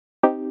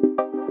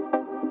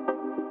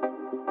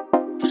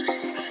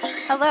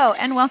Hello,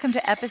 and welcome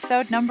to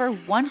episode number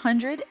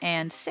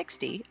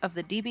 160 of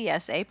the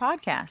DBSA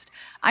podcast.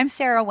 I'm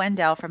Sarah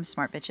Wendell from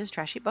Smart Bitches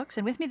Trashy Books,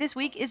 and with me this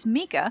week is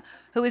Meka,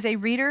 who is a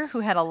reader who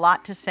had a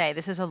lot to say.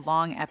 This is a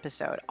long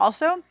episode.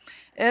 Also,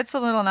 it's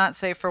a little not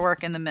safe for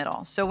work in the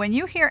middle. So when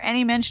you hear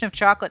any mention of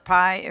chocolate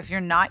pie, if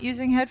you're not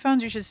using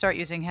headphones, you should start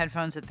using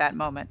headphones at that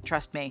moment.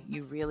 Trust me,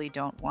 you really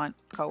don't want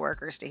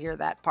coworkers to hear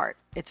that part.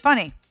 It's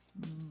funny,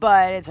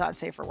 but it's not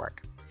safe for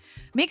work.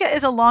 Meka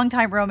is a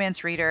longtime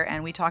romance reader,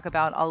 and we talk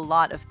about a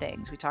lot of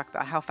things. We talk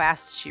about how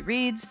fast she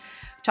reads,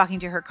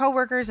 talking to her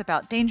coworkers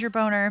about danger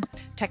boner,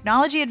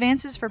 technology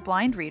advances for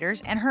blind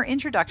readers, and her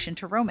introduction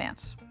to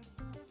romance.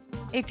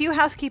 A few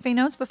housekeeping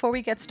notes before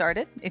we get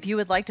started. If you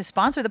would like to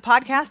sponsor the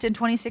podcast in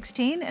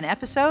 2016, an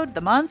episode,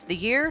 the month, the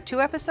year, 2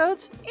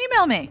 episodes,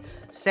 email me,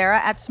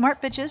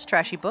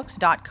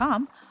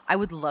 sarah@smartbitchestrashybooks.com. I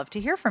would love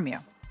to hear from you.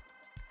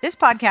 This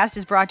podcast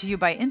is brought to you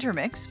by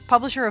Intermix,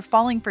 publisher of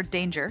Falling for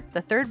Danger, the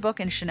third book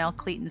in Chanel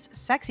Cleaton's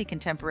sexy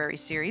contemporary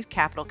series,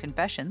 Capital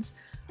Confessions,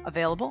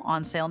 available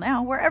on sale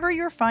now wherever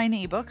your fine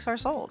ebooks are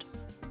sold.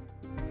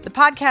 The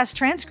podcast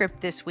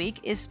transcript this week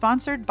is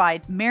sponsored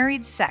by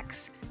Married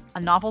Sex, a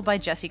novel by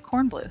Jesse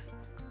Kornbluth.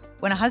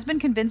 When a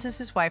husband convinces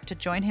his wife to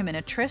join him in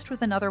a tryst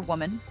with another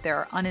woman, there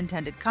are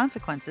unintended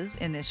consequences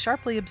in this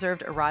sharply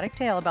observed erotic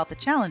tale about the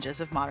challenges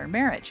of modern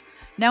marriage.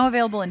 Now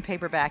available in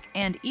paperback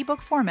and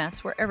ebook formats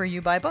wherever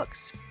you buy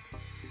books.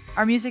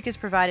 Our music is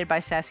provided by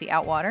Sassy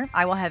Outwater.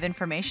 I will have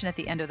information at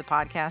the end of the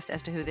podcast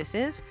as to who this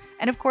is.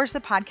 And of course,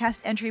 the podcast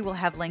entry will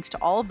have links to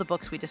all of the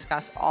books we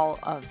discuss, all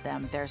of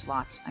them. There's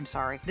lots. I'm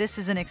sorry. This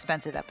is an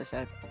expensive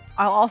episode.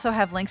 I'll also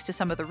have links to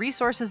some of the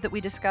resources that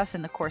we discuss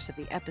in the course of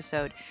the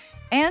episode.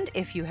 And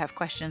if you have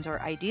questions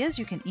or ideas,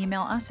 you can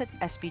email us at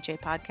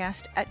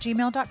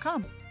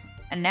sbjpodcast@gmail.com.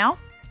 And now,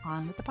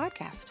 on with the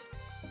podcast.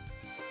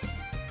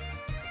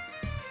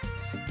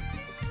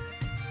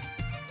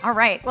 All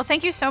right. Well,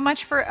 thank you so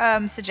much for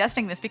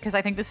suggesting this because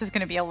I think this is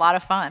going to be a lot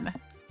of fun.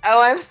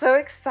 Oh, I'm so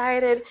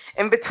excited.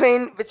 And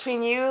between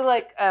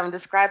you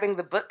describing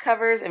the book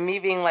covers and me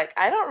being like,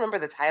 I don't remember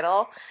the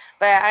title,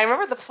 but I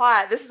remember the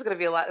plot. This is going to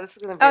be a lot. This is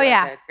going to be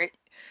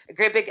a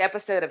great big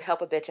episode of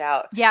Help a Bitch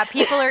Out. Yeah,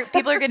 people are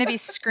going to be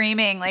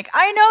screaming like,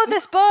 I know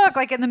this book,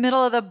 like in the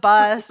middle of the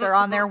bus or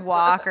on their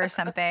walk or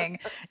something.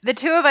 The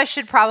two of us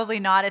should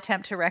probably not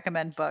attempt to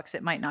recommend books.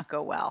 It might not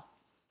go well.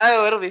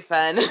 Oh, it'll be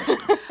fun.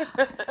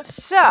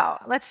 So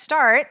let's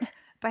start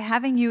by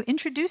having you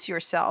introduce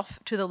yourself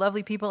to the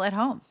lovely people at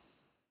home.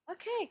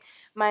 Okay.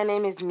 My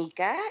name is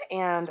Meka,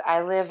 and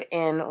I live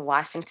in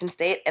Washington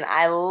State, and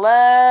I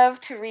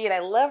love to read. I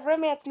love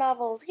romance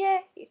novels. Yay!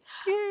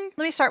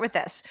 Let me start with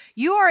this.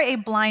 You are a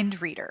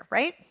blind reader,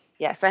 right?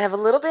 Yes, I have a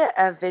little bit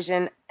of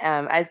vision.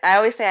 I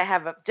always say I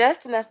have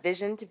just enough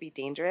vision to be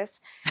dangerous.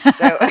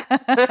 So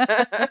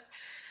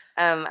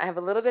I have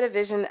a little bit of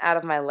vision out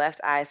of my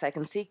left eye, so I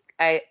can see.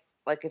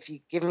 If you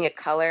give me a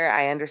color,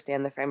 I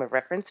understand the frame of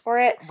reference for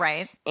it.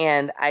 Right.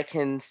 And I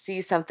can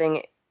see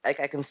something,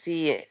 like I can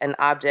see an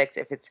object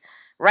if it's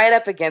right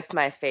up against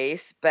my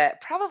face,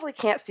 but probably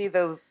can't see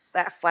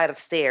that flight of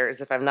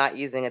stairs if I'm not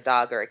using a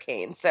dog or a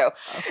cane. So,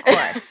 of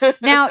course.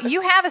 Now,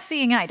 you have a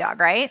seeing eye dog,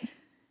 right?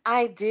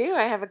 I do.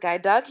 I have a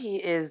guide dog.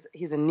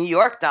 He's a New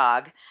York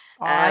dog.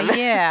 Oh,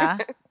 yeah.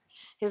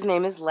 His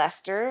name is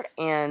Lester,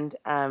 and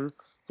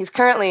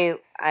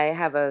I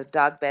have a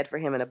dog bed for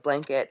him and a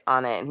blanket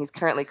on it, and he's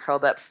currently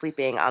curled up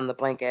sleeping on the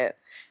blanket,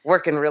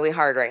 working really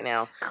hard right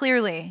now.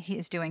 Clearly,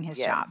 he's doing his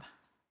job.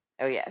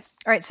 Oh, yes.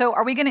 All right, so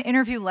are we going to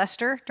interview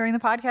Lester during the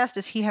podcast?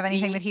 Does he have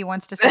anything that he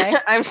wants to say?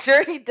 I'm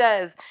sure he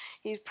does.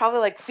 He's probably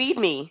like, feed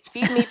me,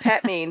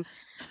 pet me.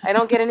 I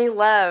don't get any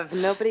love.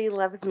 Nobody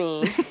loves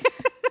me.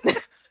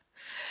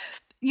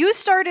 You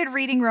started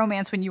reading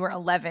romance when you were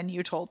 11,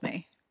 you told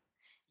me.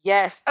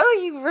 Yes. Oh,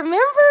 you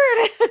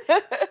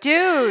remembered?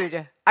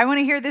 Dude, I want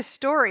to hear this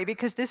story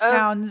because this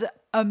sounds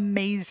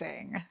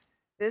amazing.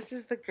 This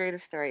is the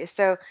greatest story.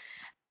 So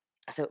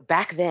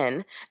back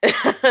then,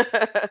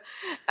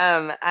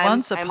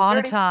 Once upon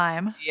a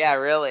time. Yeah,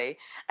 really.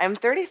 I'm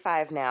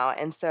 35 now.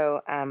 And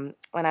so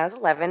when I was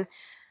 11,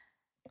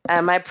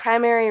 my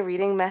primary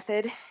reading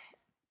method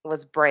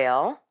was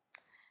Braille.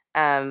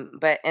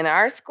 But in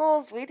our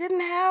schools, we didn't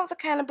have the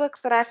kind of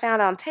books that I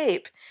found on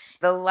tape.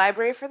 The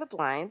Library for the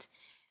Blind,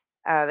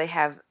 they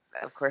have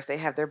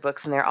their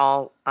books, and they're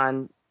all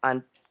on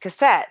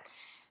cassette.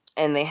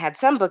 And they had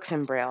some books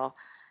in Braille.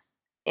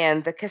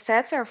 And the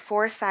cassettes are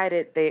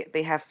 4-sided.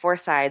 They have 4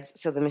 sides.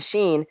 So the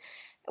machine,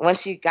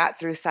 once you got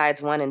through sides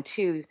 1 and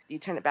 2, you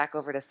turn it back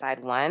over to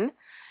side 1.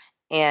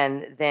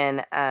 And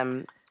then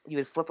you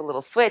would flip a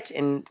little switch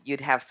and you'd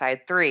have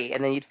side 3,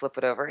 and then you'd flip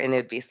it over and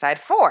it'd be side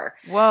 4.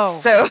 Whoa.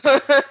 So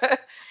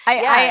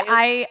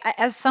I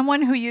as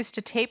someone who used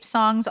to tape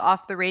songs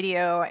off the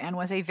radio and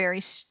was a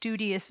very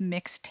studious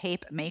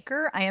mixtape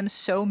maker, I am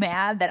so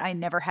mad that I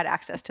never had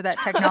access to that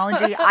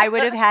technology. I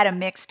would have had a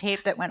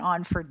mixtape that went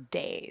on for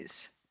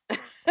days.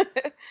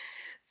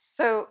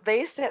 So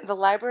the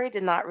library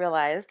did not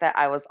realize that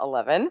I was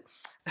 11,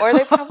 or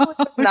they probably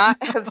would not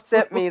have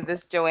sent me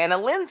this Joanna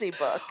Lindsay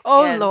book.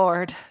 Oh,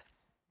 Lord.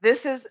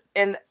 This is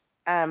and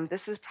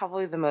this is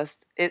probably the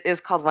most. It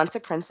is called Once a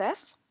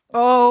Princess.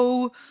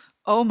 Oh,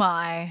 oh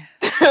my.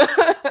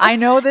 I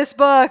know this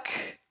book.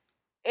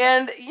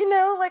 And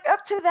like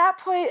up to that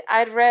point,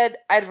 I'd read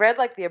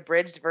like the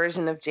abridged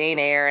version of Jane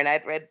Eyre, and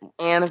I'd read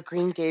Anne of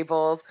Green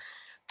Gables.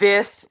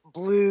 This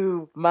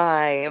blew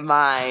my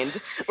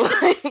mind.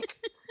 Like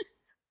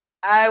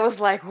I was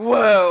like,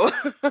 whoa.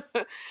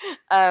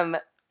 um,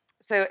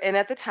 and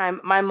at the time,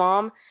 my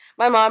mom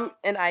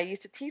and I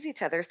used to tease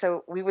each other,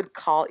 so we would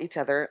call each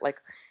other like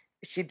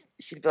she'd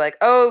be like,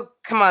 "Oh,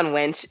 come on,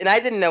 wench," and I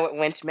didn't know what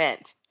wench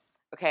meant.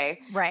 Okay,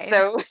 Right.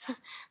 so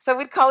so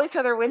we'd call each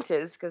other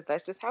wenches because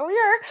that's just how we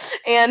are.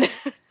 And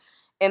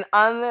in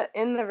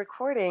the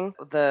recording,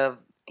 the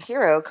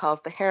hero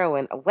calls the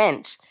heroine a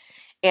wench,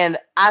 and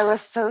I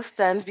was so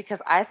stunned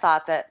because I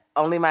thought that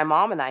only my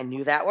mom and I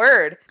knew that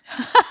word.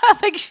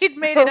 Like she'd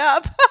made it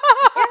up.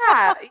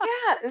 Yeah,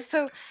 yeah. And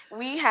so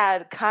we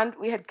had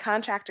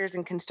contractors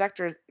and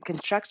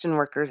construction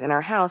workers in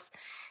our house,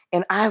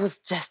 and I was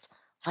just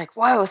like,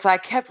 whoa. So I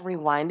kept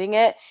rewinding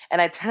it,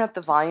 and I turned up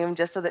the volume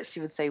just so that she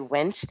would say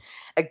wench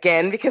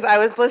again because I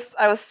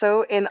was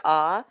so in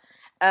awe.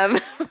 Um,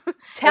 and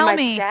Tell my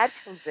me, dad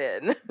comes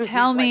in. tell He's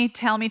like, me,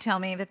 tell me, tell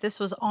me that this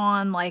was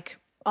on like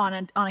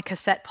on a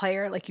cassette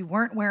player, like you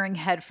weren't wearing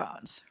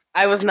headphones.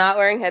 I was not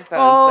wearing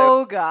headphones,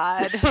 so Oh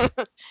God.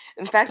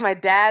 in fact, my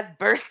dad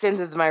burst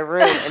into my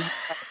room and he's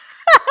like,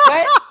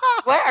 what?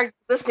 What are you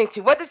listening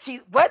to? What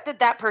did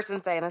that person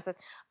say? And I said,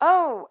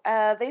 oh,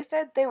 they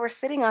said they were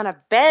sitting on a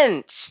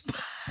bench.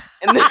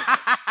 And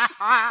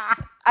I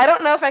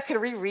don't know if I could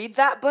reread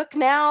that book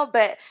now,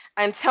 but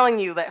I'm telling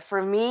you that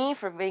for me,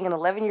 for being an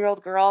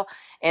 11-year-old girl,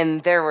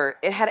 and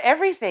it had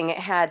everything. It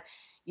had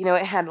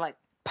like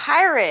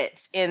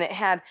pirates, and it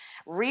had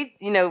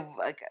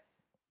like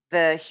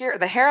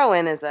the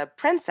heroine is a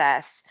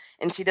princess,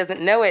 and she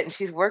doesn't know it, and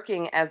she's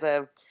working as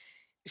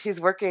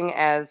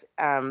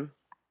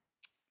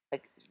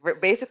like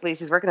basically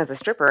she's working as a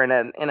stripper in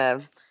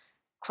a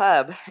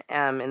club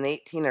in the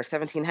 18 or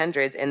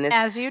 1700s, and this.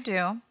 As you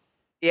do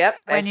Yep,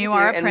 when as you you do,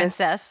 are a and this.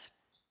 princess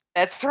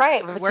That's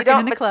right, but you working in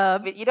don't a but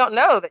club. but you don't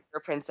know that you're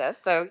a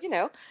princess, so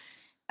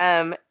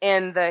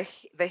and the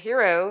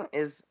hero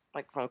is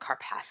like from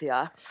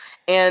Carpathia,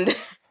 and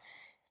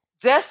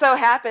just so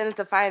happens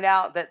to find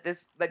out that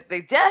this like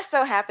they just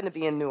so happen to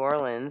be in New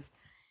Orleans,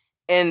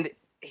 and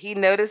he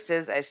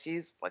notices as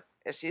she's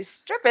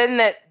stripping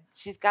that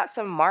she's got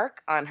some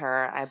mark on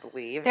her, I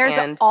believe, There's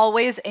and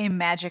always a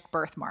magic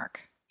birthmark.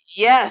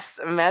 yes,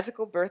 a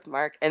magical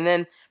birthmark. And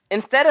then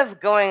instead of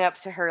going up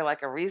to her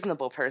like a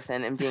reasonable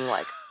person and being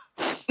like,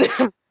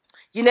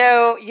 you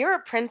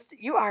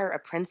are a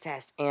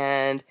princess,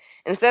 and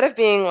instead of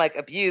being like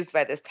abused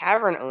by this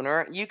tavern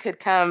owner, you could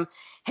come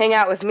hang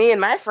out with me and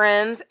my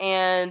friends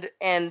and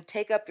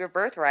take up your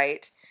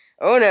birthright.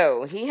 Oh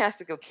no, he has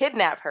to go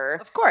kidnap her.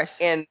 Of course.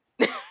 And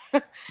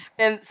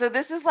and so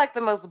this is like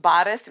the most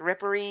bodice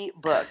rippery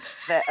book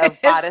that It of is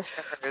bodice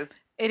rippers.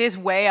 it is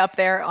way up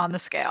there on the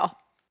scale.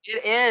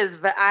 It is,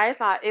 but I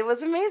thought it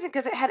was amazing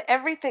because it had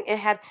everything. It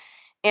had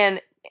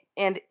and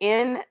and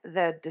in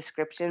the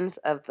descriptions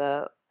of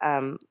the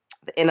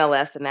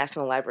NLS, the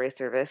National Library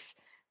Service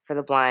for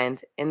the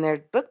Blind, in their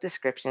book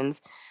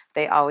descriptions,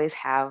 they always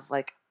have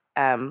like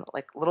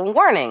little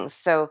warnings.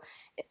 So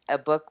a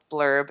book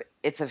blurb,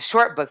 it's a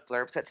short book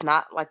blurb, so it's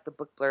not like the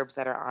book blurbs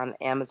that are on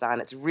Amazon.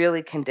 It's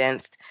really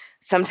condensed.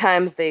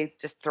 Sometimes they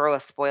just throw a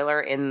spoiler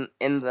in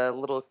the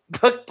little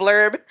book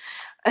blurb.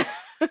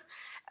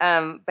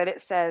 But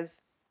it says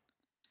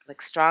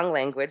like strong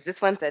language.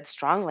 This one said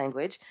strong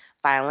language,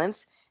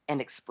 violence, and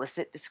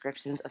explicit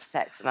descriptions of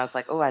sex. And I was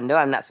like, oh, I know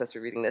I'm not supposed to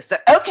be reading this. So,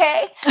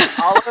 okay,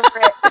 all over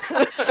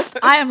it.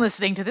 I am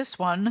listening to this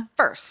one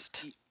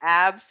first.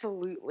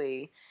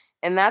 Absolutely.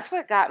 And that's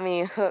what got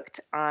me hooked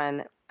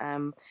on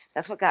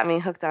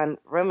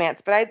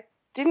romance. But I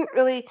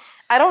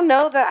don't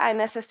know that I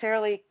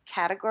necessarily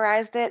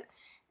categorized it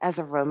as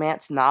a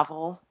romance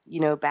novel,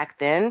 back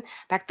then.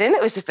 Back then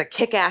it was just a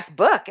kick-ass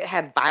book. It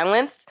had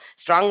violence,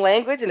 strong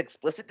language, and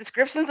explicit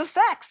descriptions of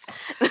sex.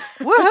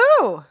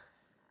 Woohoo!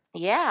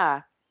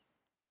 Yeah.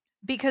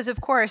 Because of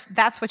course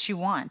that's what you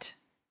want.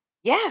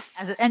 Yes.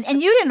 And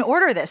you didn't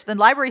order this. The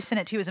library sent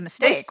it to you as a They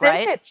mistake, sent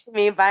right? it to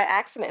me by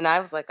accident, and I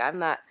was like, I'm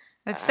not.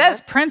 It I'm not.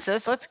 says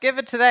princess. Let's give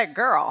it to that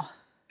girl.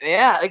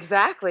 Yeah,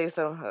 exactly.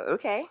 So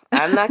okay,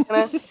 I'm not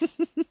gonna.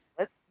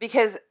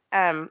 Because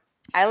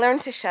I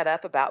learned to shut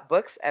up about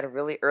books at a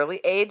really early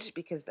age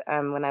because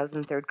when I was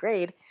in third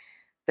grade,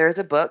 there's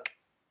a book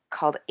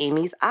called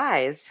Amy's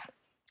Eyes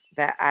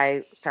that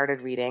I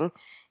started reading,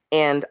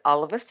 and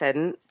all of a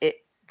sudden,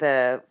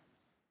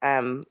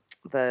 um,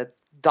 the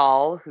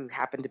doll who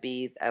happened to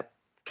be a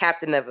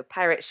captain of a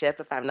pirate ship,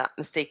 if I'm not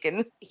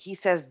mistaken, he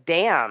says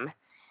 "damn,"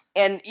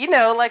 and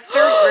like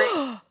third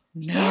grade,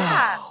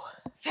 yeah, No.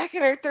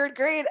 second or third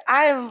grade,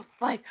 I'm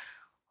like,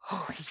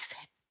 oh, he said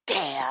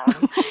damn,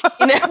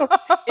 you know,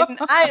 and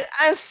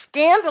I'm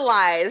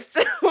scandalized.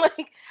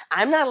 Like,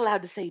 I'm not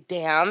allowed to say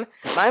damn.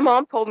 My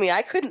mom told me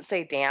I couldn't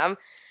say damn.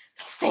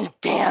 saying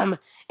damn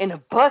in a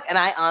book. And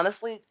I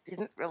honestly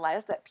didn't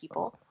realize that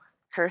people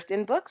cursed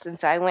in books. And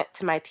so I went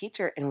to my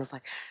teacher and was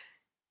like,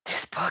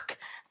 this book,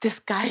 this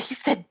guy, he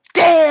said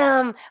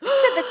damn. He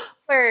said the D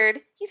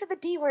word. He said the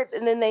D word.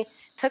 And then they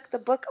took the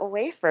book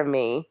away from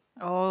me.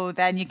 Oh,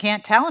 then you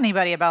can't tell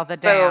anybody about the So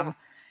damn.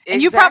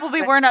 And you probably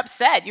exactly. weren't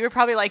upset. You were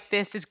probably like,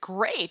 this is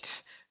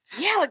great.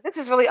 Yeah, like this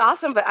is really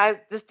awesome. But I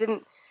just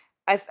didn't.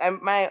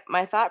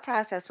 My thought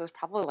process was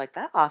probably like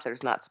that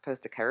author's not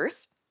supposed to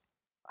curse.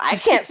 I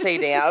can't say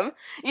damn,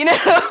 you know.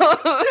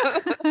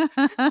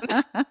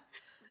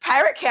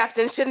 Pirate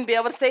captain shouldn't be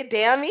able to say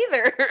damn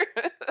either.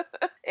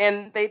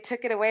 And they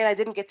took it away, and I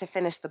didn't get to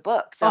finish the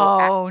book. So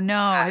after Oh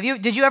no. that,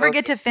 Did you ever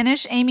get to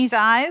finish Amy's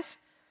Eyes?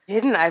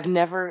 didn't I've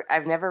never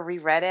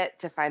reread it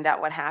to find out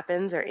what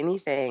happens or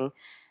anything.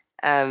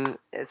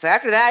 So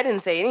after that, I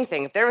didn't say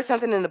anything. If there was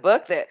something in the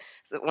book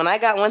when I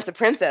got once a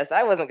princess,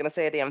 I wasn't going to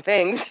say a damn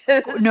thing.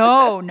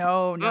 No,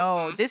 no,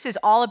 no. Mm-mm. This is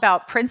all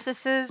about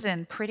princesses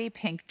and pretty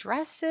pink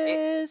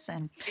dresses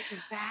and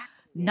Exactly.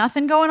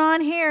 nothing going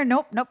on here.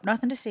 Nope, nope,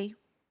 nothing to see.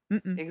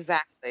 Mm-mm.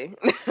 Exactly.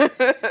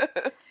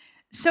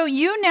 So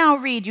you now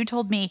read, you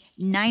told me,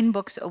 9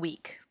 books a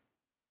week.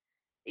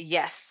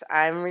 Yes,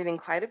 I'm reading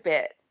quite a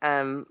bit.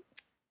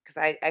 Because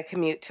I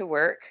commute to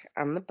work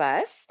on the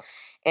bus,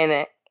 and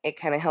it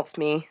kind of helps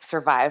me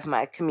survive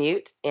my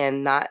commute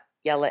and not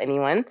yell at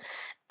anyone.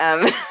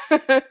 Um,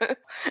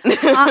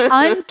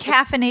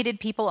 Uncaffeinated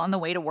people on the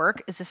way to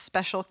work is a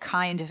special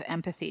kind of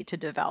empathy to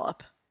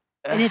develop.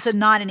 And it's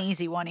not an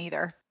easy one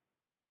either.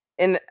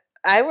 and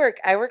I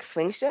work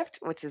swing shift,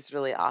 which is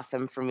really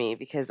awesome for me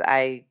because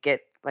I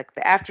get like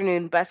the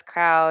afternoon bus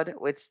crowd,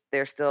 which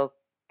they're still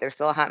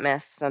a hot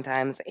mess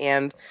sometimes,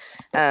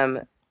 um,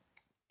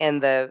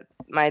 and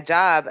my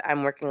job,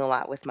 I'm working a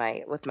lot with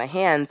my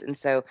hands, and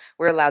so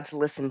we're allowed to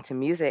listen to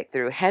music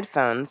through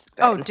headphones,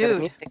 but Oh, instead of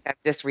dude. music, I'm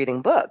just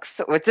reading books,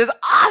 which is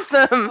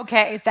awesome.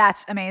 Okay,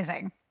 that's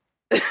amazing.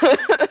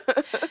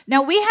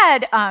 Now we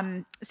had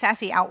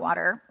Sassy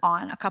Outwater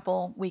on a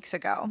couple weeks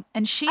ago,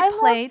 and she I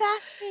played. love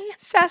Sassy.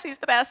 Sassy's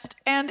the best,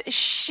 and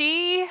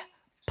she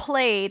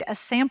played a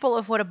sample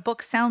of what a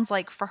book sounds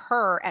like for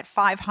her at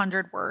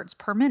 500 words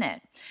per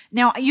minute.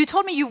 Now you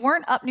told me you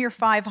weren't up near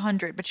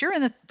 500, but you're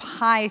in the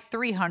high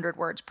 300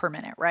 words per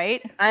minute,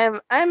 right?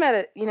 I'm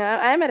at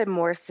a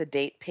more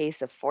sedate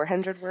pace of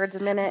 400 words a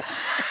minute.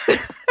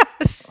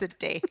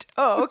 Sedate.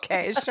 Oh,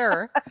 okay,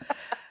 sure.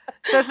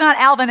 So it's not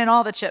Alvin and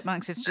all the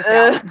chipmunks, it's just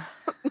Uh,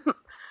 Alvin.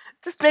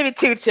 just maybe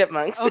 2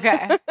 chipmunks.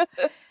 Okay.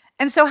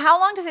 And so how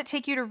long does it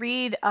take you to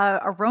read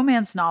a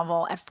romance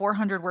novel at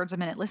 400 words a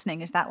minute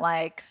listening? Is that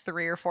like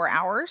 3 or 4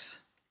 hours?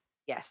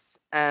 Yes.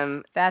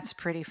 That's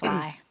pretty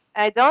fly.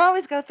 I don't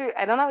always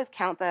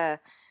count the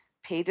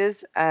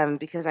pages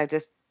because I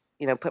just,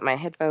 put my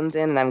headphones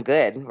in and I'm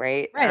good,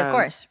 right? Right, of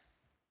course.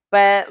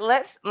 But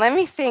let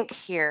me think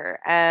here.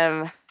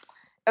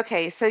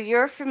 Okay, so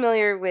you're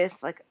familiar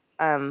with like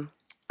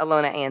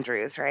Alona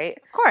Andrews, right?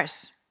 Of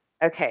course.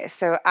 Okay,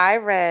 so I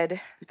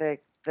read the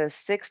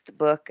 6th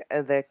book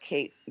of the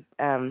Kate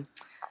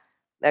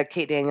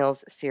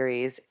Daniels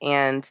series,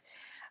 and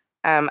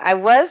I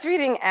was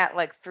reading at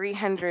like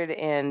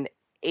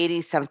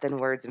 380 something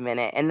words a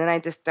minute, and then I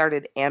just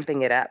started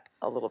amping it up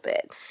a little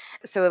bit.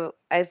 So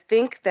I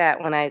think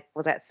that when I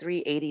was at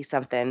 380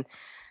 something,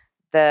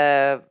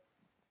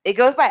 it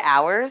goes by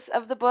hours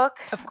of the book.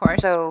 Of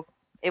course. So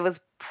it was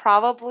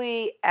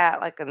probably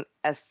at like a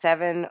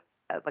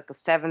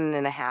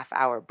 7.5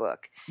 hour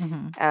book.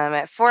 Mm-hmm.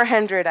 At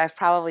 400, I've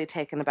probably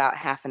taken about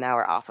half an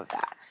hour off of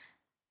that.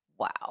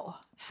 Wow.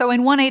 So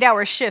in one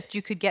 8-hour shift,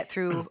 you could get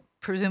through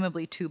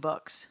presumably 2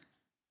 books.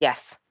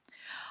 Yes.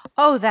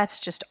 Oh, that's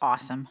just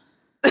awesome.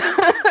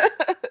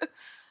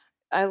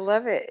 I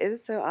love it. It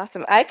is so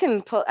awesome. I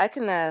can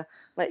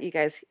let you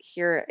guys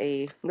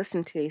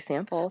listen to a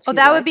sample. Oh,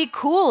 that would be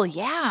cool.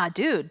 Yeah,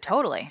 dude,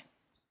 totally.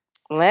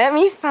 Let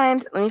me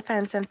find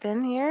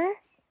something here.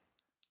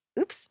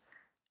 Oops.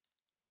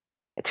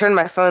 I turned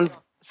my phone's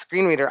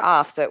screen reader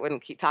off so it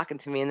wouldn't keep talking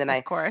to me, and then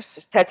Of course.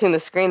 was touching the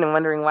screen and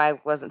wondering why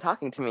it wasn't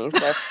talking to me.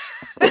 So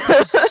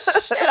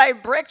Shit, I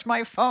bricked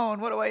my phone.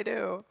 What do I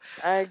do?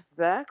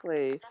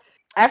 Exactly.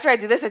 After I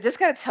do this, I just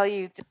got to tell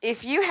you,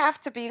 if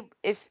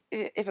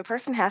a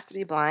person has to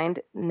be blind,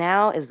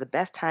 now is the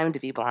best time to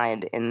be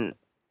blind in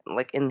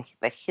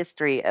the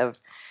history of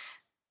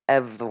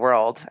the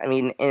world. I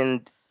mean,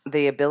 and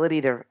the ability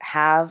to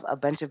have a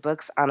bunch of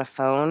books on a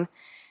phone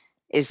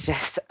is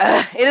just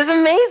it is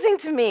amazing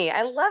to me.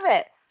 I love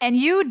it. And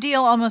you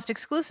deal almost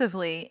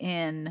exclusively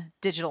in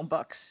digital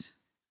books.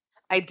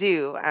 I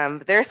do.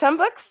 There are some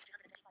books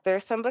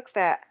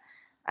that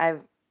I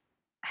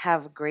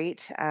have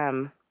great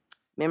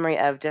memory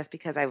of just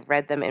because I've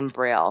read them in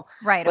Braille.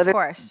 Right, Whether of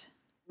course.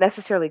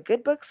 necessarily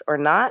good books or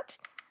not.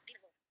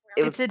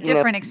 It's a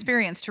different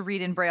experience to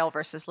read in Braille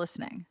versus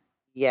listening.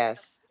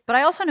 Yes. But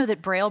I also know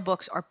that Braille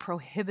books are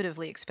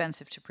prohibitively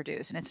expensive to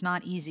produce, and it's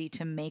not easy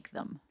to make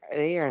them.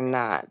 They are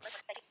not.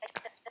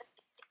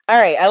 All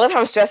right. I love how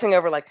I'm stressing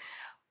over like,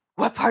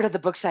 what part of the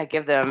book should I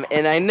give them?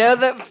 And I know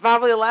that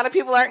probably a lot of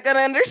people aren't going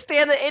to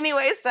understand it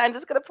anyway, so I'm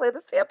just going to play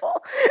the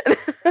sample.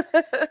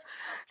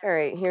 All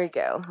right, here we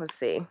go. Let's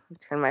see.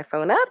 Turn my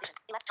phone up.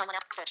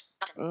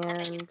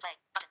 And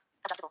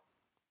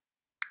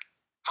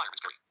Fireman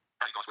scurry.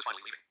 Patty Gaunt was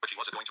finally leaving, but she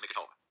wasn't going to make it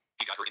home.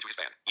 He got her into his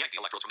van, yanked the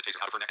electrodes from the taser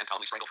out of her neck, and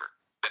calmly strangled her.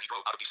 Then he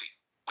drove out of D.C.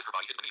 with her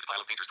body hidden beneath a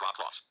pile of painter's drop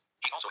cloths.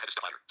 He also had a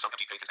stepladder, some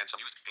empty paint, and some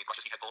used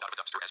paintbrushes he had pulled out of a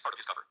dumpster as part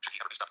of his cover, should he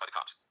ever be stopped by the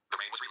cops. The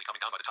rain was really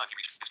coming down by the time he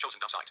reached his chosen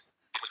dump site.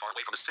 It was far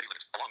away from the city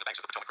limits, along the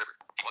banks of the Potomac River.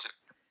 He wasn't.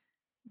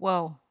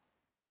 Whoa.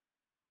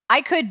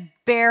 I could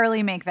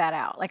barely make that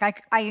out. Like I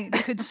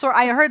could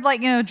I heard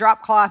like,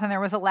 drop cloth and there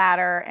was a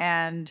ladder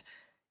and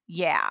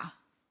yeah.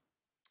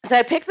 So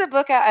I picked the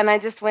book out and I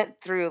just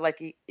went through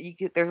like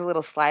there's a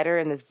little slider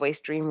in this Voice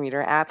Dream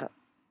Reader app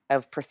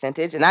of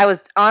percentage, and I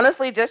was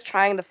honestly just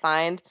trying to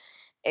find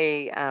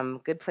a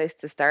good place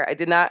to start. I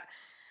did not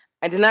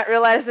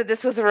realize that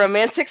this was a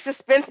romantic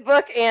suspense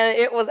book, and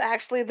it was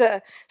actually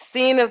the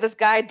scene of this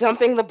guy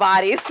dumping the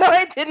body. So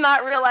I did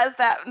not realize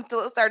that until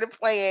it started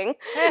playing.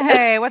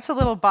 Hey, what's a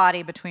little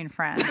body between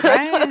friends,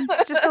 right?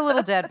 It's just a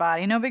little dead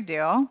body, no big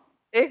deal.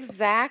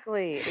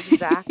 Exactly.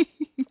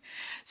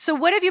 So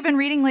what have you been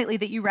reading lately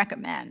that you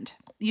recommend?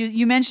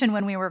 You mentioned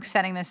when we were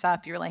setting this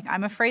up, you were like,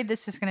 I'm afraid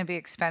this is going to be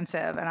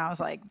expensive. And I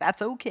was like,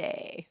 that's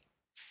okay.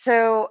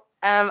 So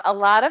a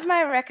lot of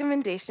my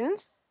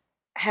recommendations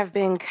have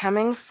been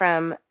coming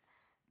from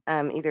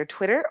either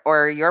Twitter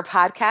or your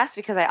podcast,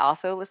 because I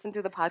also listen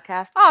to the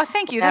podcast. Oh,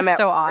 thank you. That's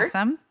so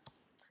awesome.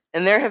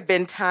 And there have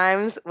been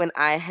times when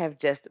I have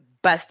just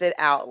busted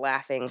out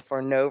laughing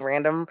for no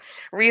random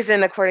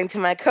reason, according to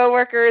my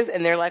coworkers.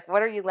 And they're like,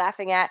 what are you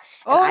laughing at?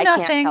 And I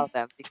nothing. Can't tell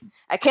them.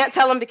 I can't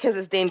tell them because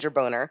it's Danger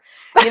Boner.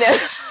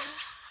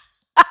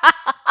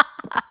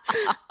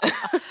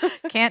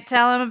 Can't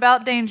tell them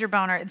about Danger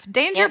Boner. It's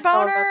Danger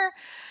Boner.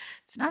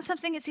 It's not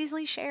something that's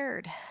easily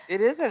shared.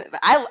 It isn't.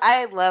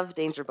 I love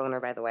Danger Boner,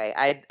 by the way.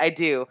 I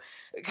do.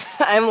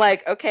 I'm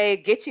like, okay,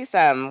 get you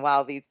some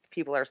while these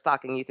people are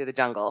stalking you through the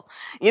jungle.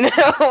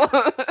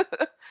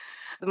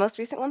 The most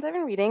recent ones I've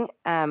been reading,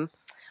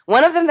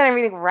 one of them that I'm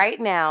reading right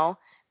now,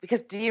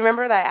 because do you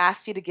remember that I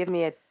asked you to give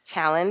me a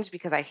challenge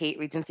because I hate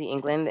Regency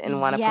England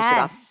and want to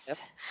push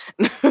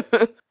it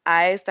off?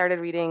 I started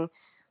reading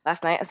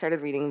last night. I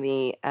started reading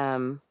the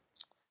oh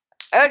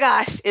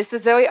gosh, it's the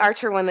Zoe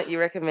Archer one that you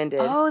recommended.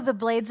 Oh, The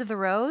Blades of the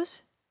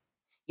Rose?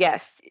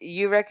 Yes,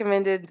 you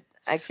recommended.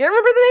 I can't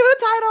remember the name of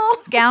the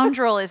title.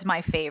 Scoundrel is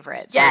my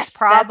favorite. Yes,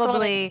 so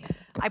I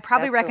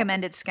probably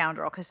recommended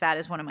Scoundrel because that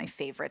is one of my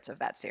favorites of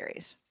that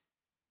series.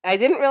 I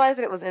didn't realize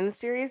that it was in the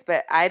series,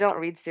 but I don't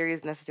read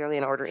series necessarily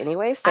in order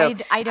anyway. So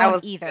I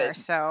don't either.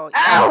 So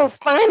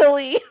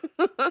finally,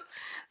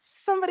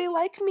 somebody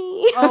like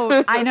me.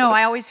 Oh, I know.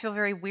 I always feel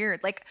very weird.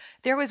 Like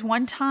there was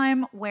one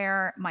time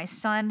where my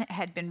son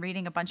had been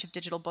reading a bunch of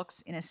digital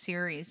books in a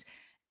series,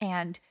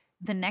 and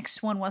the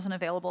next one wasn't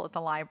available at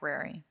the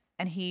library,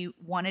 and he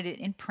wanted it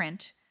in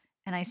print.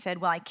 And I said,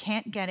 well, I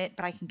can't get it,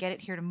 but I can get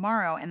it here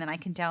tomorrow. And then I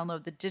can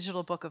download the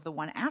digital book of the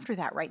one after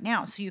that right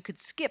now. So you could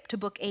skip to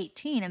book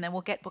 18 and then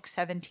we'll get book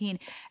 17.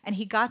 And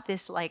he got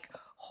this like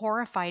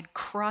horrified,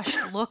 crushed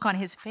look on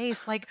his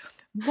face. Like,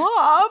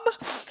 Mom,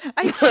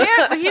 I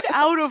can't read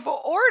out of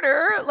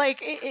order. Like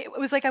it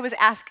was like I was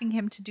asking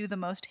him to do the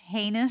most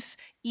heinous,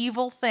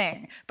 evil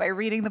thing by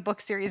reading the book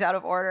series out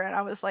of order. And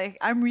I was like,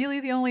 I'm really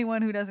the only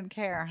one who doesn't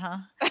care, huh?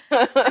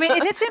 I mean,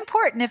 if it's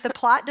important, if the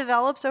plot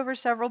develops over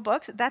several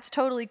books, that's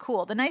totally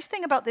cool. The nice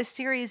thing about this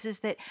series is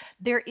that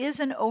there is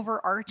an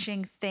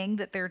overarching thing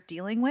that they're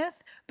dealing with.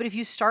 But if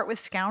you start with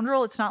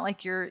Scoundrel, it's not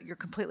like you're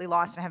completely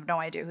lost and have no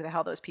idea who the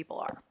hell those people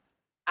are.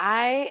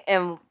 I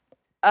am,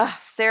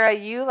 Sarah,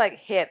 you like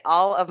hit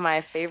all of my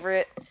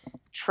favorite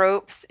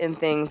tropes and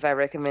things by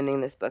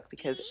recommending this book,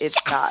 because it's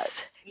got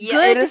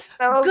it is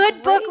so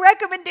good. Book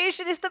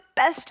recommendation is the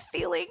best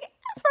feeling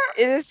ever.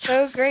 It is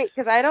so great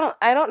because I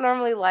don't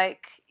normally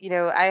like,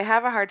 I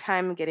have a hard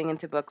time getting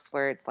into books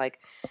where it's like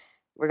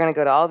we're going to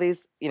go to all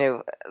these,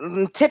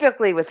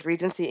 typically with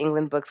Regency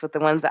England books, with the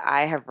ones that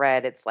I have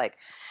read, it's like,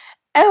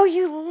 oh,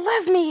 you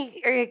love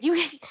me, or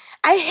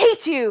I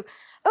hate you.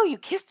 Oh, you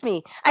kissed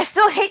me. I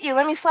still hate you.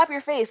 Let me slap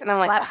your face. And I'm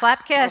like,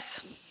 slap, kiss.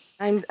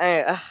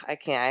 I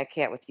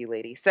can't with you,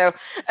 lady. So,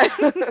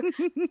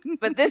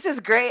 but this is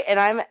great,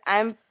 and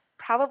I'm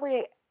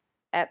probably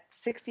at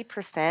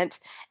 60%,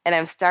 and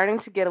I'm starting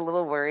to get a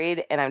little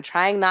worried, and I'm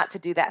trying not to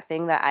do that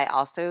thing that I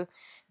also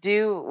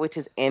do, which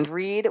is end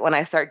read when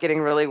I start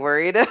getting really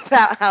worried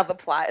about how the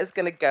plot is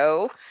going to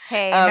go.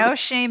 Hey, no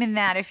shame in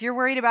that. If you're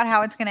worried about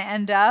how it's going to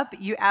end up,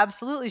 you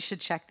absolutely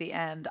should check the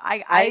end.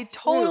 I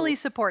totally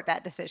support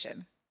that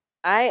decision.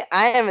 I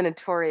am a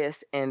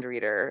notorious end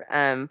reader.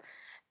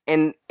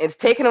 And it's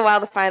taken a while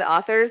to find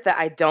authors that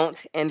I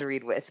don't end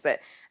read with, but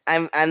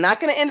I'm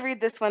not going to end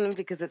read this one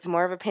because it's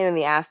more of a pain in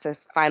the ass to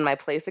find my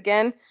place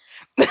again.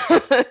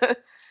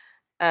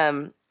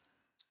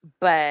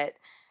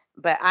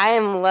 But I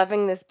am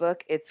loving this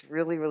book. It's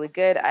really, really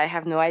good. I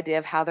have no idea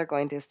of how they're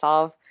going to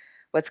solve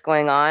what's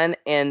going on,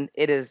 and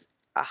it is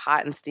a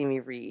hot and steamy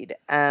read.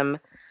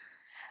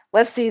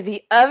 Let's see.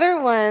 The other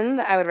one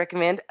that I would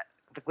recommend,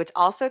 which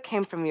also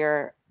came from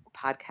your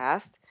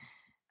podcast.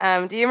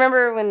 Do you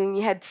remember when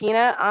you had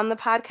Tina on the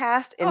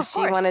podcast Oh, and of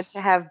she wanted course.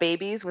 to have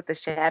babies with the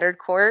shattered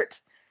court?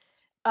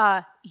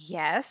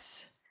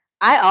 Yes.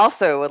 I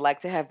also would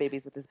like to have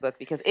babies with this book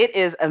because it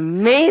is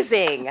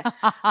amazing.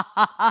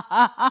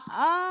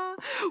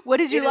 What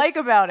did you It like is,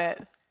 about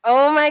it?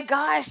 oh my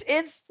gosh,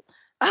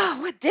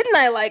 what didn't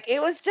I like?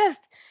 It was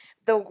just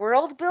the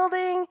world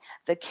building,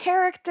 the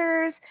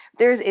characters,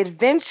 there's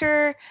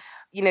adventure.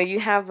 You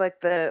have like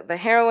the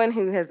heroine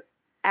who has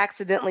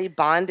accidentally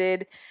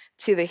bonded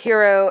to the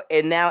hero,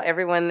 and now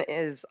everyone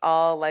is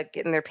all like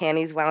getting their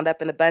panties wound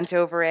up in a bunch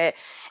over it.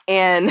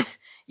 And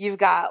you've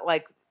got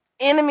like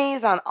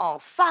enemies on all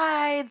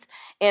sides.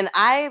 And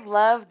I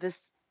love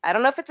this. I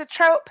don't know if it's a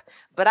trope,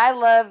 but I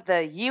love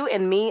the you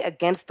and me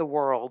against the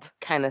world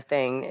kind of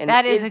thing. And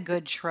That is a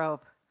good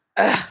trope.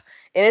 ugh,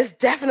 and it's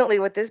definitely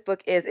what this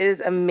book is. It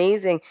is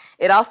amazing.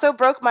 It also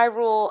broke my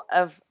rule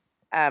of,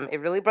 it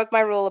really broke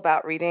my rule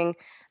about reading.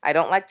 I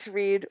don't like to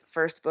read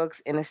first books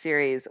in a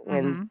series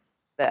when Mm-hmm.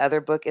 the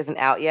other book isn't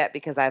out yet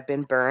because I've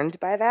been burned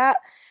by that,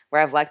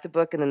 where I've liked a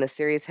book and then the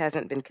series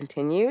hasn't been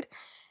continued.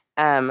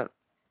 Um,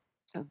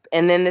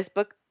 and then this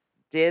book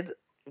did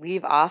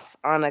leave off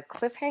on a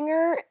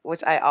cliffhanger,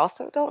 which I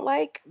also don't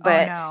like, Oh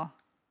but no.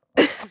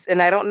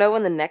 and I don't know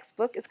when the next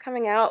book is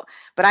coming out,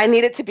 but I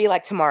need it to be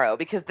like tomorrow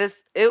because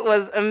it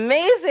was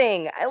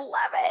amazing. I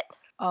love it.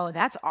 Oh,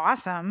 that's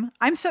awesome.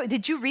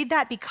 Did you read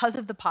that because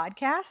of the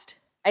podcast?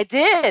 I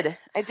did.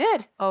 I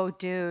did. Oh,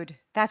 dude,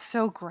 that's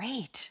so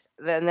great.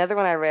 Another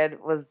one I read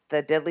was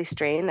The Deadly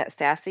Strain that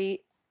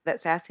Sassy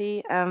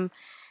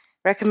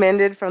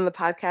recommended from the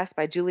podcast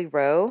by Julie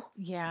Rowe.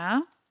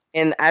 Yeah.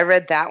 And I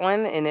read that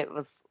one and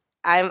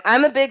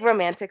I'm a big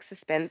romantic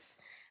suspense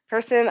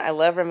person. I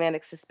love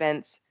romantic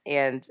suspense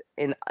and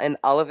in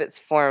all of its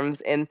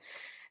forms. And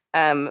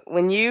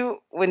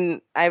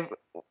when I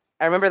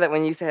remember that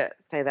when you say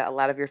that a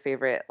lot of your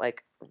favorite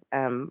like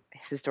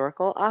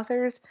historical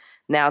authors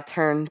now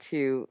turn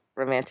to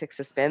romantic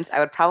suspense, I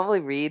would probably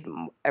read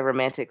a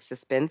romantic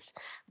suspense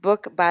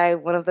book by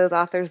one of those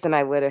authors than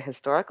I would a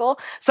historical.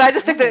 So I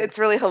just think that Ooh, it's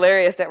really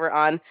hilarious that we're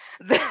on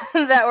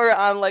that we're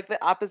on like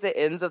the opposite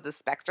ends of the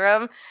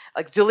spectrum.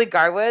 Like Julie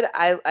Garwood,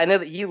 I know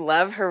that you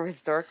love her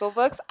historical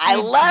books. I I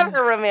love do.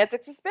 her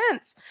romantic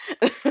suspense.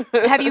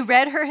 Have you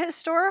read her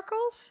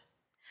historicals?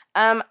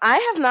 I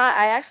have not.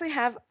 I actually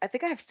have. I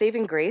think I have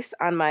Saving Grace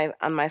on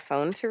my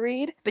phone to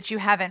read. But you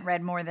haven't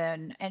read more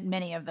than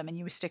many of them, and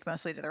you stick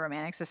mostly to the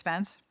romantic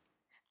suspense.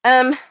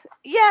 Um,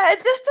 yeah,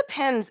 it just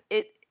depends.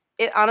 It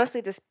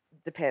honestly just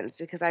depends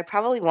because I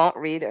probably won't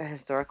read a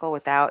historical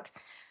without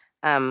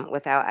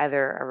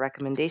either a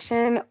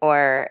recommendation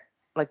or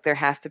like there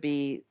has to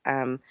be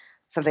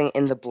something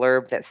in the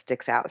blurb that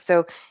sticks out.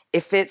 So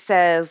if it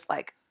says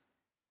like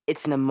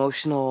it's an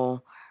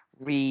emotional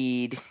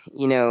read,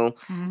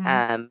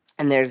 Mm-hmm.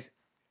 and there's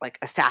like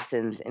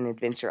assassins and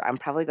adventure, I'm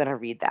probably going to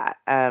read that.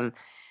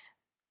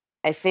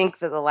 I think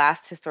that the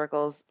last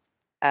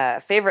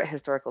favorite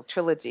historical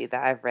trilogy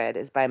that I've read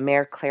is by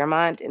Mare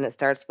Claremont, and it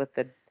starts with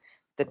the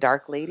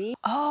Dark Lady,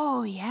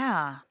 Oh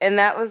yeah. and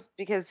that was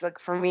because like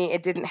for me,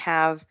 it didn't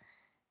have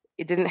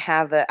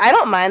the. I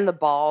don't mind the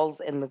balls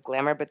and the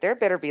glamour, but there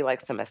better be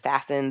like some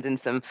assassins and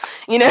some,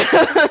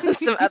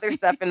 some other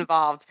stuff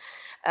involved.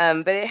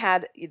 But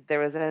there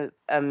was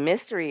a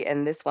mystery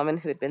and this woman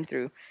who had been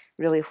through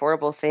really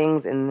horrible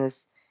things, and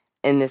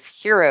this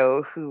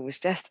hero who was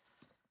just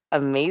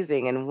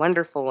amazing and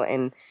wonderful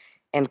and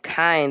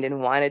kind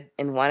and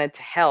wanted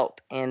to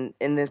help, and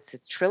it's a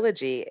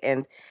trilogy,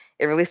 and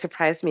it really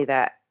surprised me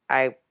that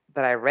I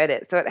read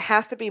it. So it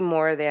has to be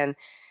more than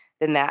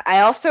that.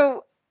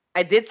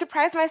 I did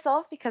surprise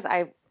myself because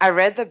I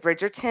read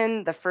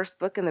the first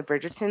book in the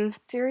Bridgerton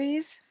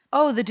series.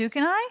 Oh, The Duke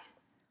and I?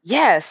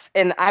 Yes,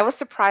 and I was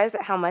surprised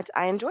at how much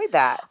I enjoyed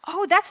that.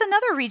 Oh, that's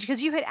another read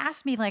because you had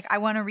asked me like I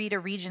want to read a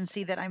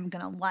Regency that I'm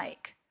gonna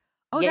like.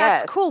 Oh,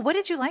 that's Yes. cool. What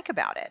did you like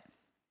about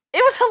It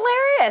was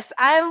hilarious.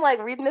 I'm like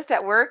reading this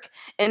at work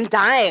and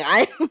dying.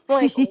 I'm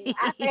like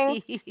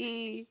laughing,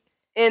 it?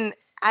 and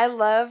I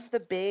love the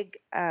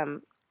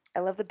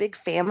big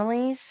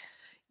families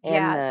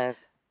and Yeah, the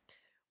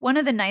one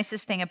of the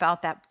nicest thing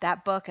about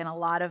that book and a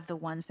lot of the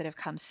ones that have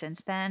come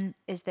since then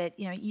is that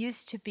it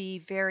used to be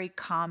very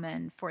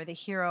common for the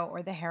hero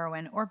or the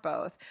heroine or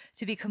both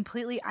to be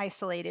completely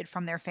isolated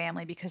from their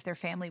family because their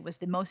family was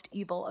the most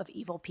evil of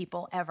evil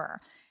people ever.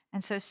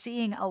 And so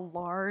seeing a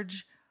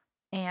large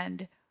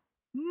and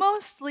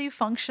mostly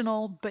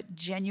functional but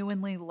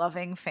genuinely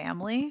loving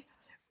family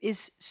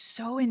is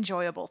so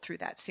enjoyable through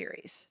that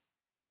series.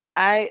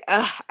 I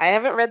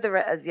haven't read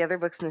the other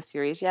books in the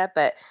series yet,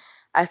 but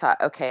I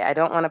thought, okay, I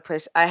don't want to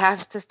push. I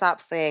have to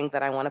stop saying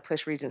that I want to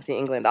push Regency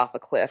England off a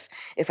cliff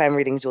if I'm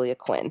reading Julia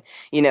Quinn,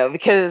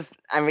 because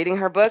I'm reading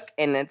her book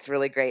and it's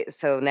really great.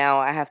 So now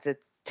I have to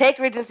take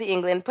Regency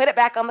England, put it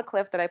back on the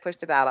cliff that I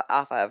pushed it out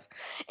off of,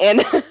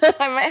 and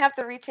I might have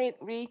to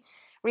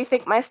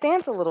rethink my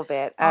stance a little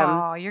bit.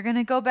 Oh, you're going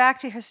to go back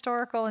to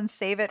historical and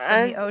save it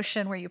from the I,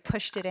 ocean where you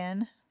pushed it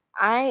in?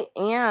 I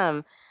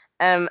am.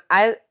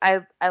 I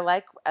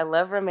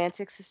love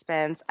romantic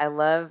suspense. I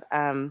love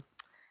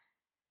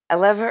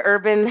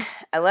urban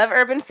I love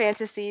urban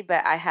fantasy,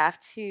 but I have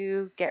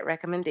to get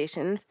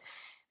recommendations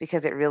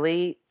because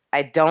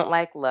I don't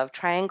like love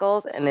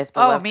triangles, and if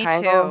the Oh, love me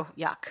triangle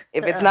too. Yuck.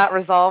 if it's Ugh. not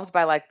resolved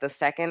by like the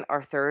second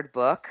or third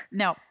book,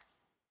 No,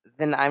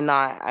 then I'm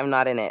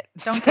not in it.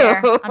 don't So,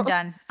 care. I'm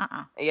done.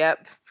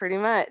 yep, pretty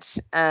much.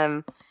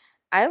 I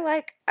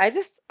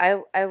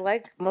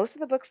like most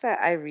of the books that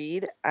I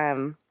read.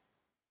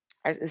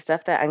 Is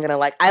stuff that I'm gonna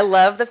like. I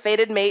love the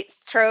fated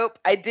mates trope.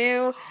 I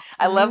do.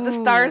 I love the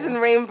stars Ooh. and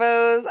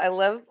rainbows. I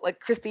love like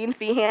Christine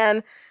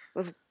Feehan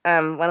was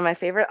one of my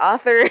favorite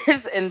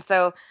authors, and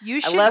so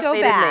You I should love go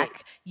fated back.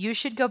 mates. You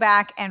should go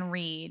back and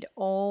read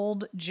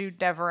old Jude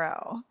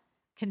Devereaux Okay.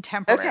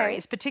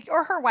 contemporaries,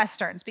 or her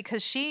westerns,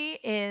 because she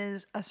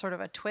is a sort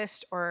of a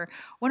twist or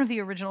one of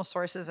the original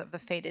sources of the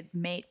fated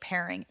mate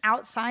pairing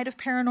outside of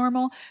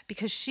paranormal,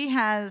 because she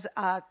has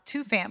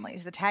two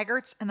families, the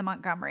Taggarts and the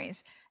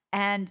Montgomerys,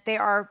 and they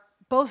are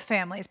both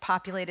families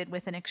populated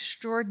with an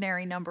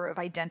extraordinary number of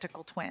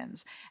identical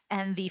twins.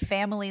 And the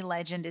family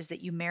legend is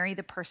that you marry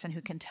the person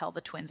who can tell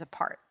the twins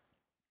apart.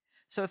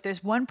 So if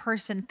there's one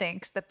person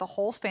thinks that the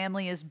whole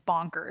family is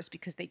bonkers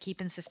because they keep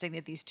insisting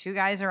that these two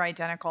guys are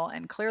identical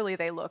and clearly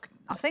they look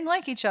nothing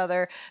like each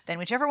other, then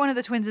whichever one of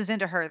the twins is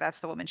into her, that's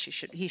the woman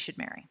he should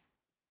marry.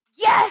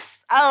 Yes.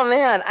 Oh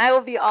man, I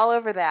will be all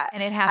over that.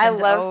 And it I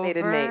happens love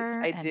fated mates.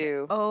 over I and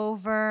do.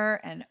 over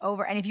and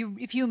over. And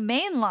if you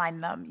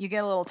mainline them, you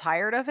get a little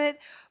tired of it.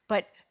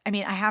 But I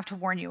mean, I have to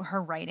warn you,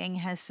 her writing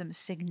has some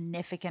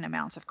significant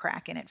amounts of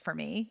crack in it for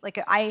me. Like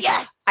I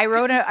Yes. I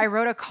wrote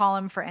a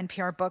column for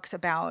NPR Books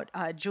about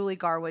Julie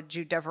Garwood,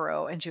 Jude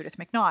Devereaux, and Judith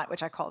McNaught,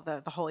 which I call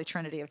the Holy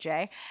Trinity of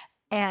J.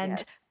 And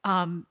Yes.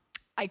 um,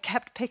 I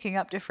kept picking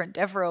up different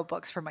Devereaux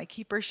books from my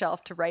keeper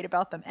shelf to write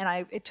about them,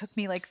 and it took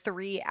me like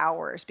 3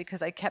 hours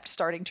because I kept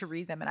starting to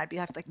read them, and I'd be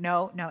have to like,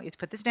 no, no, you have to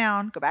put this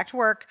down, go back to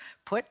work,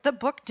 put the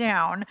book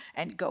down,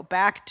 and go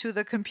back to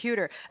the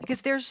computer because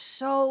they're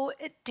so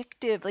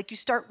addictive. Like you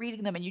start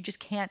reading them and you just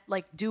can't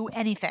like do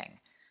anything.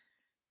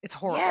 It's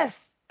horrible.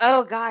 Yes.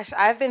 Oh gosh,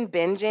 I've been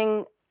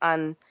binging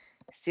on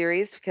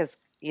series because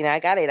I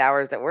got 8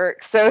 hours at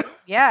work. So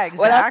Yeah,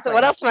 what else?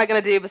 What exactly. else am I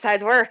gonna do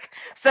besides work?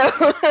 So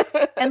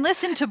And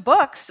listen to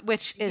books,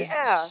 which is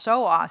yeah,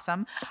 so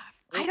awesome.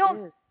 I it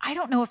don't is. I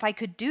don't know if I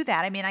could do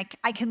that. I mean,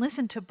 I can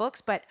listen to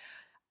books, but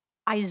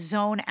I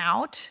zone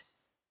out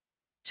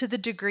to the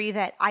degree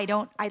that I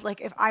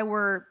like if I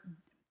were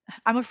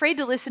I'm afraid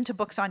to listen to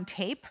books on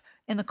tape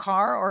in the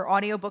car or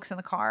audiobooks in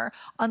the car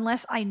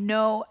unless I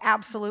know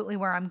absolutely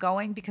where I'm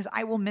going because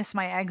I will miss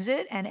my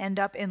exit and end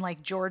up in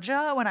like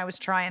Georgia when I was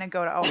trying to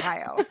go to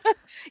Ohio.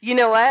 You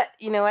know what?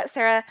 You know what,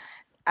 Sarah?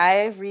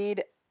 I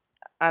read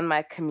on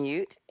my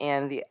commute,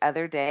 and the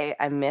other day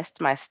I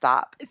missed my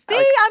stop.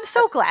 See, I'm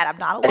so glad I'm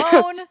not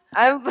alone.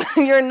 I'm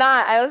you're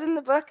not. I was in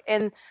the book,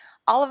 and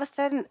all of a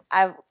sudden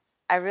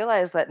I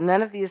realized that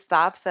none of these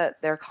stops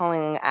that they're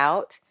calling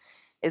out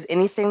is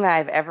anything that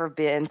I've ever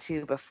been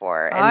to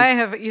before. I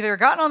have either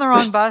gotten on the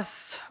wrong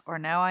bus or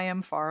now I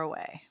am far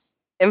away.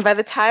 And by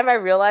the time I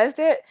realized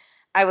it,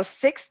 I was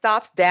 6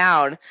 stops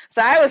down.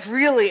 So I was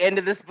really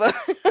into this book.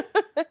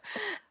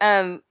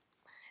 um,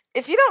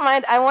 if you don't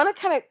mind, I want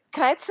to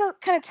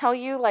kind of tell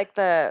you like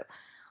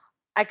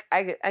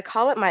I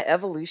call it my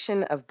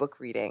evolution of book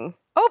reading.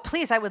 Oh,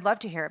 please, I would love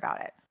to hear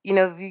about it.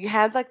 You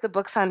had like the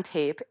books on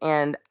tape,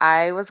 and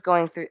I was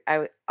going through.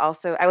 I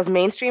was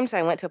mainstream, so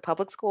I went to a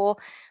public school,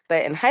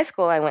 but in high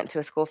school I went to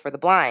a school for the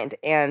blind,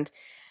 and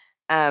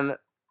um,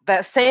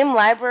 that same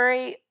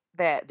library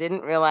that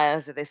didn't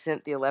realize that they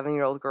sent the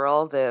 11-year-old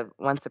girl the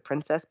Once a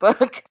Princess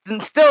book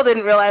and still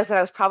didn't realize that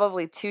I was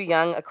probably too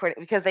young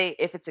because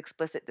if it's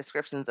explicit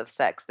descriptions of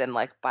sex, then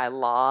like by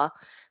law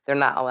they're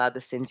not allowed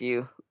to send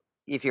you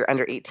if you're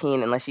under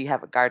 18 unless you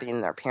have a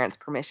guardian or parent's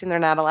permission. They're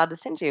not allowed to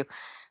send you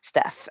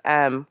stuff.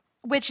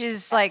 Which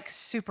is like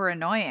super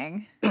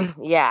annoying.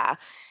 Yeah.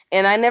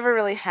 And I never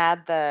really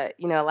had a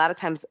lot of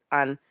times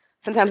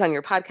sometimes on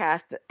your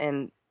podcast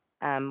and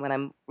when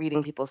I'm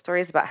reading people's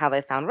stories about how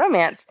they found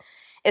romance,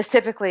 it's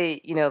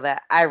typically,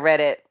 that I read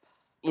it,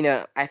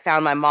 I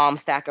found my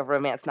mom's stack of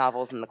romance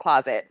novels in the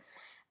closet,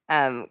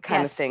 kind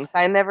of thing. Yes. So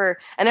I never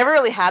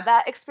really had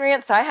that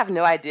experience. So I have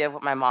no idea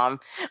what my mom,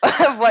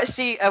 of what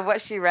she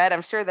read.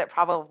 I'm sure that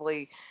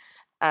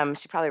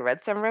she probably read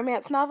some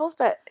romance novels,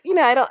 but,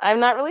 I'm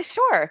not really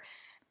sure.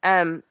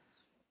 Um,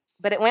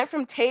 but it went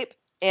from tape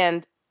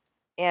and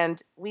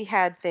we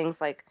had things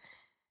like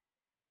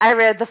I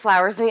read the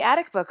Flowers in the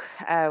Attic book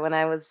when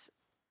I was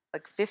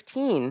like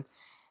 15.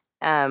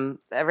 I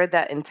read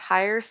that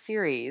entire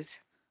series,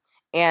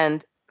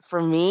 and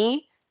for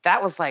me,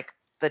 that was like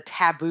the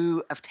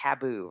taboo of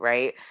taboo,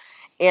 right?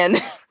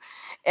 And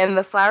and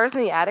the Flowers in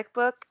the Attic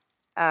book,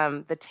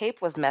 the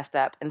tape was messed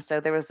up, and so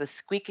there was this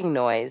squeaking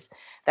noise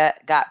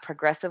that got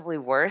progressively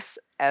worse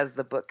as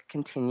the book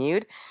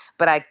continued.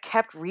 But I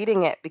kept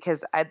reading it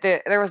because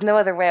there was no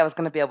other way I was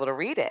going to be able to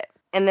read it.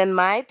 And then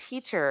my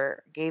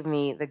teacher gave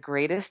me the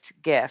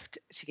greatest gift.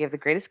 She gave the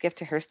greatest gift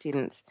to her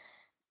students.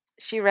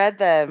 She read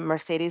the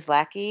Mercedes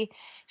Lackey.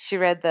 She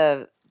read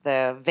the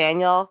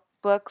Vaniel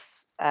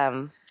books,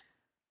 the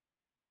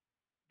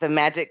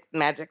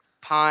Magic's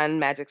Pawn,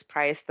 Magic's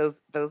Price,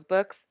 those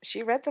books.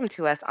 She read them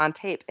to us on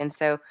tape, and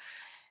so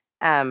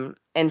and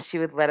she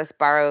would let us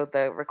borrow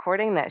the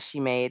recording that she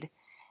made.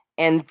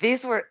 And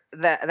these were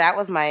that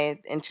was my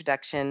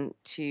introduction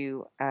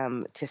to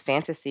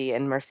fantasy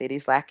and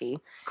Mercedes Lackey.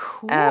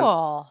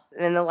 Cool.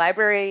 And the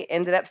library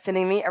ended up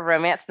sending me a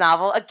romance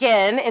novel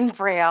again in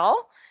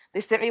Braille. They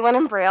sent me one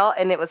in Braille,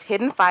 and it was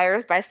Hidden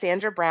Fires by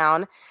Sandra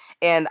Brown.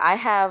 And I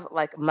have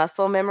like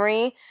muscle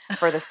memory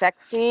for the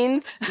sex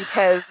scenes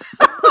because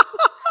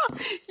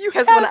You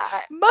when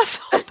have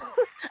muscles.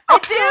 I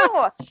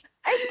do.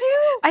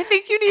 I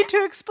think you need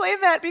to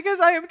explain that because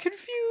I am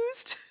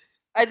confused.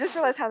 I just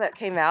realized how that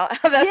came out.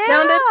 How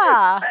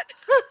that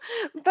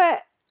sounded.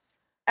 But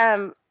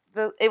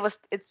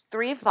it's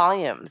 3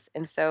 volumes,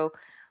 and so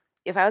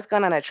if I was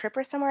going on a trip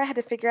or somewhere, I had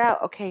to figure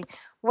out, okay,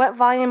 what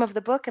volume of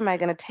the book am I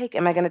going to take?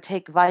 Am I going to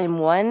take volume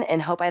 1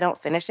 and hope I don't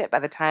finish it by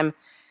the time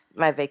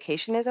my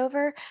vacation is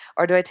over?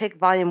 Or do I take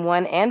volume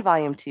 1 and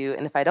volume 2?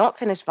 And if I don't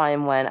finish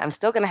volume 1, I'm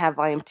still going to have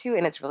volume 2,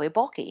 and it's really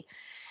bulky.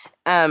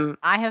 I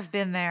have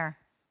been there.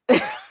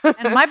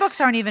 And my books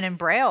aren't even in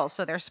Braille,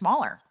 so they're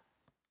smaller.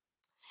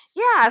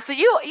 Yeah, so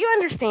you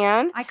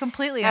understand. I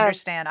completely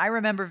understand. I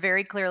remember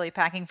very clearly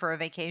packing for a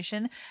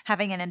vacation,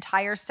 having an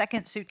entire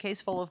second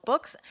suitcase full of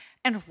books,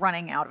 and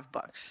running out of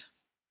books.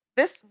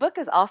 This book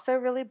is also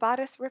really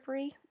bodice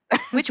rippery.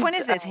 Which one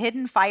is this?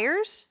 Hidden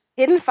Fires?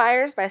 Hidden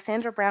Fires by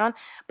Sandra Brown,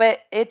 but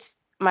it's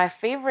my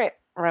favorite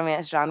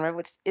romance genre,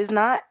 which is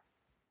not,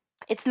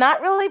 it's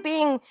not really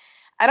being,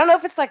 I don't know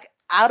if it's like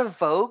out of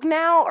vogue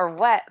now or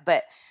what,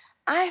 but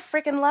I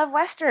freaking love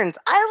Westerns.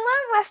 I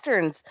love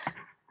Westerns.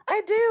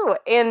 I do.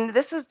 And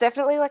this is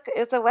definitely like,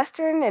 it's a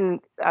Western and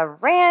a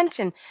ranch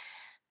and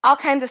all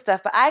kinds of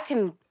stuff, but I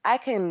can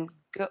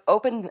go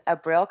open a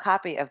Braille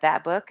copy of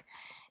that book.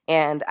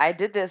 And I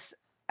did this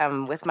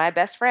with my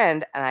best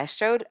friend, and I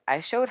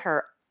showed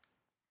her,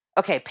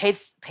 okay, page,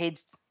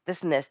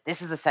 this and this.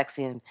 This is the sex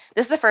scene.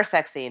 This is the first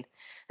sex scene.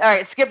 All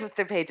right, skip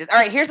through pages. All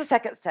right, here's the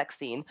second sex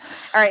scene.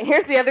 All right,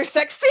 here's the other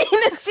sex scene.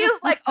 And she was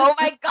like, oh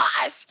my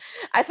gosh,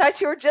 I thought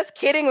you were just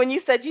kidding when you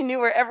said you knew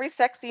where every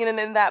sex scene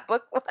in that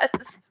book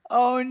was.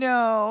 Oh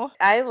no.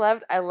 I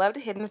loved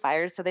Hidden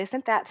Fires, so they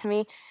sent that to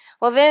me.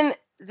 Well, then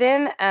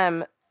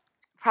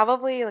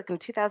probably like in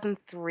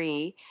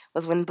 2003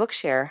 was when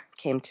Bookshare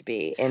came to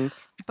be, and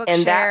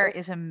Bookshare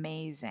is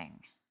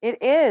amazing.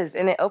 It is,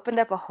 and it opened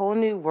up a whole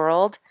new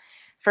world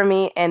for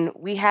me. And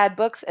we had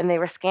books, and they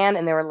were scanned,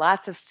 and there were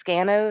lots of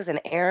scanos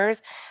and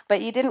errors,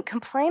 but you didn't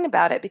complain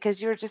about it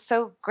because you were just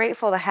so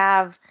grateful to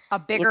have a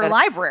bigger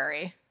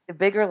library,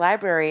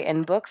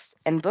 and books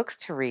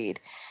to read.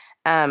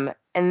 And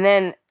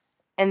then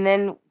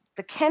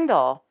the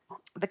Kindle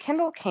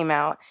came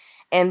out,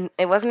 and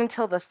it wasn't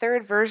until the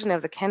 3rd version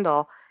of the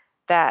Kindle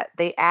that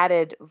they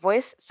added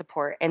voice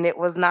support, and it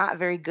was not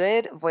very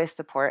good voice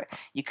support.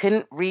 You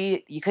couldn't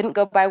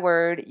go by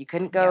word, you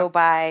couldn't go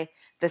by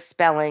the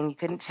spelling, you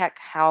couldn't check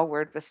how a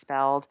word was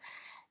spelled.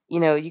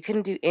 You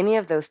couldn't do any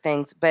of those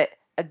things. But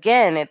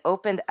again, it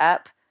opened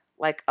up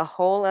like a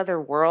whole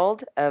other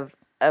world of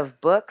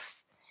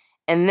books.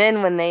 And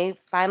then when they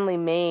finally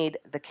made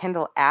the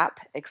Kindle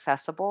app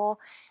accessible,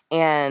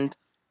 and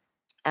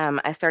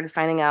I started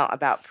finding out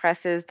about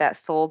presses that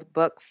sold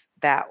books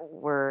that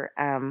were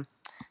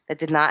that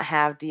did not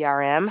have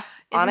DRM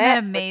on it. Isn't that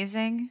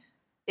amazing?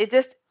 It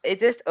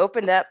just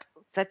opened up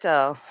such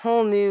a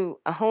whole new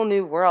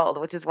world,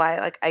 which is why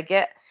like I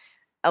get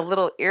a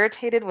little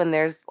irritated when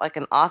there's like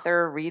an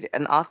author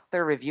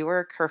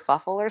reviewer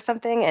kerfuffle or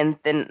something, and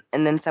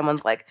then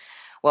someone's like,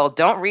 well,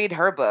 don't read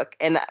her book.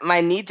 And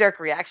my knee-jerk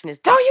reaction is,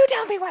 don't you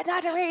tell me what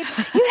not to read.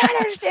 You don't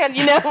understand,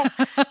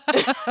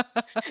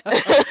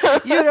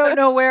 You don't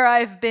know where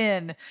I've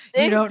been.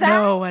 You don't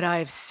know what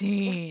I've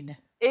seen.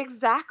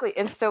 Exactly.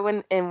 And so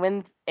when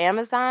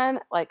Amazon,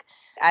 like,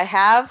 I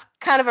have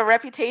kind of a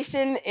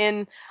reputation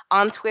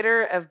on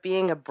Twitter of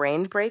being a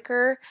brain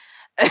breaker.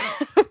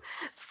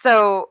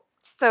 So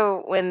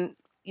when,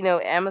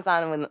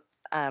 Amazon,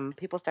 when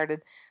people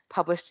started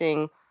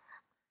publishing,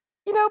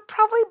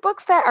 probably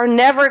books that are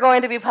never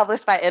going to be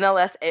published by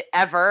NLS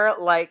ever,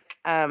 like,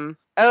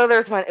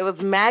 there's one. It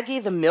was Maggie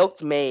the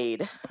Milked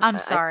Maid. I'm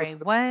sorry,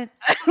 what?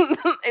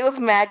 It was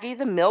Maggie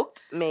the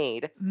Milked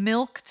Maid.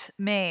 Milked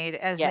Maid,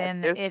 as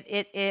in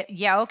it.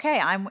 Yeah, okay.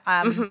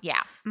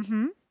 Yeah.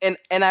 Mm-hmm.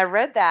 And I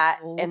read that,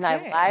 and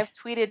I live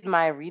tweeted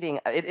my reading.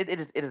 It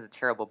is a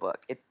terrible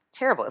book. It's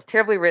terrible. It's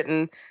terribly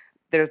written.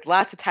 There's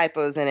lots of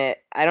typos in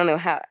it. I don't know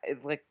how.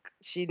 Like,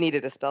 she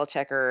needed a spell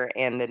checker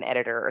and an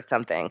editor or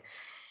something.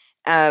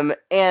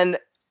 And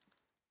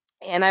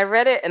I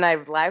read it, and I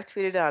live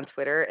tweeted it on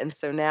Twitter, and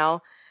so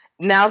now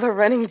the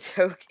running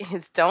joke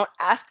is, don't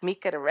ask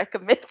Meka to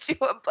recommend you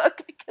a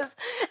book, because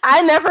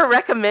I never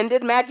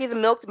recommended Maggie the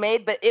Milked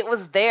Maid, but it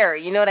was there.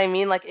 You know what I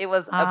mean? Like, it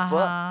was a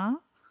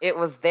book. it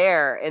was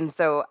there, and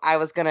so I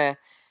was gonna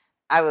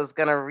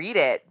read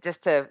it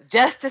just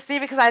to see,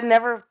 because I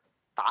never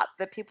thought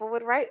that people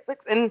would write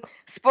flicks. And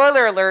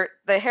spoiler alert,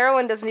 the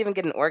heroine doesn't even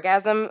get an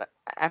orgasm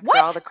after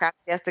all What? the crap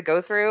she has to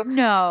go through.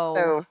 No.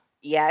 So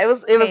yeah, it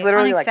was Okay,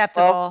 literally like 12.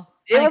 unacceptable.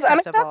 It was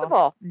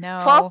Unacceptable.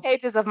 unacceptable. 12 No.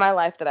 pages of my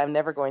life that I'm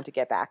never going to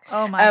get back.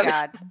 Oh my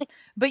God.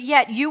 But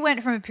yet you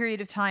went from a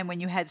period of time when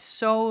you had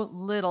so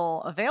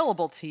little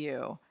available to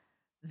you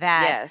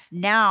that Yes.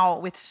 now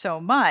with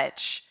so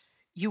much,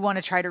 you want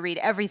to try to read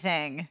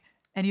everything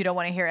and you don't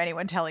want to hear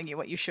anyone telling you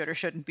what you should or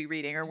shouldn't be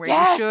reading or where you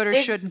Yes, should or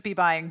shouldn't be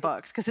buying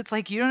books. Because it's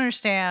like you don't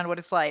understand what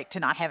it's like to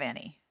not have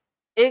any.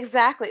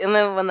 exactly. And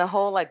then when the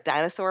whole like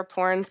dinosaur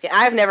porn,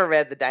 I've never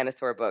read the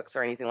dinosaur books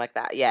or anything like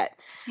that yet.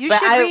 You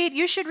But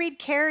should read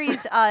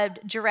Carrie's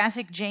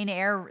Jurassic Jane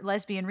Eyre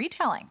lesbian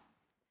retelling.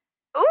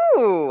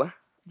 ooh,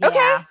 okay.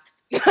 Yeah.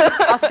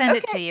 I'll send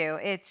it to you.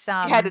 It's You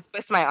had to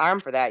twist my arm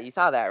for that. You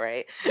saw that,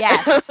 right?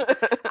 yes.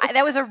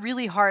 That was a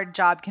really hard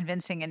job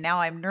convincing, and now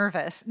I'm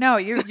nervous. No,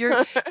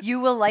 you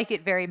will like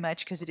it very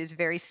much because it is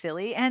very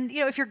silly. And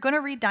if you're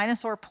gonna read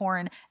dinosaur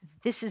porn,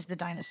 this is the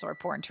dinosaur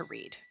porn to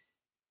read.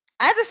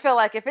 I just feel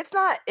like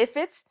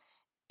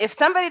if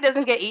somebody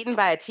doesn't get eaten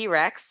by a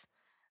T-Rex,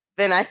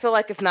 then I feel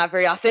like it's not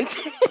very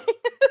authentic.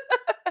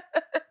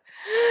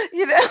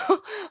 You know,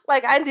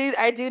 like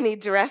I do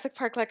need Jurassic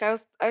Park. Like I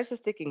was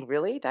just thinking,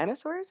 really,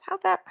 dinosaurs?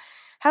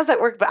 How's that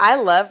work? But I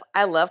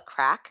love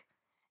crack,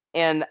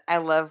 and I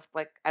love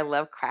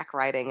crack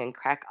writing and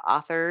crack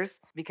authors,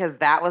 because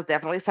that was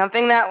definitely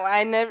something that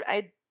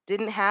I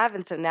didn't have,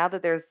 and so now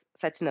that there's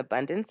such an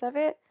abundance of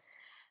it,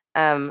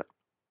 um,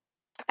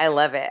 I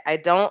love it. I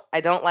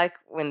don't like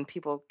when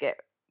people get,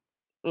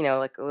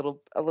 like a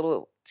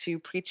little too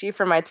preachy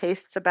for my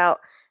tastes about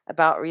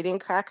reading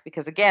crack,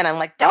 because again, I'm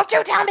like, don't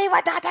you tell me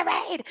what not to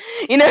read,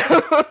 you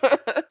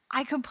know?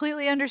 I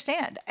completely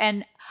understand.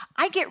 And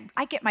I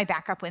get my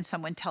back up when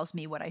someone tells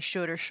me what I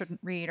should or shouldn't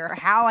read or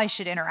how I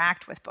should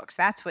interact with books.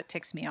 That's what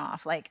ticks me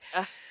off. Like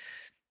Ugh.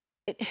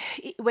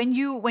 when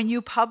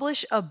you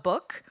publish a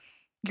book,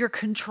 your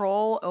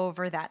control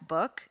over that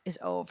book is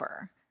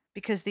over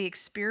because the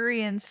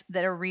experience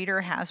that a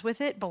reader has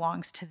with it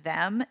belongs to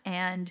them,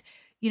 and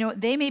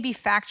they may be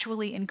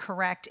factually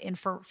incorrect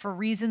for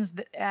reasons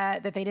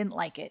that they didn't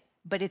like it,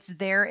 but it's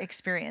their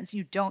experience.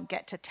 You don't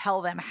get to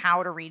tell them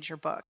how to read your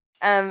book.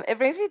 It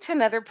brings me to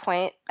another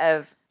point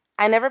of,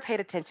 I never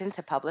paid attention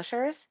to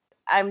publishers.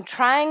 I'm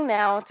trying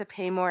now to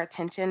pay more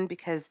attention,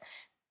 because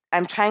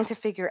I'm trying to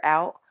figure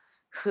out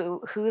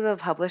who the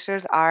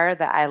publishers are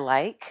that I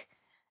like.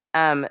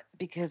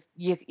 Because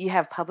you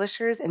have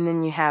publishers and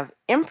then you have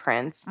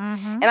imprints.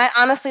 Mm-hmm. And I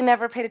honestly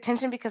never paid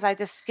attention because I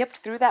just skipped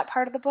through that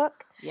part of the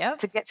book Yep.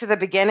 to get to the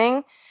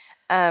beginning.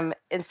 And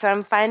so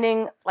I'm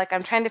finding, like,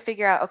 I'm trying to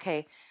figure out,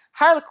 okay,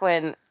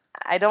 Harlequin,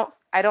 I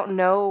don't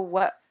know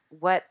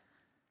what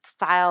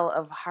style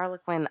of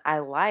Harlequin I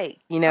like,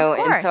 Of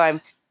and so course.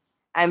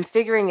 I'm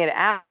figuring it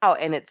out.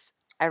 And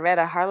I read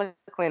a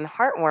Harlequin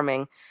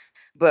heartwarming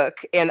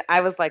book, and I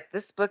was like,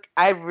 this book,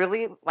 I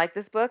really like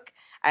this book.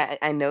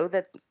 I know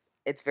that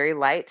it's very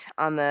light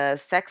on the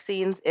sex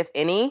scenes, if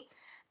any.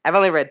 I've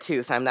only read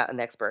 2, so I'm not an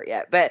expert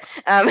yet, but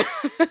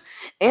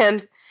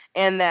and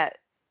that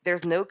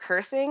there's no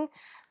cursing.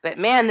 But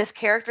man, this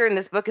character in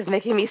this book is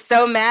making me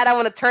so mad. I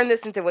want to turn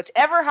this into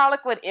whichever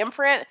Harlequin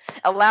imprint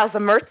allows the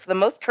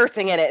most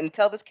cursing in it and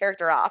tell this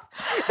character off.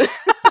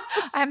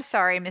 I'm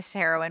sorry, Miss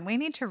Heroine. We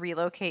need to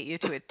relocate you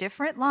to a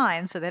different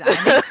line so that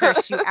I may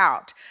curse you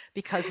out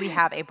because we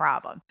have a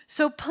problem.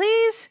 So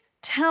please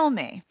tell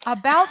me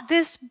about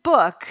this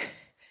book,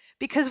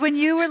 because when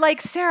you were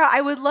like, Sarah,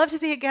 I would love to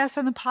be a guest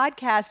on the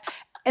podcast,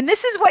 and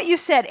this is what you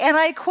said, and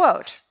I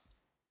quote,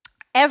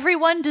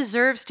 "Everyone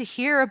deserves to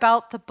hear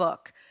about the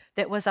book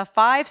that was a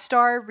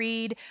 5-star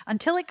read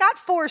until it got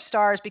 4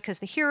 stars because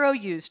the hero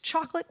used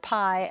chocolate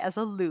pie as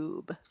a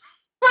lube."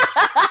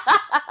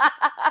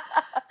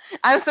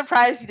 I'm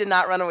surprised you did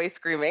not run away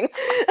screaming.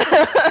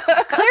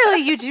 Clearly,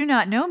 you do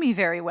not know me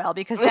very well,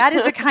 because that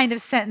is the kind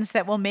of sentence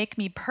that will make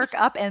me perk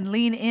up and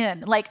lean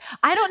in. Like,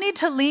 I don't need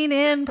to lean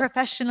in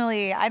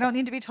professionally. I don't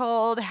need to be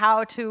told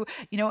how to,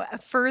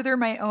 further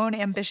my own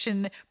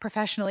ambition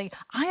professionally.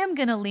 I am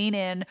going to lean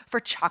in for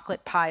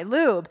chocolate pie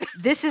lube.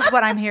 This is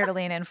what I'm here to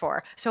lean in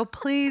for. So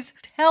please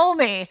tell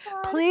me.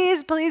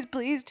 Please, please,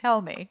 please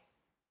tell me.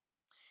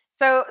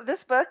 So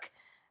this book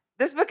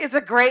is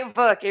a great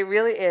book. It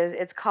really is.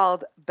 It's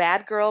called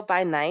Bad Girl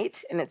by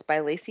Night, and it's by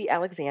Lacey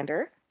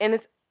Alexander. And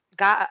it's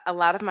got a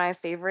lot of my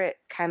favorite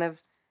kind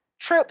of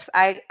tropes.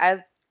 I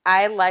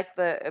like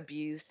the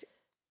abused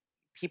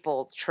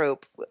people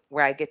trope,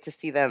 where I get to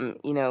see them,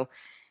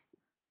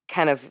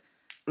 kind of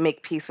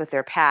make peace with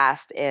their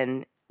past,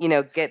 and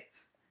get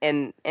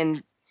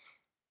and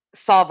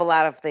solve a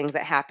lot of things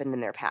that happened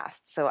in their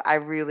past. So I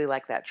really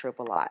like that trope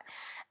a lot.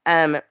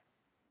 Um,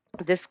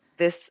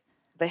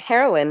 the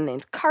heroine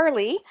named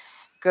Carly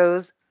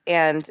goes,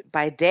 and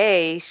by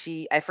day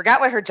I forgot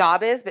what her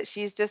job is, but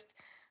she's just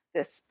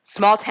this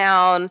small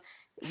town.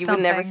 You would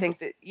never Something. think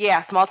that,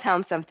 yeah, small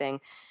town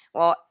something.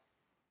 Well,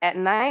 at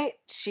night,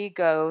 she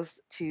goes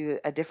to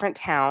a different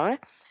town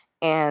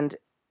and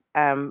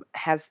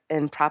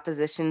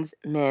propositions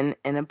men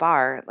in a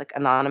bar, like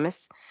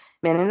anonymous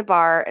men in a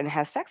bar, and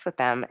has sex with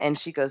them. And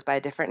she goes by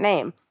a different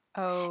name.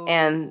 Oh,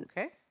 And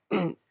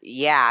okay.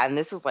 yeah, and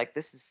this is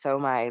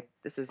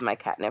my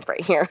catnip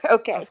right here.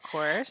 Okay. Of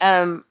course.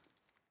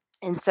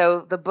 And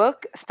so the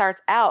book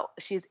starts out,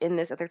 she's in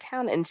this other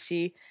town and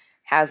she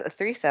has a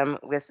threesome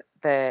with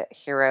the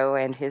hero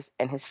and his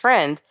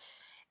friend.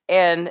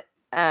 And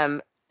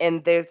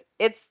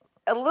it's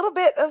a little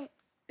bit of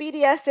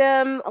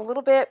BDSM, a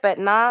little bit, but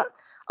not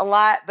a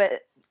lot.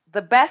 But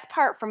the best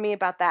part for me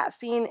about that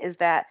scene is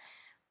that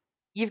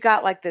you've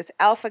got like this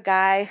alpha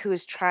guy who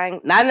is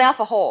trying, not an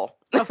alpha hole,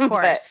 Of but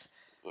course.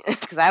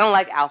 because I don't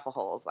like alpha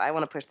holes. I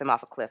want to push them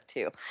off a cliff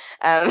too.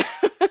 Um,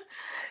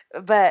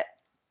 but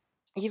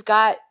you've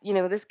got,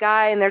 this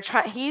guy and they're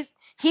trying, he's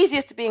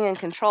used to being in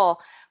control,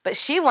 but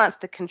she wants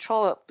to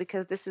control it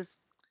because this is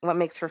what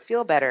makes her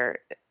feel better,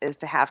 is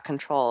to have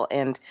control.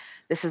 And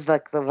this is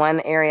like the one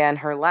area in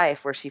her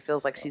life where she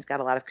feels like she's got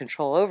a lot of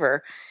control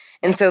over.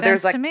 And Makes so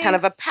there's sense like to me. kind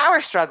of a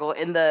power struggle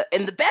in the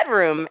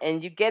bedroom,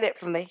 and you get it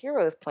from the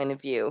hero's point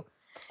of view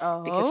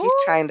because Oh.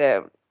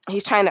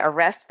 he's trying to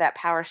arrest that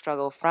power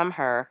struggle from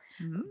her,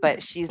 but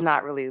Mm. she's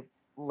not really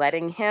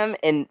letting him.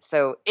 And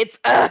so it's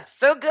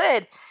so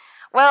good.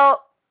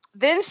 Well,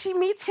 then she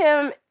meets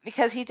him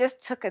because he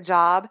just took a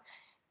job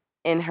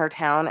in her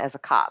town as a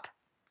cop.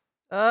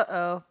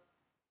 Uh-oh.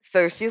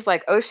 So she's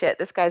like, "Oh shit,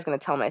 this guy's going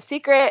to tell my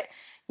secret.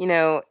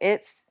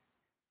 It's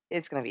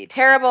going to be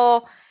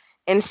terrible."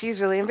 And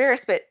she's really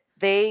embarrassed, but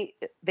they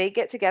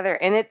get together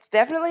and it's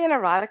definitely an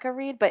erotica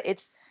read, but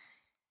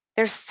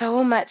there's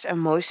so much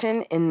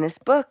emotion in this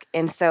book.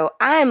 And so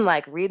I'm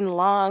like reading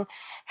along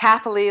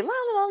happily. La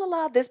la la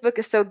la. This book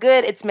is so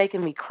good. It's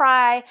making me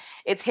cry.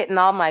 It's hitting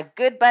all my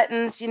good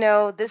buttons.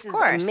 This is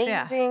course,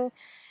 yeah. amazing.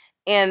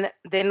 And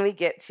then we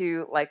get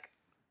to like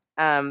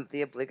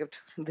the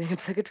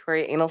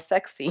obligatory anal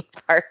sex scene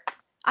part.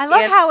 I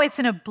love And how it's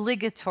an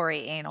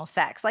obligatory anal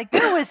sex. Like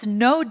there was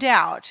no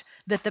doubt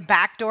that the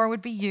back door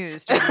would be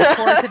used during the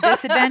course of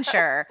this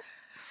adventure.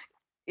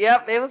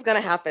 yep, it was gonna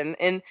happen.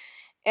 And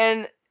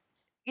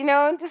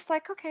I'm just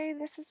like, okay,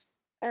 this is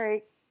all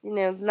right.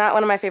 Not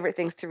one of my favorite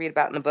things to read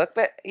about in the book,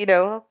 but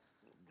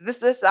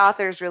this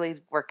author is really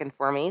working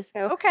for me.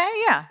 So Okay,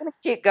 yeah. I'm gonna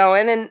keep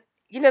going. And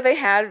they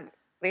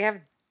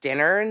have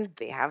dinner and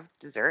they have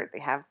dessert, they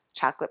have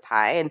chocolate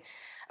pie. And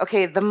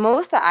okay, the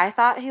most that I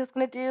thought he was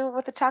gonna do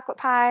with the chocolate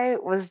pie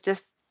was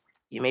just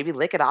you maybe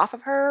lick it off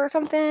of her or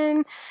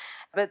something.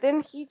 But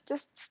then he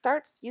just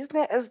starts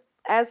using it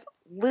as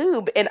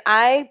lube, and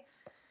I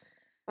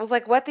was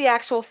like, what the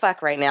actual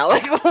fuck right now?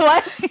 Like,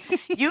 what?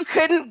 You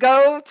couldn't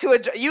go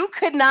to you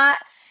could not,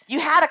 you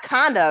had a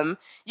condom.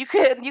 You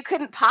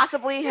couldn't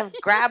possibly have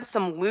grabbed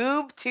some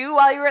lube too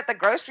while you were at the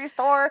grocery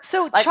store.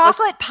 So Like,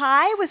 chocolate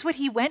pie was what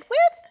he went with?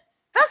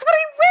 that's what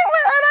he went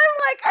with. And I'm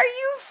like, are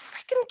you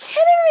freaking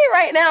kidding me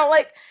right now?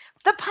 Like,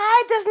 the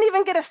pie doesn't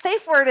even get a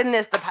safe word in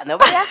this.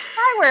 Nobody asked the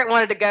pie where it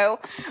wanted to go.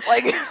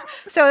 Like,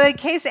 So in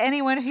case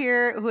anyone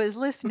here who is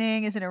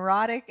listening is an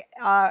erotic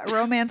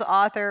romance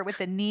author with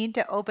the need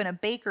to open a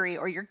bakery,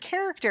 or your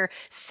character,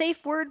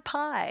 safe word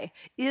pie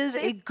is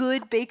a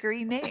good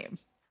bakery name.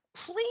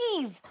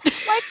 please.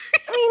 Like,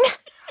 I mean,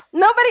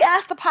 nobody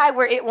asked the pie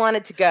where it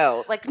wanted to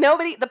go. Like,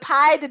 the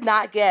pie did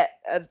not get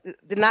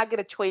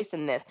a choice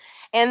in this.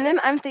 And then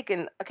I'm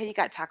thinking, okay, you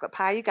got chocolate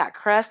pie, you got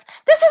crust.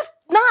 This is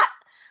not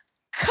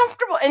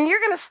comfortable, and you're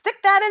gonna stick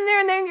that in there,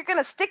 and then you're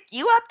gonna stick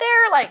you up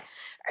there. Like,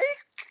 are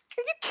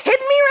you kidding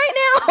me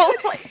right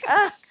now?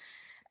 Like,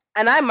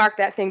 and I marked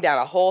that thing down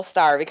a whole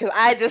star because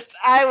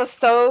I was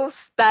so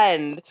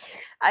stunned.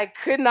 I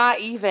could not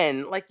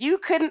even, like, you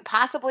couldn't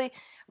possibly,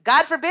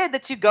 God forbid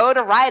that you go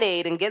to Rite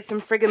Aid and get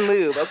some friggin'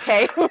 lube,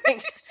 okay?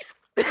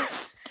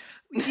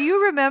 Do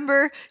you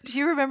remember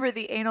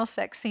the anal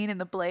sex scene in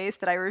The Blaze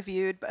that I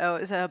reviewed? Oh,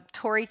 it was a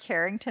Tori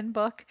Carrington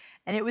book,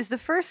 and it was the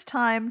first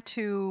time,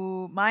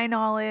 to my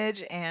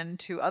knowledge and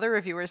to other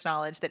reviewers'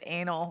 knowledge, that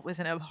anal was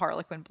in a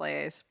Harlequin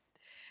Blaze.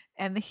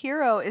 And the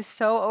hero is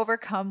so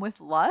overcome with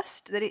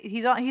lust that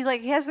he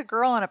has the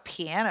girl on a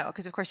piano,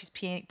 because of course he's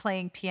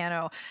playing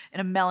piano in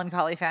a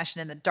melancholy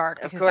fashion in the dark,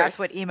 Of because that's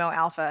course. what emo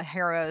alpha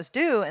heroes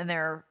do in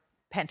their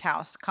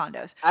penthouse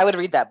condos. I would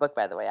read that book,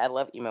 by the way. I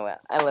love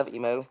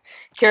emo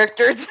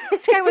characters.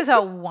 This guy was a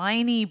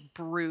whiny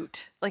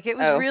brute. Like, it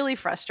was Oh, really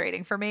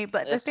frustrating for me.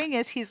 But the ugh. thing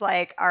is, he's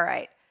like, all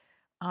right,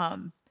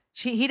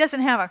 he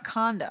doesn't have a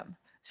condom,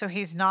 so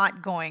he's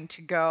not going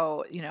to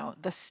go,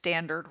 the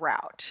standard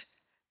route,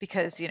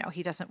 because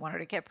he doesn't want her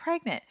to get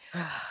pregnant.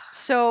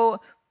 So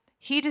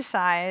he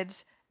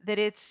decides that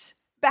it's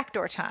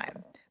backdoor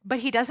time. But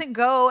he doesn't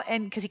go,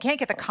 and because he can't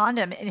get the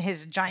condom in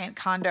his giant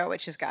condo,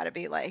 which has got to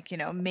be like,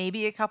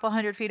 maybe a couple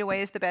 100 feet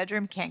away is the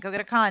bedroom. Can't go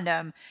get a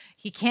condom.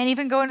 He can't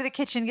even go into the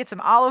kitchen, get some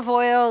olive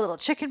oil, a little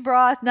chicken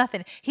broth,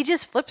 nothing. He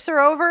just flips her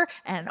over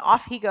and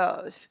off he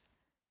goes.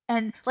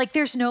 And like,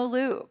 there's no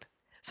lube.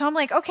 So I'm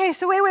like, okay,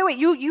 so wait.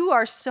 You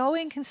are so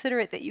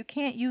inconsiderate that you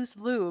can't use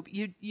lube.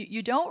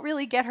 You don't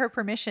really get her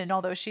permission,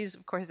 although she's,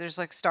 of course, there's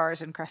like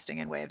stars encrusting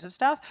and waves of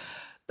stuff.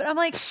 But I'm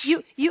like,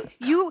 you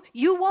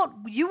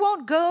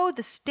won't go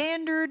the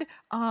standard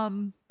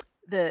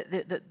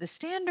the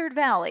standard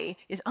valley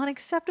is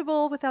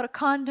unacceptable without a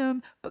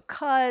condom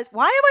because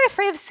why am I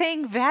afraid of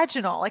saying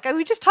vaginal? Like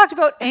we just talked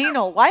about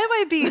anal. Why am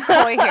I being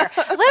coy here?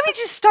 Let me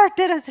just start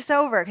this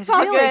over because It's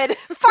all really, good.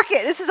 fuck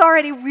it. This is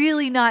already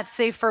really not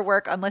safe for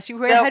work unless you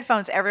wear Nope.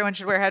 headphones. Everyone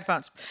should wear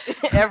headphones.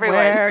 Everyone.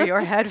 Wear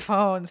your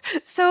headphones.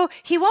 So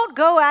he won't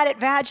go at it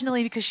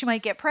vaginally because she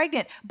might get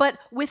pregnant, but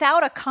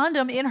without a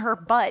condom in her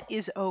butt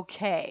is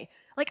okay.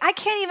 Like I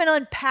can't even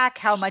unpack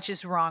how much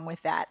is wrong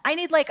with that. I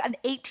need like an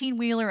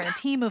 18-wheeler and a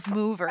team of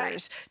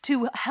movers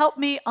to help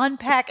me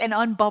unpack and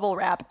unbubble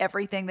wrap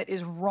everything that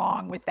is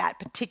wrong with that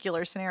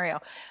particular scenario.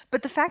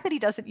 But the fact that he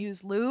doesn't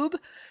use lube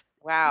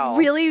Wow.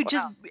 really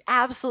just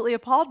absolutely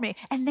appalled me.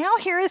 And now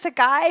here is a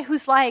guy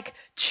who's like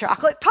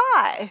chocolate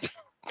pie.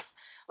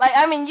 Like,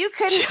 I mean, you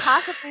couldn't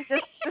possibly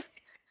just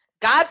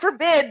God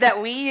forbid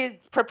that we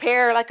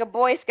prepare like a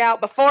Boy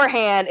Scout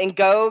beforehand and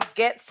go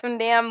get some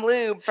damn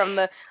lube from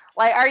the.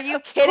 Like, are you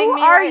kidding Who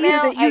me are right you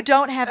now? that you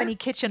don't have any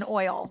kitchen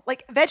oil,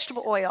 like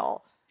vegetable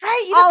oil?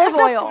 Right? Olive There's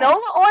no oil.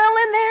 canola oil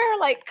in there.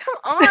 Like, come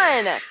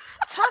on,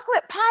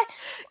 chocolate pie.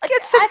 Like,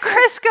 Get some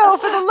Crisco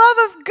for the love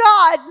of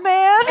God,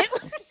 man.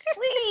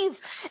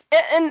 Please.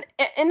 And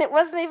it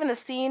wasn't even a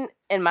scene,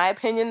 in my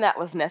opinion, that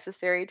was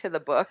necessary to the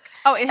book.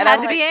 Oh, it And had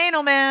I'm to be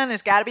anal, man.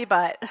 There's got to be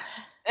butt.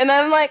 And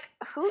I'm like,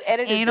 who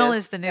edited Anal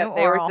this? is the new That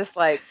they oral. were just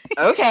like,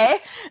 okay,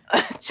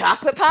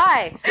 chocolate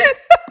pie.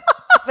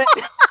 But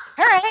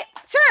all right,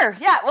 sure,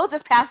 yeah, we'll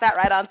just pass that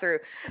right on through.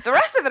 The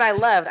rest of it I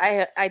loved.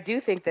 I do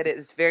think that it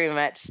is very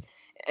much,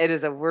 it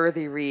is a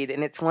worthy read,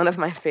 and it's one of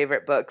my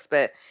favorite books.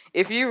 But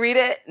if you read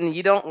it and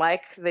you don't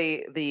like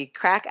the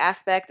crack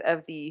aspect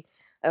of the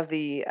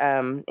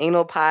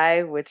anal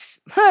pie, which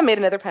I made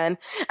another pun,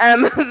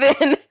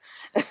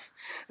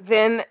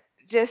 then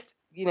just,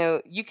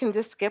 you can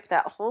just skip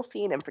that whole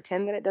scene and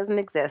pretend that it doesn't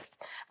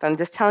exist. But I'm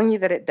just telling you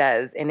that it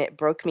does, and it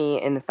broke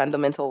me in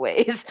fundamental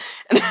ways.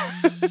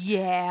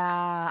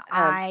 Yeah,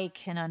 I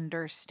can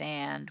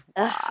understand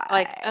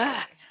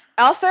why.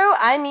 Also,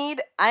 I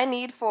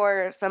need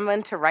for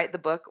someone to write the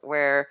book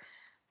where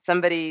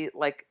somebody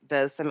like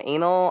does some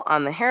anal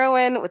on the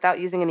heroine without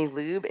using any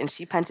lube, and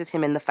she punches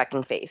him in the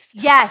fucking face.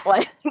 Yes.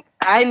 Like,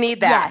 I need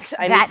that. Yes,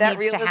 I that need that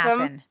needs to realism.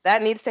 happen.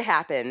 That needs to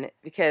happen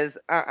because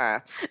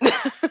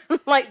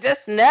like,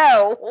 just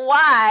no.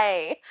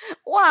 Why?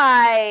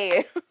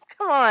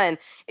 Come on.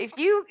 If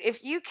you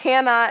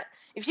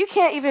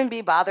can't even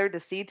be bothered to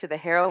see to the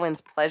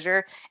heroine's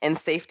pleasure and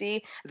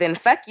safety, then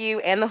fuck you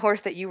and the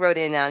horse that you rode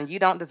in on. You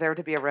don't deserve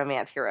to be a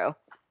romance hero.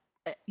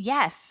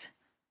 Yes.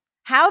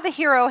 How the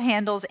hero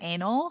handles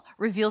anal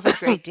reveals a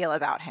great deal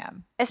about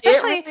him,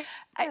 especially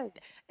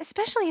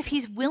if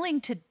he's willing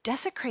to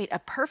desecrate a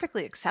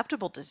perfectly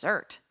acceptable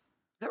dessert.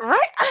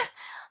 Right?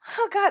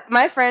 Oh God,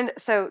 my friend.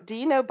 So, do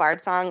you know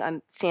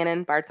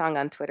Shannon Bardsong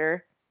on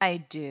Twitter? I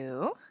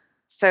do.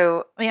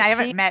 So, I mean, I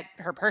haven't met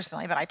her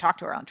personally, but I talk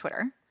to her on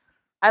Twitter.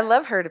 I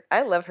love her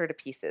to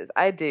pieces.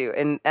 I do,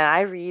 and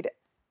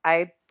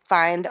I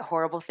find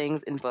horrible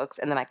things in books,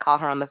 and then I call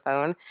her on the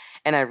phone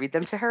and I read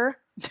them to her.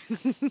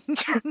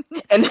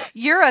 And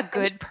you're a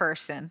good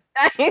person.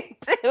 I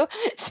do.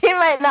 She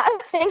might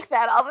not think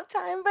that all the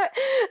time, but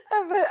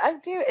I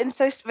do. And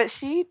so, but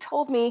she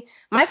told me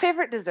my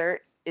favorite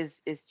dessert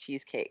is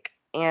cheesecake,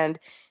 and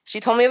she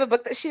told me of a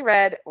book that she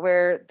read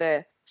where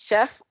there's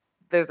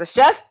a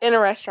chef in a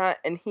restaurant,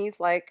 and he's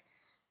like,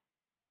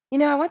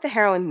 I want the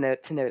heroine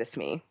to notice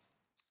me,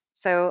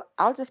 so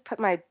I'll just put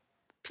my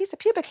piece of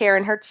pubic hair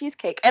in her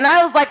cheesecake. And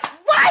I was like,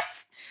 what?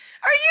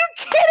 Are you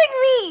kidding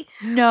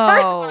me? No.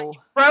 First of all,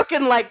 you've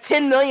broken like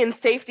 10 million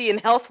safety and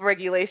health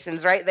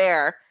regulations right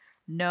there.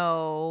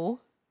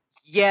 No.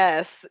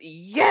 Yes.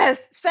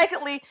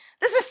 Secondly,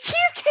 this is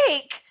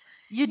cheesecake.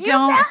 You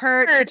don't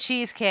hurt the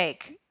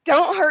cheesecake.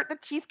 Don't hurt the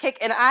cheesecake.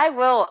 And I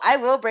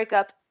will break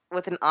up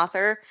with an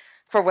author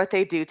for what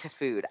they do to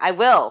food. I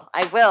will.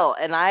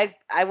 And I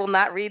will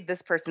not read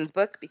this person's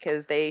book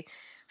because they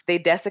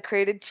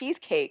desecrated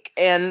cheesecake.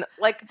 And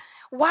like,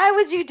 why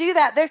would you do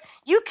that?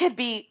 You could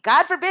be,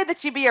 God forbid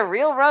that you be a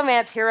real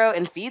romance hero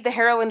and feed the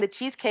heroine the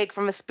cheesecake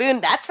from a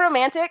spoon. That's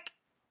romantic.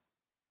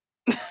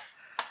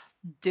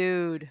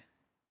 Dude.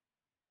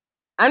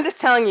 I'm just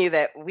telling you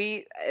that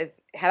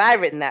had I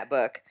written that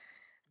book,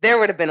 there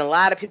would have been a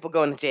lot of people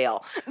going to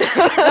jail.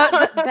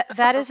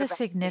 That is a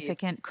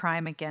significant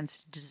crime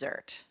against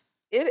dessert.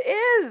 It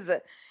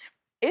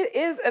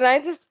is. And I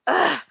just,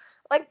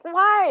 like,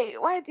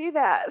 why do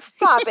that?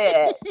 Stop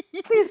it.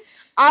 Please,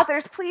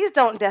 authors, please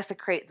don't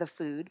desecrate the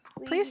food.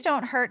 Please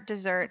don't hurt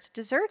desserts.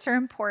 Desserts are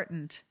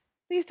important.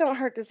 Please don't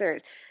hurt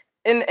desserts.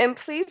 And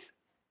please,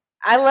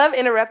 I love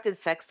interrupted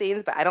sex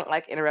scenes, but I don't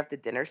like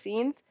interrupted dinner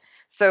scenes.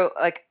 So,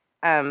 like,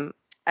 I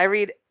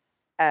read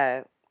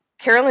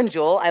Carolyn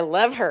Jewell. I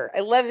love her.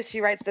 I love it.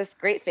 She writes this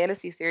great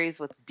fantasy series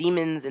with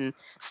demons and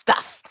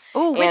stuff.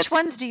 Oh, which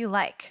ones do you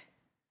like?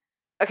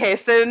 Okay,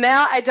 so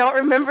now I don't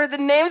remember the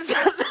names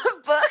of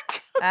the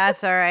book.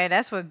 That's all right.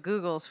 That's what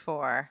Google's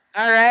for.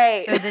 All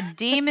right. So the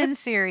Demon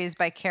series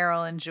by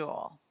Carol and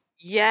Jewel.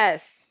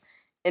 Yes.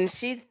 And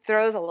she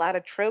throws a lot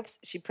of tropes.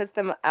 She puts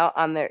them out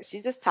on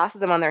she just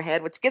tosses them on their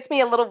head, which gets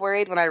me a little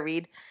worried when I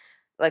read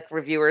like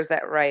reviewers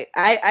that write.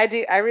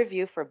 I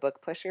review for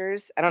Book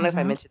Pushers. I don't know if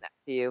I mentioned that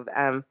to you.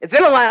 It's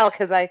been a while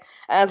because I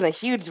was in a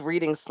huge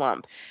reading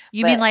slump.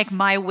 You mean like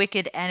My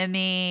Wicked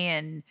Enemy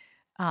and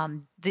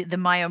the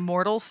My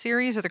Immortal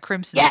series or the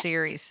Crimson Yes,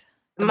 series?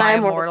 The My My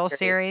Immortal Immortal series.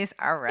 series.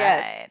 All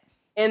Yes.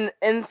 right.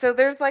 And so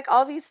there's like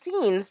all these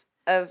scenes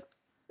of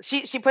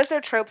she puts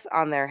their tropes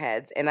on their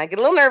heads, and I get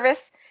a little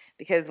nervous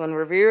because when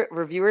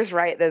reviewers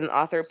write that an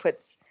author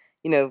puts,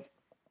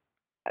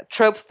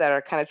 tropes that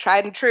are kind of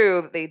tried and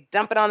true, they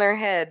dump it on their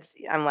heads.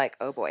 I'm like,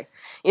 oh boy,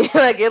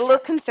 I get a little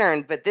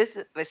concerned. But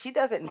she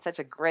does it in such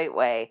a great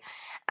way.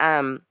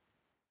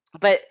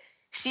 But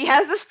she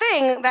has this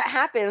thing that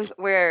happens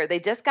where they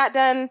just got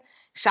done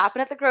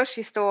shopping at the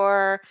grocery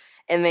store,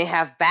 and they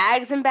have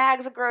bags and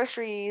bags of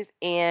groceries,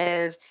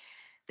 and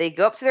they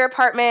go up to their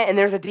apartment, and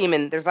there's a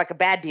demon. There's like a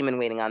bad demon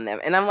waiting on them,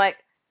 and I'm like,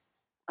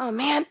 oh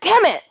man,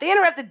 damn it! They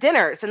interrupted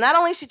dinner. So not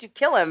only should you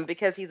kill him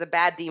because he's a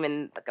bad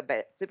demon, like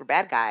a super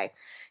bad guy,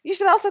 you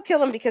should also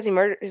kill him because he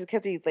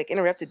like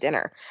interrupted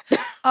dinner.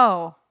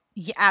 Oh,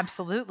 yeah,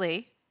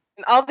 absolutely.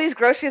 And all these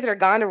groceries that are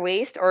gone to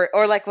waste, or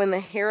like when the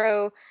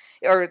hero,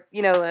 or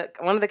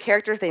like one of the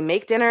characters, they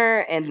make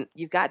dinner, and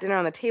you've got dinner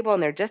on the table,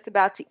 and they're just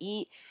about to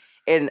eat,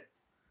 and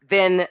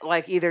then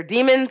like either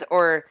demons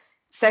or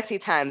sexy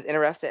times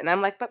interrupts it, and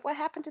I'm like, but what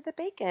happened to the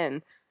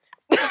bacon?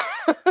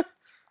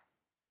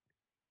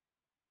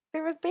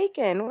 There was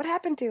bacon. What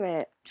happened to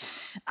it?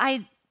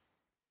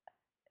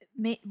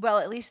 Well,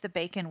 at least the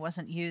bacon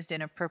wasn't used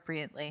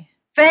inappropriately.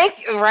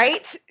 Thank you,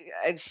 right?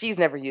 She's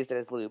never used it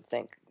as lube,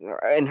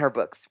 in her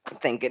books,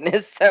 thank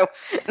goodness. So,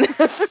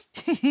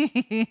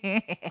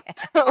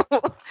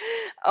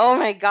 oh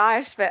my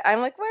gosh, but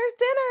I'm like, where's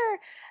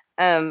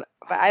dinner?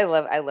 But I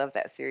love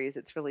that series.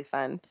 It's really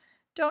fun.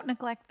 Don't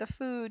neglect the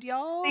food,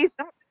 y'all. Please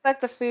don't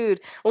neglect the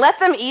food. Let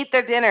them eat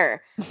their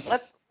dinner.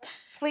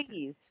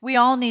 Please. We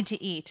all need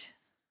to eat.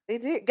 They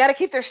do got to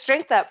keep their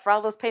strength up for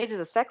all those pages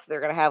of sex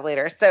they're gonna have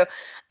later. So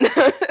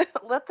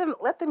let them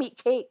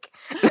eat cake.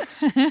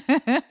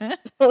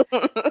 All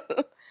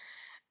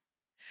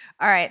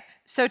right.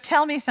 So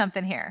tell me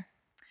something here.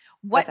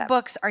 What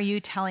books are you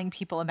telling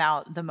people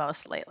about the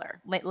most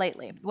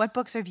lately? What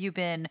books have you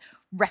been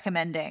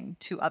recommending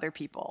to other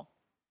people?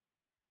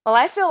 Well,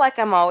 I feel like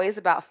I'm always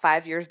about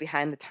 5 years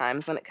behind the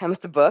times when it comes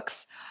to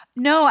books.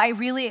 No,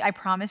 I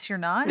promise you're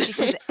not,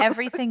 because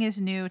everything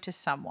is new to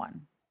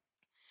someone.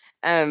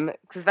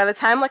 Because by the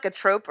time like a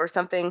trope or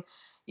something,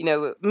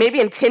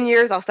 maybe in 10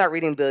 years I'll start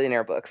reading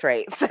billionaire books,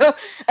 right? So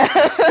by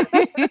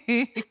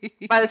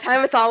the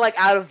time it's all like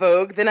out of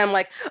vogue, then I'm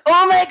like,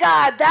 oh my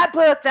God, that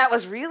book that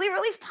was really,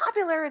 really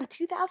popular in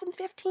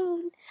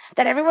 2015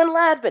 that everyone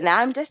loved, but now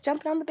I'm just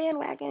jumping on the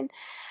bandwagon.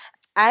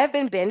 I've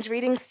been binge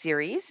reading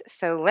series,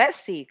 so let's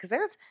see, because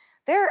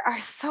there are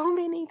so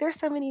many. There's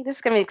so many. This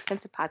is gonna be an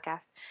expensive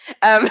podcast.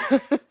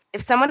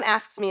 If someone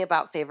asks me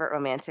about favorite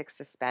romantic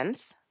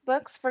suspense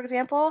books, for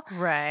example,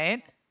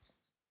 Right.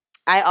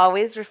 I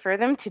always refer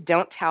them to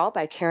Don't Tell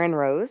by Karen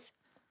Rose.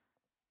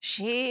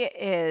 She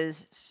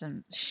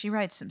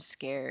writes some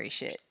scary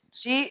shit.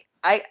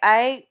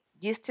 I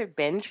used to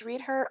binge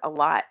read her a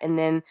lot, and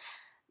then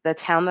the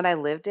town that I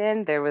lived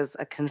in, there was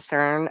a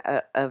concern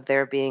of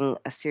there being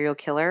a serial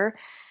killer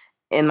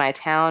in my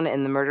town,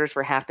 and the murders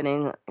were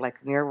happening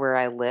like near where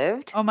I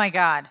lived. Oh my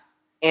God.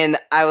 And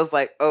I was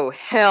like, oh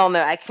hell no,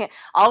 I can't.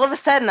 All of a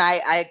sudden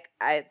I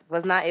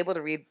was not able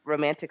to read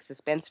romantic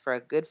suspense for a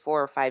good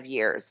 4 or 5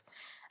 years.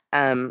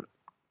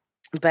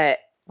 But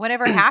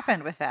whatever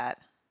happened with that?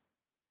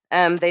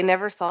 They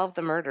never solved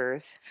the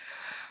murders.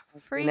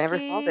 Freaky. They never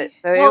solved it.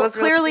 So well, it was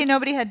clearly really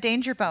nobody had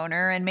danger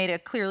boner and made a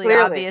clearly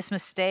obvious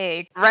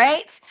mistake.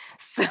 Right?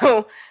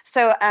 So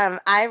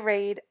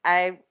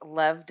I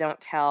love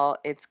Don't Tell.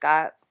 It's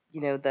got,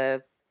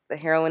 the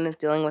heroine is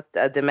dealing with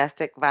a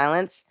domestic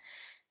violence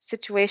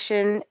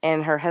situation,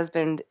 and her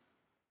husband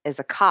is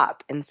a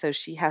cop, and so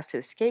she has to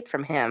escape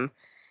from him.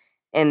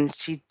 And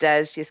she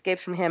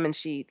escapes from him, and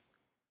she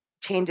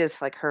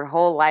changes like her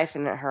whole life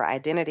and her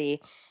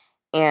identity.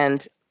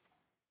 And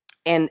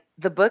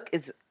the book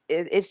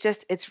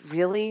it's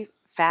really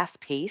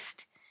fast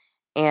paced,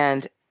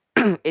 and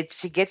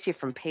she gets you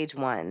from page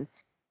 1.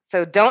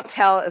 So Don't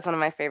Tell is one of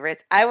my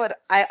favorites.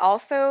 I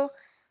also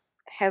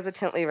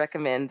hesitantly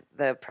recommend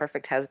The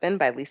Perfect Husband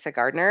by Lisa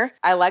Gardner.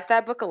 I like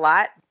that book a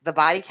lot. The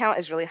body count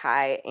is really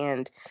high,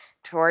 and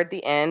toward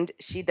the end,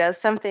 she does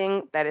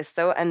something that is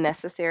so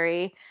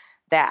unnecessary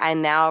that I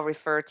now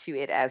refer to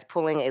it as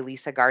pulling a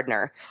Lisa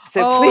Gardner.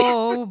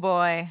 So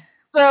boy.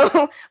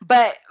 So,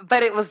 but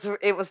it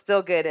was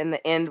still good, and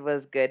the end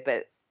was good.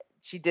 But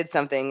she did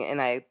something,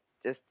 and I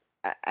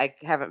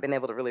haven't been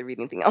able to really read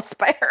anything else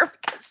by her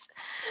because.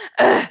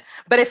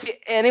 But if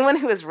anyone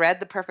who has read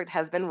The Perfect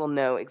Husband will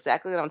know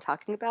exactly what I'm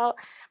talking about,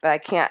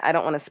 but I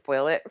don't want to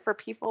spoil it for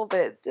people, but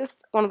it's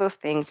just one of those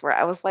things where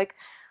I was like,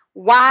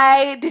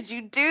 why did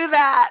you do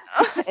that?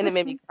 And it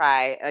made me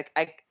cry. Like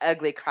I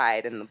ugly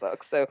cried in the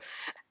book. So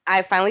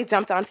I finally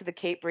jumped onto the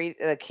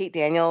Kate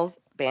Daniels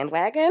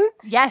bandwagon.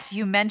 Yes,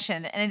 you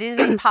mentioned, and it is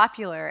a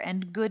popular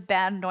and good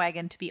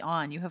bandwagon to be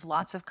on. You have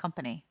lots of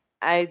company.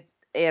 I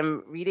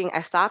am reading.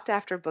 I stopped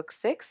after book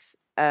 6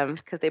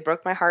 because they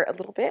broke my heart a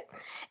little bit,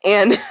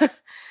 and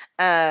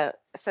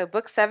so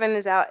book 7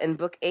 is out, and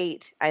book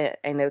 8 I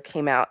know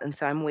came out, and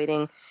so I'm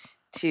waiting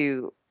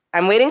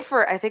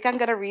for. I think I'm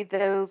gonna read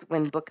those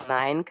when book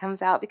 9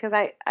 comes out because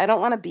I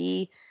don't want to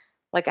be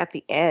like at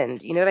the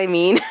end. You know what I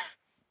mean?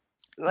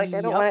 Like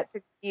I don't want Yep. it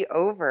to be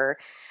over.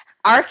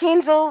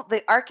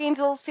 The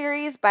Archangel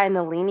series by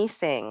Nalini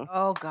Singh.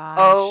 Oh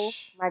Oh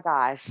gosh. my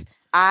gosh.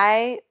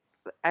 I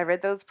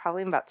read those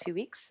probably in about 2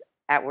 weeks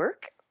at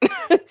work.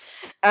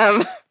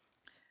 um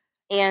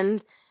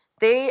and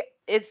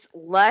it's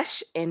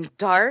lush and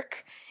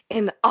dark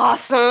and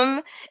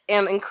awesome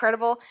and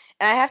incredible.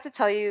 And I have to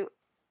tell you,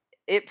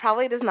 it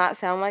probably does not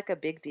sound like a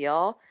big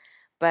deal,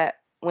 but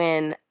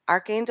when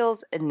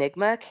Archangel's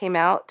Enigma came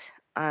out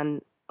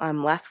on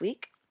last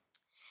week,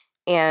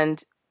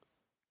 and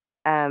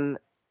um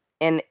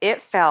and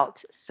it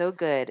felt so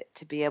good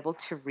to be able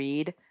to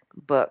read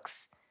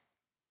books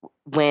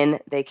when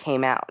they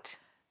came out.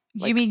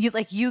 You Like mean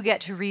you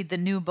get to read the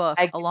new book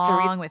I get to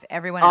read along with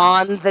everyone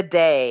on else? the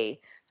day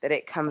that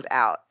it comes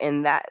out,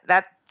 and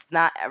that's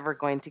not ever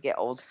going to get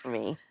old for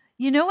me.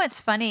 You know what's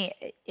funny?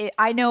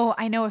 I know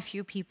a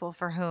few people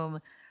for whom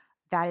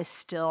that is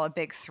still a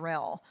big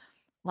thrill.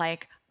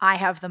 Like, I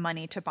have the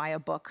money to buy a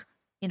book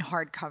in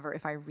hardcover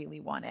if I really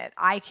want it.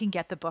 I can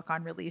get the book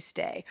on release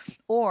day.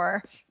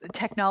 Or,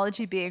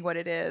 technology being what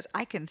it is,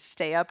 I can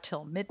stay up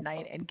till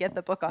midnight and get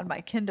the book on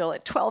my Kindle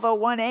at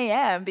 12:01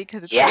 a.m.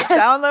 because it's going to Yes.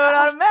 download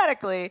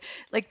automatically.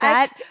 Like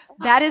I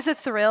that is a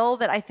thrill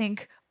that I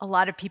think a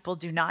lot of people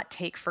do not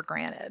take for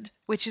granted,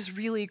 which is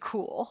really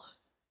cool.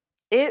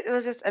 It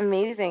was just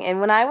amazing. And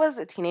when I was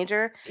a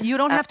teenager, You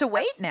don't um, have to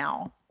wait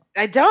now.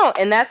 I don't,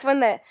 and that's when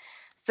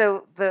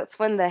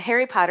the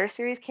Harry Potter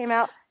series came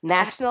out. Yep.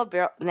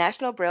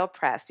 National Braille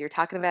Press. We're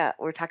talking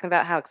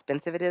about how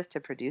expensive it is to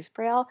produce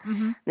Braille.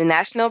 Mhm. The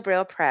National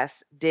Braille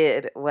Press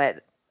did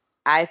what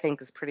I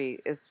think is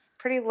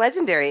pretty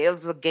legendary. It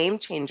was a game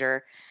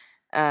changer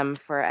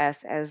for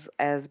us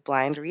as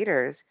blind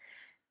readers.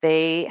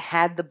 They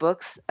had the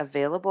books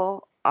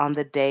available on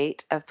the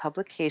date of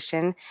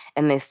publication,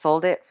 and they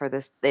sold it for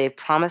this. They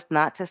promised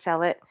not to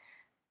sell it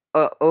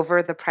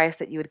over the price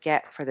that you would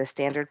get for the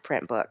standard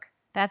print book.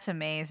 That's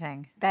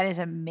amazing. That is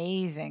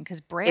amazing because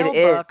It Braille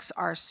is. books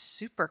are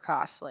super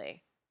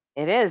costly.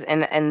 It is.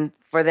 And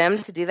for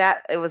them to do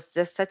that, it was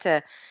such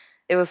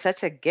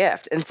a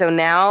gift. And so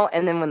now,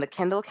 and then when the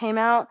Kindle came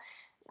out,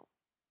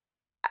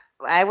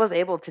 I was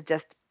able to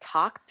just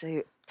talk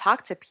to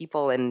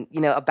people and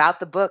about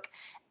the book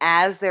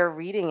as they're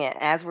reading it,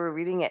 as we're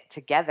reading it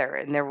together.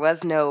 And there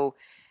was no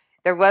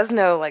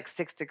like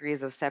 6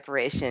 degrees of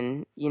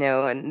separation,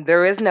 and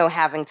there is no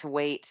having to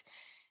wait,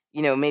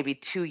 maybe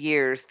 2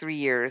 years, 3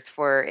 years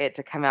for it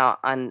to come out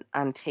on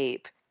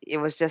tape. It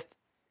was just,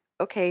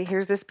 okay,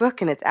 here's this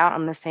book and it's out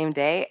on the same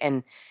day,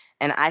 and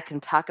I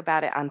can talk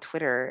about it on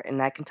Twitter, and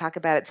I can talk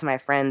about it to my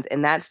friends,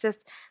 and that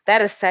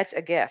is such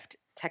a gift.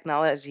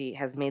 Technology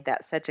has made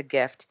that such a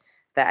gift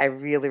that I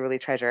really, really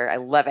treasure. I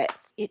love it.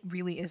 It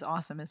really is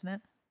awesome, isn't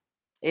it?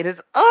 It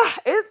is, oh,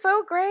 it's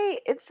so great.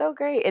 It's so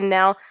great. And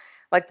now,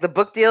 like the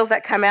book deals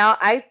that come out,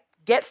 I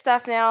get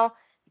stuff now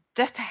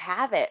just to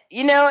have it,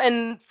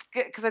 and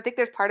because I think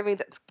there's part of me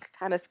that's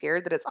kind of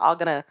scared that it's all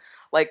gonna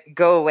like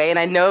go away. And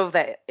I know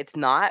that it's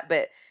not,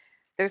 but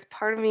there's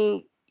part of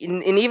me,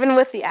 and even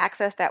with the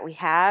access that we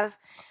have,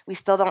 we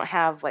still don't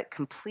have like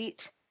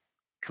complete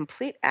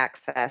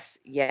access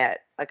yet.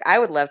 Like I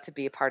would love to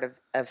be a part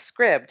of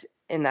Scribd,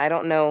 and I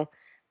don't know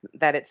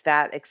that it's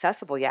that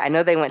accessible yet. I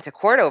know they went to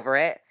court over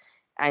it.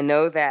 I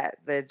know that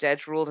the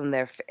judge ruled in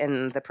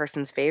the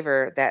person's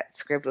favor that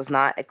Scribd was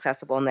not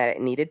accessible and that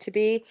it needed to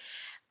be.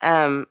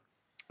 Um,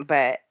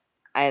 but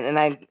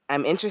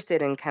I'm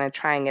interested in kind of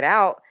trying it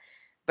out.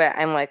 But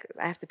I'm like,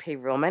 I have to pay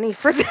real money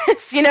for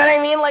this. You know what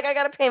I mean? Like I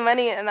got to pay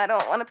money, and I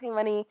don't want to pay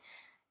money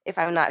if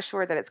I'm not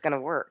sure that it's going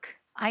to work.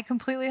 I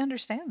completely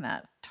understand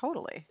that.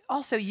 Totally.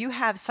 Also, you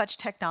have such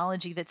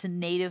technology that's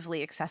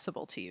natively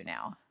accessible to you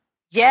now.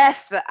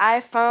 Yes, the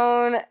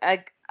iPhone,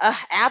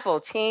 Apple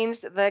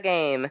changed the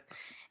game.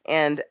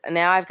 And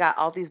now I've got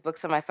all these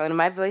books on my phone. In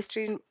my voice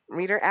stream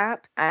reader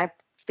app, I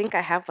think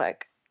I have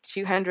like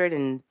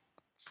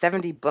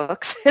 270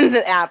 books in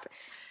the app.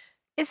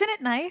 Isn't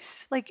it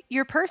nice? Like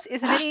your purse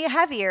isn't any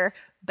heavier,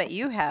 but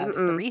you have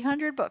Mm-mm.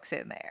 300 books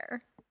in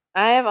there.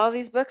 I have all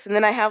these books, and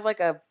then I have like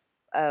a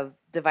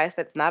device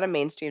that's not a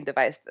mainstream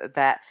device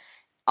that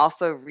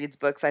also reads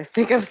books. I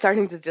think I'm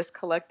starting to just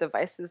collect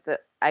devices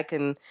that I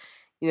can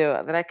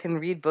that I can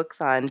read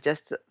books on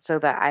just so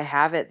that I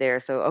have it there.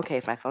 So, okay,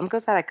 if my phone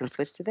goes out, I can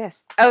switch to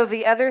this. Oh,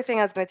 the other thing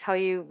I was going to tell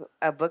you,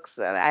 books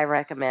that I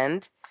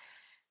recommend.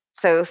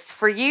 So,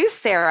 for you,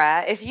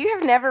 Sarah, if you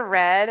have never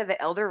read the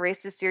Elder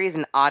Races series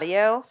in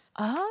audio,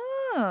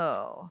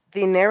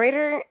 the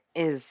narrator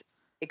is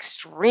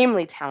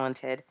extremely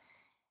talented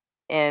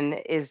and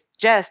is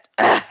just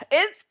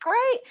it's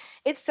great.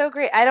 It's so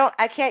great.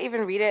 I can't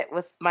even read it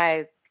with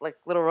my like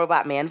little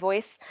robot man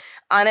voice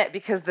on it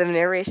because the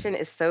narration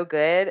is so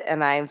good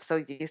and I'm so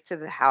used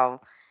to how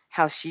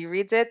she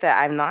reads it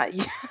that I'm not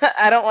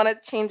I don't want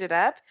to change it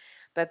up.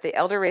 But the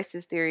Elder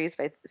Races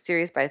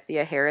series by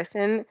Thea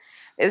Harrison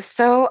is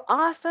so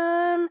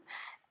awesome.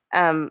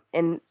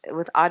 And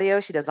with audio,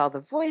 she does all the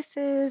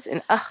voices,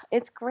 and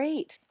it's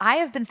great. I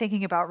have been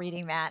thinking about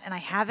reading that and I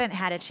haven't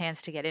had a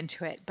chance to get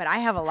into it, but I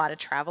have a lot of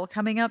travel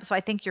coming up, so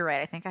I think you're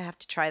right. I think I have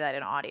to try that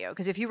in audio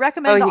because if you Oh,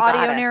 recommend the you audio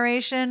gotta.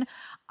 narration,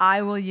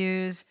 I will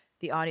use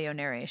the audio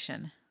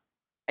narration.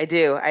 I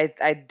do.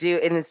 I do,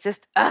 and it's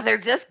just they're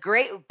just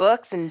great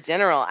books in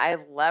general. I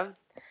love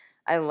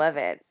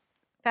it.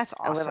 That's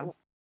I love it. awesome.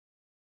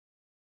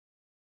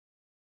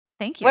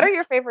 Thank What you. are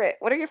your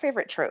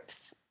favorite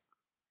tropes?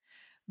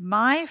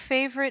 My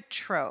favorite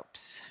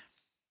tropes.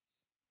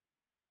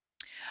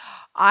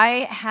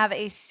 I have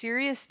a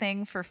serious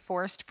thing for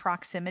forced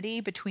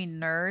proximity between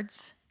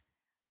nerds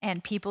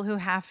and people who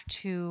have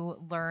to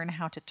learn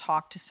how to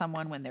talk to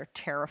someone when they're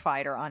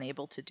terrified or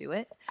unable to do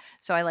it.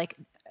 So I like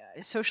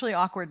socially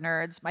awkward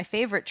nerds. My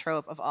favorite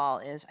trope of all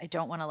is I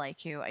don't want to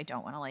like you. I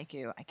don't want to like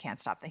you. I can't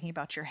stop thinking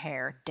about your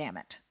hair. Damn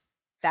it.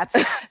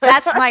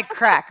 That's my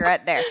crack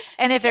right there.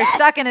 And if they're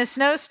stuck in Yes. a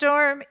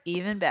snowstorm,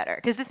 even better.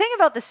 Because the thing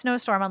about the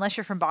snowstorm, unless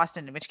you're from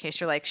Boston, in which case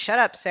you're like, shut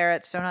up, Sarah,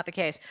 it's so not the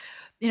case.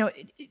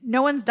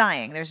 No one's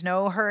dying. There's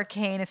no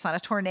hurricane. It's not a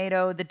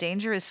tornado. The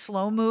danger is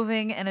slow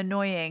moving and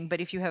annoying.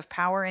 But if you have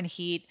power and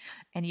heat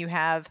and you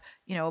have,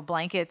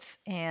 blankets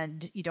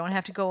and you don't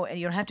have to go and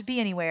you don't have to be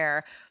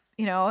anywhere,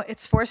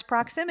 it's forced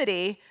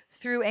proximity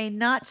through a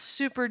not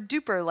super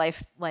duper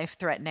life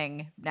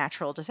threatening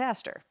natural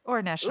disaster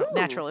or natural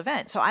Ooh,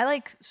 event. So I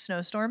like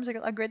snowstorms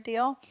a good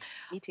deal,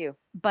 me too.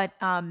 but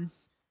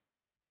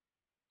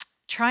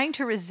trying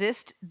to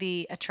resist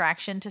the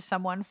attraction to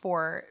someone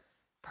for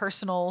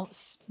personal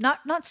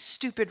not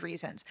stupid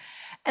reasons.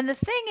 And the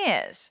thing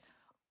is,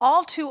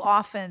 all too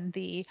often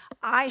the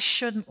I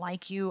shouldn't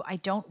like you, I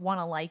don't want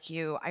to like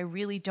you, I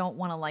really don't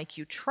want to like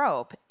you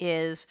trope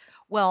is,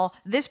 well,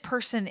 this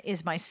person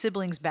is my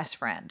sibling's best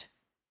friend.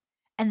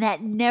 And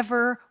that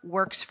never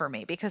works for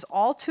me because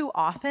all too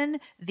often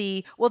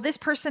this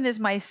person is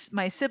my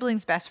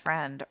sibling's best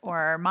friend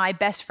or my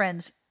best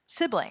friend's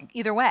sibling,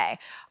 either way.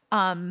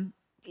 Um,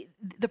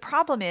 the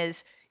problem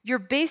is you're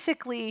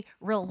basically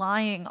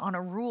relying on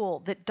a rule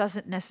that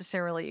doesn't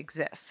necessarily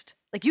exist.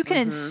 Like you can Mhm.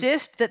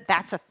 insist that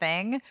that's a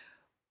thing,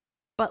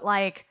 but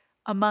like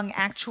among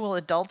actual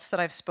adults that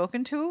I've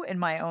spoken to in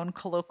my own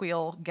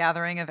colloquial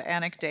gathering of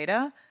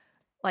anecdata,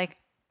 like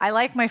I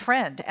like my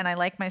friend and I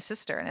like my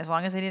sister, and as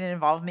long as they didn't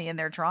involve me in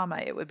their drama,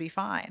 it would be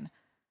fine.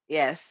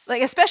 Yes.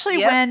 Like especially Yep.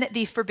 when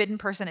the forbidden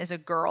person is a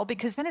girl,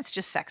 because then it's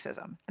just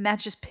sexism, and that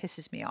just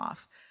pisses me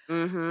off.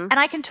 Mhm. And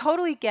I can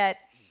totally get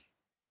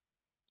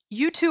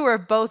you two are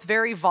both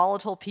very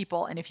volatile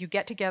people, and if you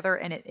get together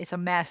and it's a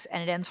mess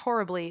and it ends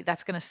horribly,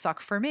 that's going to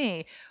suck for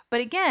me.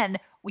 But again,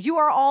 you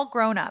are all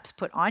grown-ups.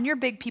 Put on your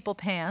big people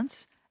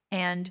pants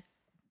and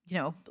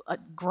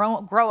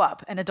grow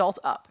up and adult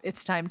up.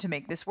 It's time to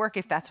make this work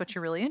if that's what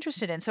you're really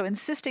interested in. So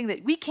insisting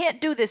that we can't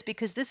do this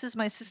because this is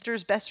my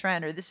sister's best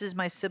friend or this is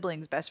my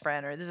sibling's best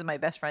friend or this is my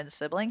best friend's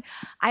sibling,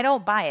 I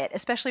don't buy it,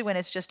 especially when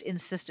it's just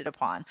insisted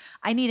upon.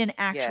 I need an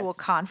actual Yes.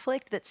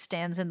 conflict that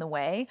stands in the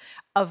way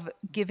of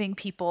giving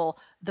people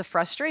the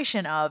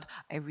frustration of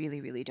I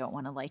really really don't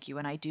want to like you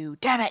and I do.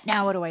 Damn it,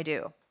 now what do I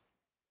do?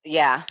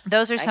 Yeah.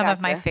 Those are I some of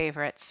my gotcha.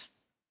 favorites.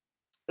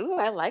 Ooh,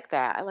 I like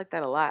that. I like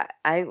that a lot.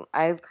 I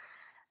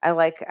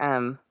like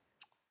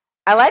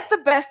I like the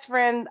best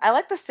friend. I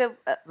like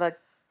like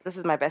this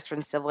is my best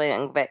friend's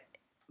sibling,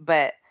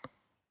 but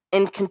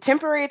in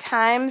contemporary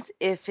times,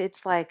 if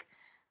it's like,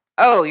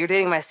 oh, you're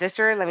dating my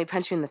sister, let me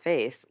punch you in the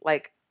face,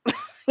 like,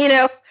 you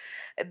know,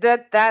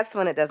 that's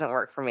when it doesn't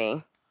work for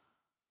me.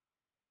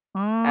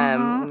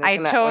 Mhm.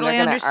 I When they're totally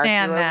gonna argue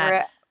understand over that.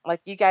 it,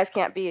 like you guys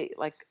can't be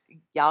like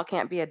y'all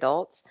can't be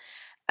adults.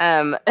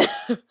 Um,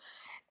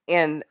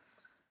 and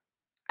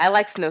I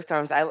like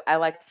snowstorms. I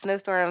like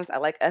snowstorms. I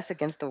like Us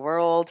Against the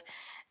World.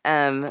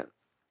 Um,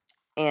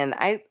 and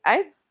I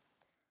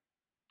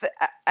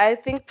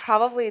think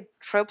probably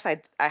tropes I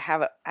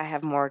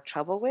have more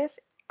trouble with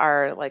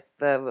are like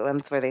the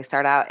ones where they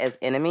start out as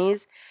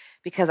enemies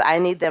because I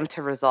need them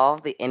to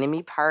resolve the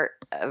enemy part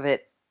of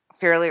it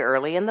fairly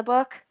early in the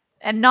book.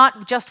 And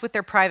not just with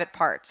their private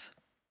parts.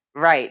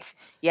 Right.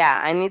 Yeah,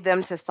 I need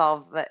them to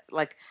solve that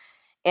like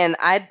and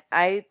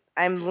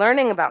I'm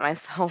learning about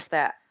myself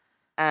that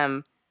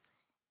um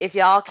if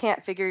y'all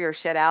can't figure your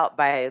shit out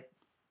by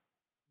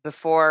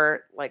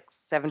before like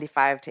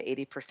 75 to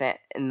 80%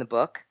 in the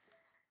book,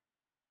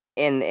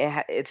 and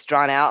it's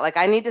drawn out. Like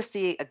I need to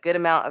see a good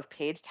amount of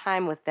page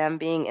time with them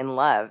being in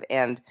love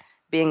and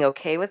being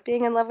okay with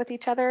being in love with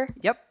each other.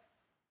 Yep.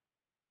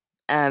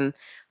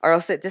 Or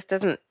else it just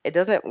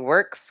doesn't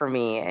work for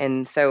me.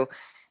 And so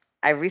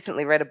I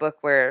recently read a book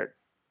where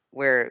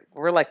we're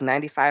like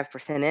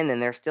 95% in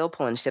and they're still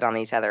pulling shit on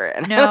each other.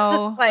 And I was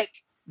just like,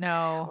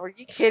 No. are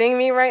you kidding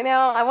me right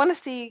now? I want to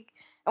see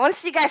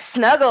you guys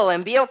snuggle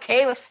and be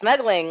okay with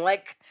snuggling.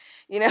 Like,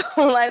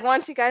 like I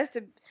want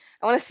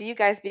to see you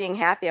guys being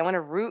happy. I want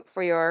to root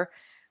for your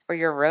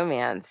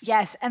romance.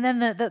 Yes, and then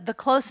the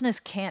closeness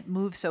can't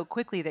move so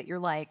quickly that you're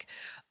like,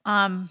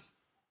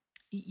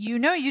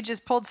 you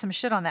just pulled some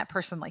shit on that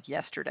person like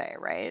yesterday,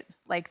 right?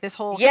 Like this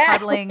whole Yeah.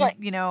 cuddling, Like,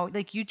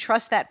 like you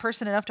trust that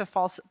person enough to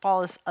fall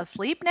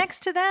asleep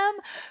next to them,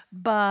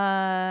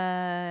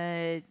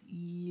 but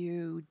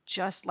you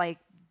just like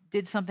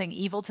did something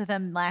evil to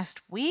them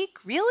last week.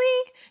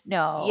 Really?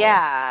 No.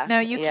 yeah. No,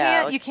 you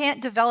Yeah. can't. You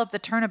can't develop the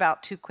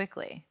turnabout too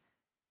quickly.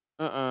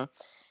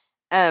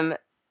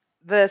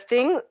 The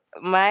thing,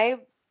 my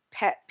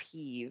pet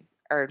peeve,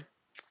 or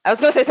I was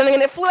going to say something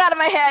and it flew out of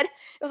my head.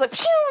 It was like,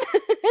 phew,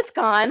 it's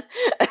gone.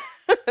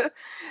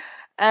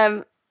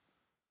 I'm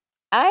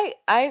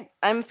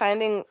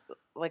finding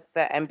like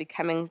that I'm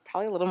becoming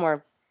probably a little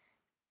more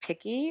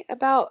picky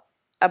about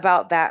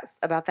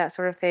that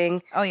sort of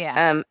thing. Oh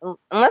yeah.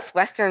 Unless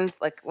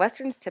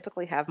westerns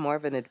typically have more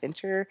of an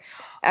adventure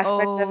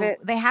aspect of Oh,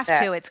 it. they have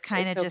That to. It's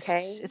kind of it's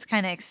okay. it's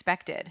kind of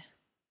expected.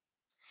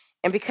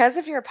 And because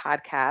of your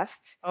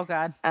podcast, Oh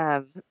God.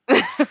 um,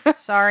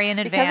 Sorry in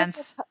because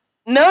advance.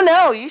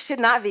 no, you should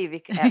not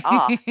be at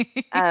all.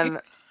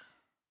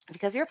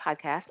 Because of your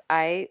podcast,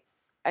 I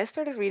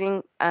started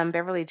reading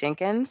Beverly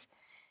Jenkins,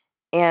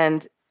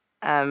 and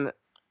um,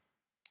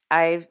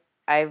 I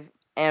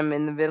am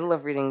in the middle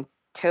of reading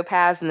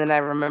Topaz, and then I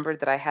remembered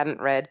that I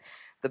hadn't read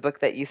the book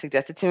that you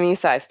suggested to me,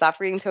 so I've stopped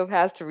reading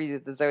Topaz to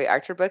read the Zoe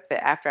Archer book. But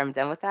after I'm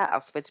done with that,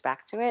 I'll switch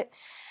back to it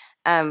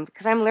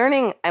because I'm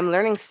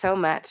learning so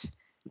much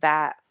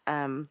that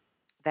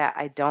that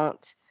I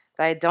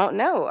don't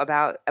know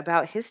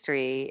about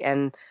history,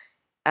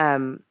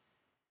 um,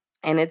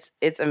 and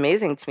it's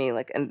amazing to me.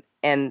 Like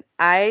and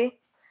I.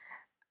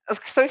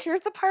 So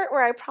here's the part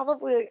where I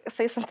probably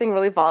say something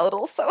really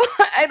volatile. So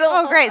I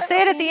don't. Oh great. I Say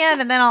it don't at the mean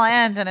end and then I'll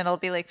end and it'll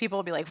be like people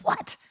will be like,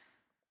 "What?"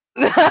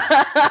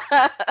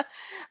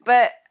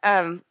 But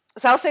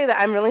so I'll say that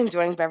I'm really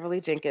enjoying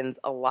Beverly Jenkins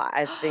a lot.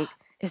 I think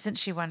Isn't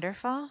she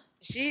wonderful?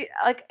 she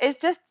it's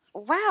just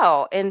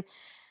wow. And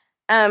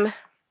um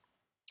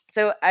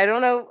so I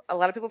don't know, a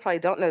lot of people probably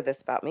don't know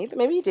this about me, but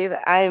maybe you do,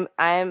 that I'm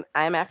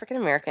African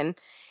American.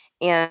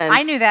 I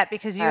And knew that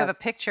because you have um a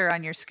picture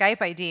on your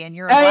Skype ID and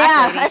you're a oh black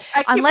yeah, lady.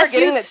 I keep Unless you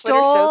forgetting that Twitter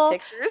shows stole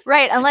pictures.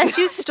 right, unless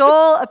you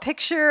stole a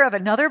picture of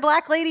another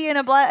black lady and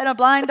a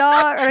blind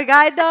dog or a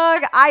guide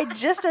dog, I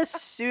just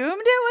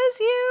assumed it was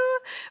you.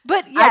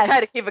 But I try yes.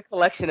 to keep a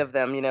collection of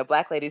them,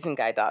 black ladies and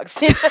guide dogs.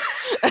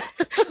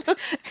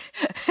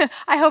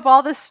 I hope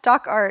all the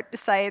stock art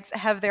sites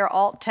have their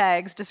alt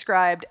tags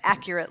described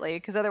accurately,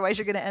 because otherwise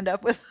you're going to end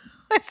up with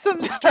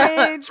some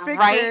strange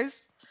Right?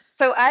 pictures.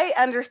 So I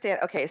understand.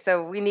 Okay,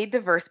 so we need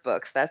diverse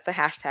books. That's the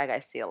hashtag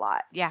I see a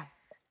lot. Yeah.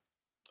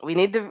 We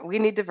need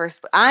diverse.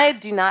 I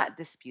do not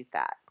dispute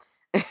that.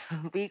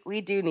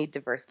 we do need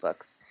diverse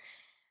books.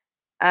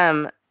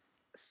 Um,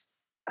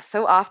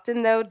 so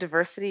often though,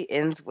 diversity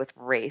ends with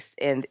race,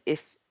 and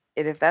if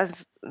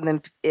that's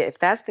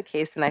the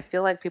case, then I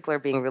feel like people are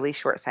being really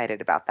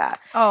short-sighted about that.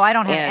 Oh, I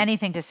don't have And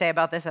anything to say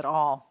about this at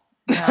all.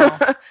 No,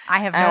 I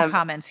have no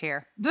comments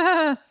here.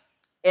 and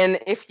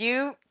if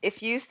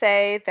you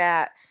say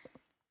that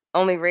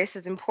only race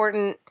is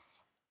important,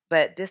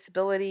 but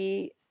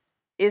disability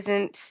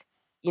isn't,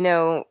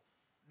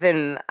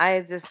 then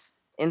I just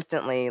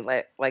instantly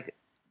like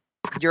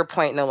your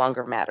point no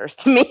longer matters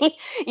to me.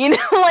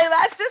 Like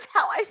that's just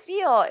how I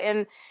feel.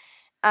 And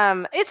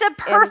It's a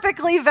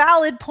perfectly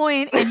valid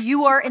point, and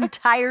you are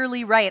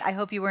entirely right. I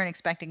hope you weren't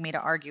expecting me to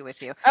argue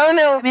with you. oh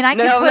no, I mean, I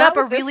no, can put not up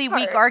a with this really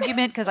part. weak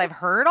argument because I've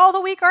heard all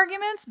the weak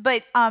arguments,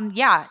 but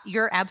yeah,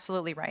 you're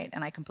absolutely right,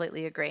 and I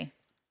completely agree.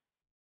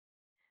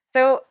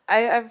 So I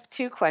have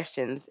two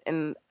questions,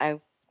 and I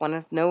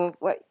want to know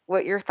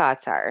what your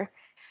thoughts are.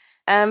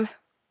 Um,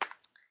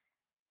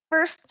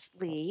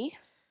 firstly,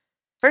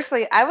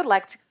 I would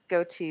like to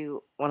go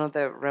to one of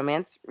the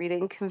romance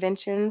reading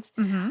conventions,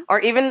 Mm-hmm. or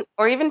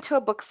even to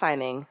a book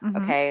signing, Mm-hmm.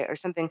 okay, or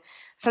something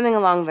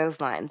along those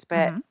lines.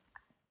 But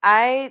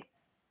Mm-hmm.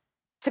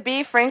 to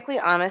be frankly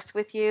honest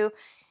with you,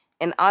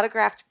 an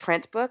autographed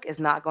print book is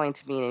not going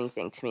to mean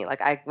anything to me.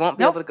 Like I won't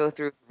be Nope. able to go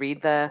through,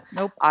 read the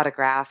Nope.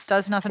 autographs.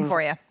 Does nothing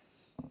for you.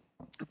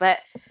 But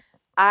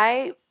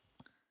I've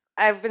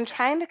been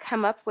trying to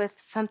come up with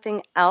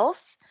something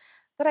else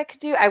that I could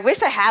do. I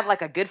wish I had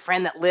like a good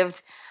friend that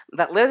lived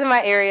in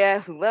my area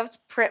who loved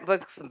print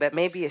books, but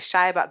maybe is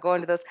shy about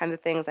going to those kinds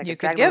of things. I You could could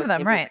drag them give with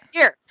them, me. right?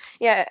 Here,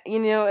 yeah,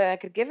 I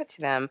could give it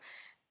to them.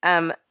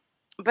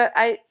 But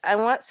I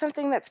want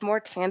something that's more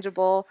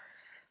tangible,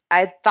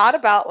 I thought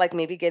about like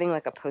maybe getting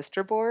like a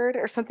poster board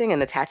or something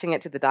and attaching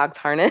it to the dog's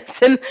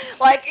harness and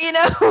like,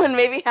 and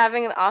maybe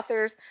having an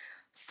author's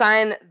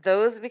sign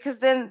those, because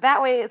then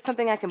that way it's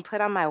something I can put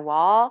on my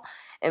wall.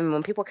 And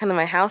when people come to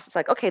my house, it's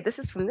like, okay, this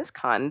is from this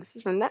con, this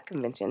is from that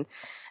convention,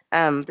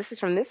 this is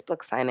from this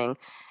book signing.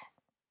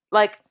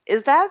 Like,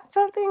 is that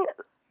something?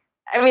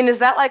 I mean, is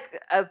that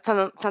like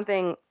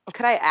something?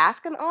 Could I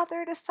ask an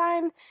author to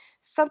sign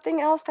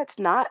something else that's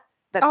not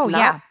Oh,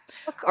 yeah.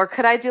 book? Or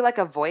could I do like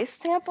a voice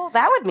sample?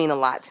 That would mean a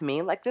lot to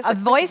me. Like just A a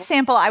quick voice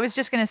sample, I was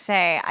just going to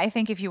say, I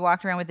think if you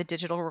walked around with a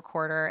digital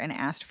recorder and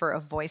asked for a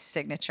voice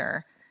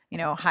signature,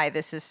 hi,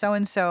 this is so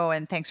and so,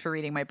 and thanks for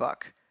reading my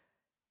book.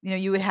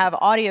 You would have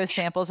audio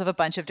samples of a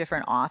bunch of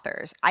different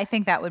authors. I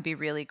think that would be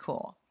really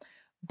cool.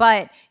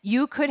 But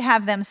you could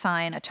have them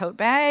sign a tote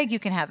bag. You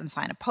can have them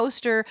sign a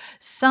poster.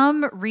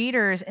 Some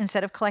readers,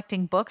 instead of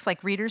collecting books,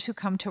 like readers who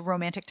come to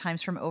Romantic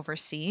Times from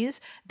overseas,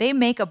 they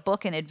make a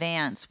book in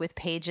advance with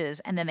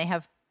pages, and then they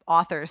have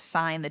authors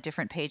sign the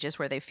different pages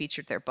where they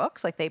featured their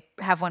books. Like they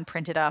have one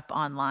printed up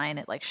online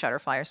at like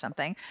Shutterfly or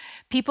something.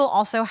 People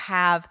also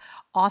have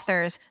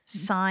authors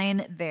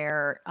sign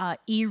their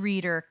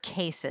e-reader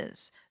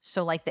cases.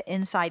 So like the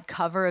inside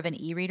cover of an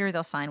e-reader,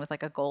 they'll sign with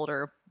like a gold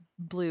or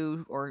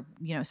blue or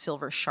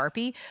silver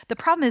Sharpie. The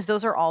problem is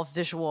those are all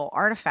visual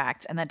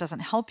artifacts, and that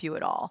doesn't help you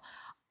at all.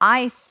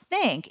 I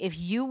think if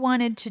you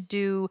wanted to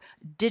do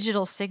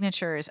digital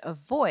signatures of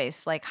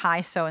voice, like,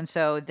 hi, so and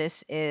so,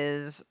 this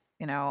is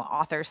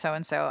author so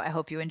and so, I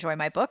hope you enjoy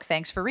my book,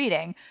 thanks for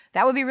reading,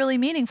 that would be really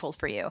meaningful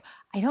for you.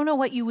 I don't know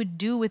what you would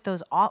do with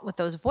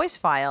those voice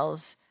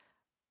files,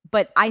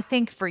 but I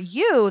think for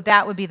you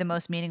that would be the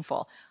most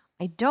meaningful.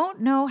 I don't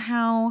know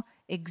how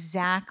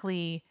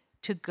exactly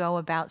to go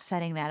about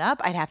setting that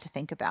up. I'd have to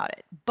think about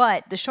it.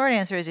 But the short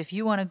answer is, if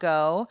you want to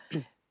go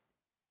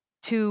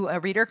to a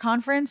reader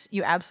conference,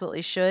 you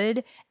absolutely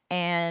should.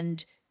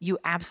 And you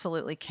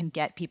absolutely can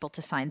get people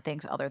to sign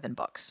things other than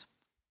books.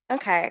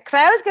 Okay. Because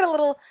I always get a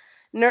little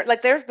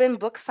like there's been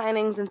book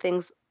signings and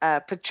things.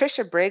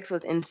 Patricia Briggs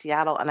was in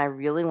Seattle and I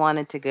really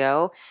wanted to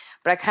go,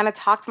 but I kind of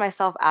talked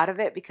myself out of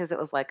it because it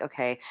was like,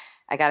 okay,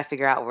 I got to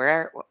figure out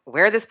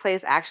where this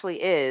place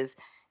actually is.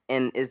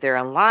 And is there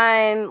a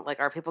line? Like,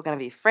 are people going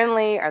to be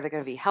friendly? Are they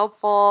going to be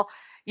helpful?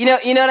 You know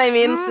what I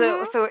mean?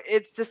 Mm-hmm. So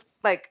it's just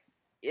like,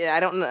 yeah, I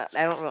don't know.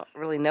 I don't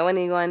really know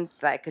anyone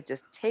that I could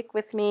just take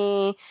with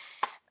me.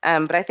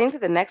 But I think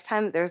that the next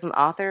time there's an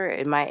author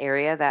in my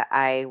area that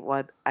I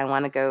want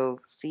to go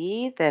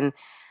see, then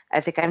I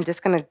think I'm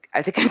just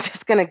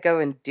gonna go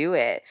and do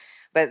it.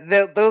 But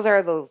those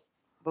are those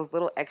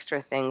little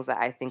extra things that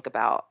I think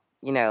about.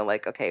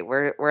 Like, okay,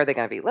 where are they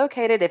going to be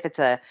located?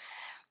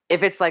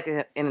 If it's like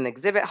in an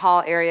exhibit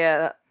hall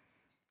area,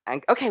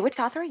 okay, which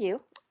author are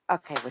you?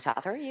 Okay, which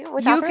author are you?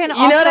 Which author? You know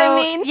what I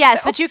mean?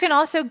 Yes, but you can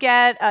also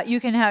get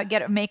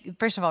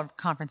first of all,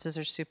 conferences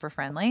are super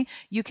friendly.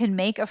 You can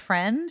make a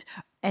friend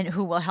and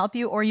who will help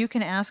you, or you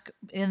can ask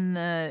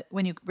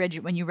when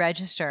you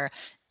register,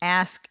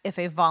 ask if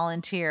a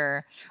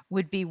volunteer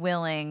would be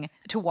willing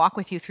to walk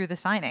with you through the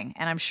signing,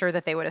 and I'm sure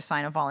that they would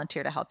assign a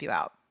volunteer to help you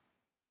out.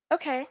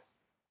 Okay.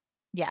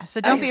 Yeah,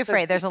 so don't be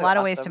afraid. There's a lot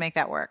of ways to make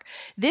that work.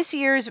 This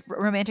year's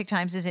Romantic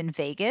Times is in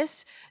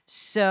Vegas,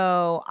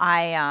 so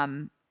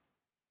I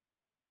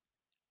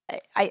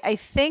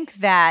think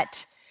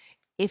that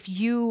if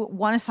you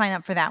want to sign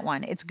up for that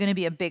one, it's going to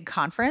be a big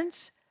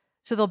conference,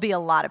 so there'll be a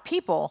lot of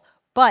people,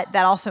 but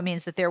that also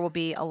means that there will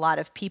be a lot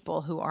of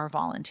people who are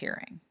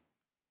volunteering.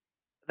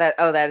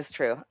 That is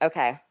true.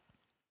 Okay.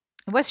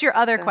 What's your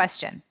other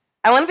question?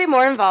 I want to be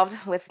more involved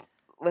with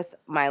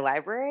my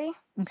library.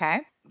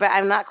 Okay. But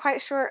I'm not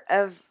quite sure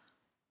of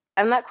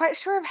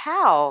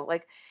how.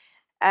 Like,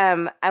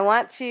 I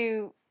want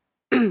to.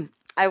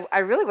 I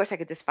really wish I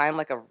could just find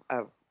like a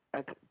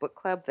book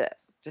club that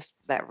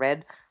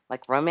read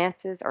like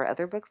romances or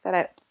other books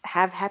that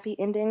have happy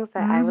endings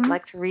that I would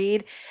like to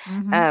read.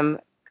 Mm-hmm.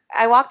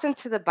 I walked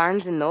into the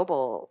Barnes and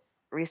Noble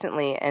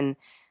recently, and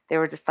they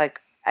were just like,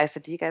 I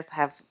said, "Do you guys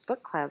have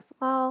book clubs?"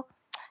 Well,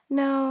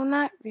 no,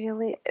 not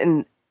really.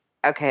 And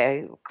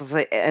okay, because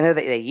I know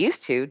that they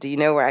used to. Do you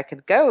know where I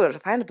could go to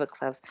find the book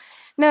clubs?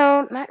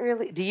 No, not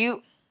really. Do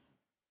you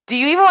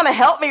even want to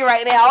help me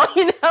right now?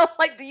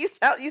 Like, you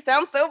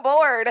sound so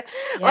bored.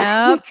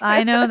 Yep,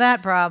 I know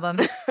that problem.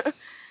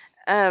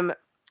 So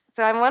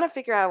I want to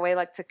figure out a way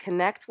like to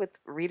connect with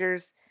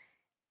readers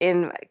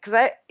because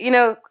I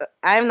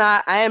am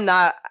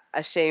not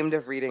ashamed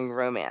of reading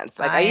romance.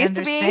 Like I used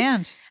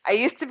understand. to be. I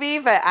used to be,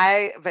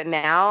 but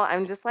now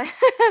I'm just like,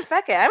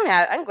 fuck it.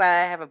 I'm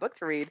glad I have a book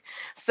to read.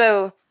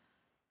 So,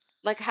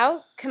 like,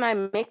 how can I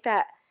make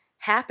that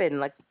happen?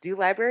 Like, do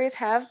libraries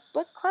have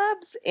book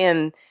clubs?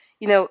 And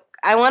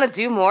I want to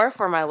do more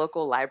for my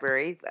local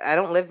library. I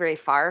don't live very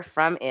far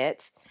from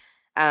it.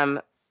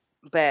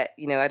 But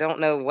I don't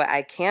know what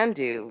I can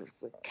do.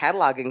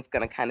 Cataloging is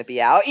going to kind of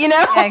be out,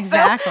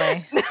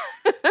 Exactly.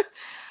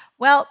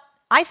 Well,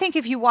 I think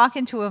if you walk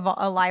into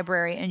a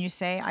library and you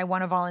say, I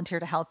want to volunteer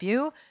to help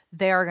you,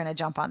 they are going to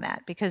jump on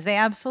that because they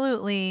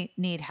absolutely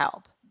need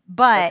help.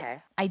 But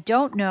Okay. I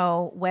don't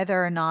know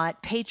whether or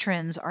not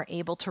patrons are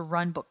able to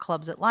run book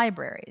clubs at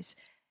libraries.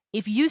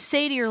 If you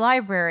say to your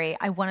library,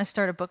 I want to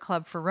start a book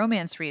club for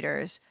romance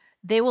readers,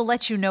 they will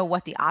let you know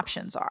what the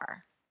options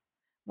are.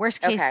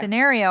 Worst case Okay.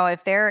 scenario,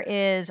 if there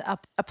is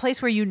a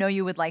place where you know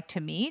you would like to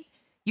meet,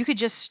 you could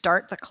just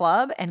start the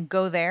club and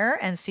go there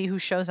and see who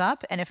shows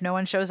up. And if no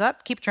one shows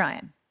up, keep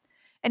trying.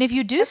 And if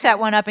you do set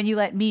Okay. one up and you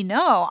let me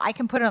know, I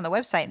can put it on the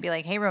website and be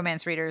like, "Hey,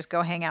 romance readers,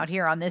 go hang out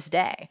here on this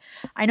day."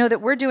 I know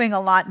that we're doing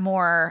a lot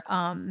more.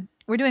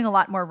 We're doing a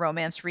lot more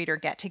romance reader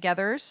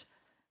get-togethers,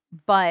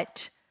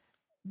 but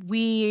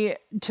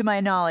to my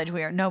knowledge,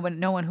 we are no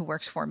one who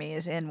works for me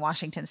is in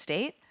Washington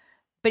State.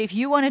 But if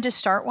you wanted to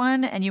start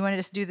one and you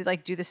wanted to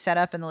do the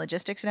setup and the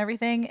logistics and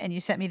everything, and you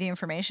sent me the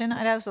information,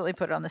 I'd absolutely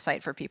put it on the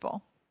site for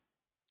people.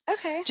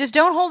 Okay. Just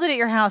don't hold it at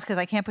your house because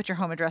I can't put your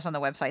home address on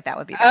the website. That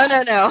would be Oh,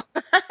 bad. no.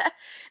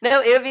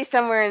 No, it would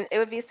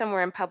be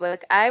somewhere in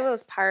public. I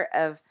was part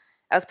of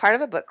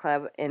a book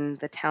club in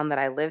the town that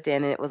I lived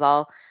in, and it was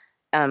all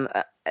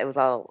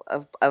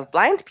of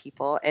blind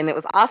people, and it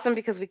was awesome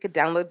because we could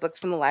download books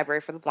from the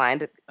library for the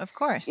blind. Of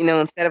course.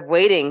 Instead of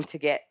waiting to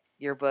get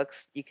your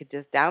books, you could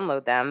just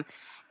download them,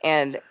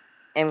 and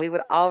we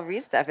would all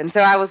read stuff. And so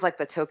I was like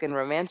the token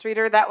romance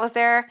reader that was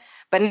there,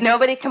 but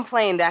nobody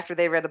complained after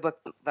they read the book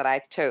that I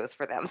chose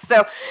for them.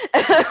 So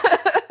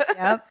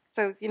Yep.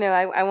 so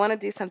I want to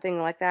do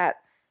something like that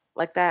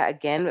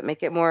again, but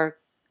make it more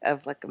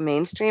of like a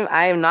mainstream.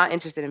 I am not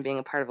interested in being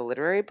a part of a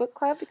literary book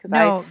club because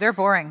No, they're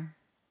boring.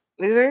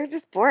 they're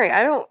just boring.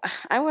 I don't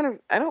want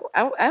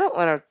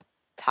to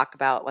talk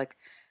about like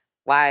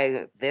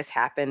why this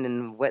happened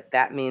and what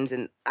that means.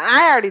 And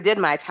I already did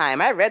my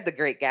time. I read The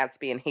Great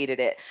Gatsby and hated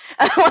it.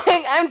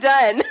 Like, I'm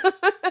done.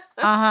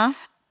 Uh-huh.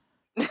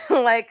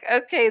 Like,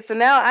 okay, so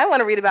now I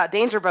want to read about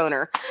Danger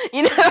Boner,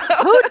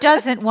 Who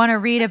doesn't want to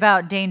read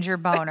about Danger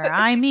Boner?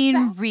 I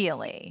mean,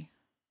 really.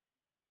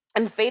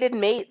 and fated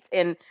mates,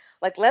 and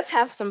like, let's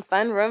have some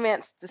fun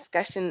romance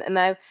discussion. And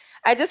I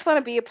just want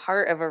to be a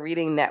part of a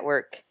reading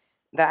network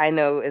that I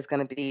know is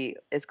going to be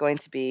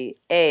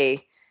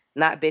A,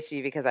 not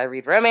bitchy because I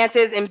read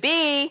romances, and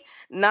B,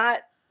 not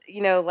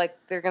like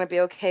they're going to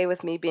be okay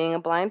with me being a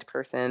blind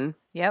person.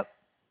 Yep.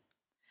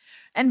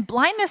 And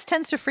blindness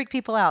tends to freak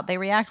people out. They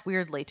react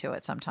weirdly to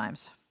it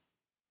sometimes.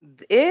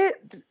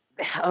 It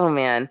Oh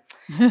man.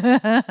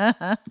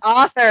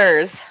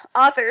 Authors,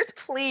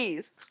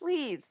 please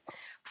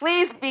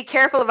be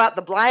careful about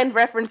the blind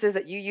references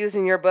that you use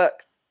in your book.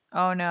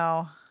 Oh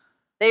no.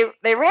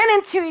 They ran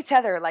into each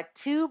other like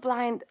two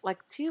blind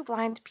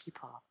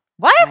people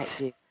What? might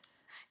do.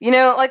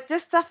 Like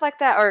just stuff like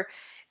that. Or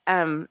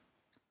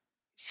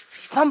she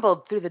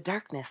fumbled through the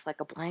darkness like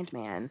a blind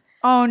man.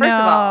 Oh First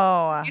of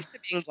all, no. I'm used to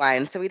being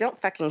blind, so we don't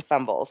fucking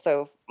fumble.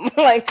 So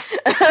like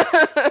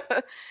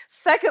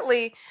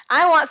secondly,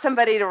 I want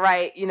somebody to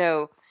write,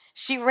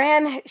 she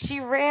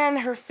ran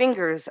her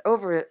fingers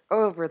over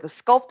the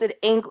sculpted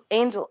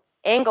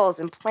angles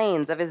and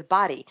planes of his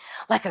body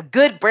like a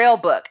good braille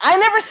book. I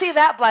never see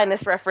that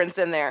blindness reference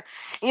in there.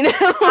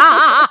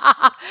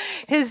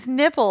 His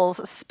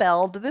nipples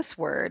spelled this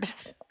word.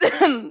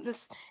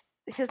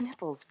 His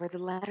nipples were the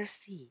letter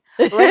C.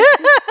 The letter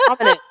C was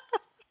prominent.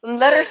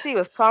 Letter C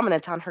was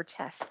prominent on her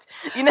chest.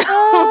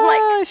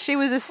 Like She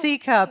was a C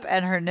cup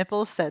and her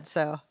nipples said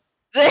so.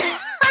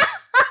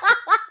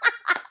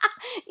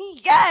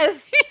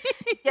 Yes.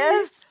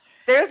 Yes.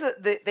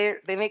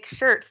 They make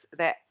shirts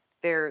that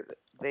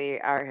they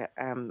are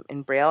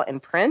in braille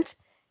and print,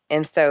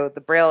 and so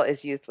the braille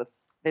is used with.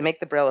 They make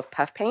the braille with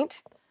puff paint,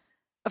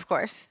 Of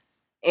course.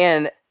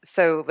 and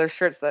so there's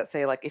shirts that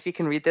say like, if you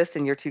can read this,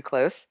 then you're too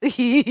close.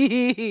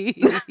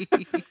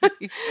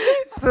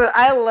 So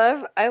I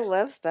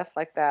love stuff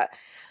like that.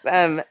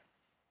 I'm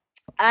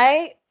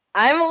a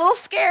little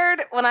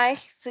scared when I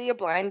see a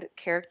blind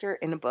character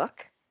in a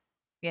book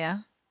Yeah.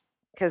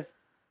 because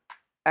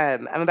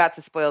I'm about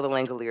to spoil The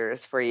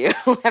Langoliers for you.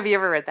 Have you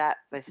ever read that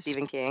by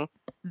Stephen King?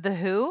 The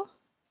who?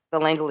 The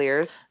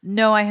Langoliers.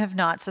 No, I have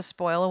not, so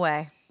spoil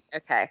away.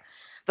 Okay.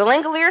 The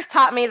Langoliers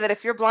taught me that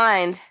if you're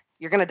blind,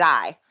 you're gonna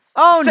die.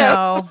 Oh So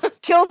no.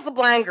 kills the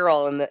blind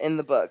girl in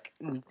the book,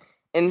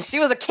 and she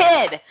was a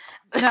kid.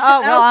 No,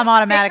 oh well, I was I'm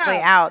like, automatically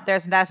damn. out.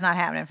 That's not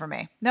happening for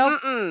me. Nope.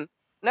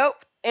 Nope.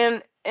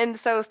 And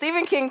so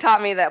Stephen King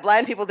taught me that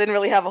blind people didn't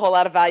really have a whole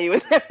lot of value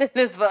in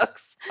his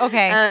books.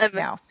 Okay.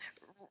 No.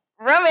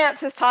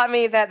 Romance has taught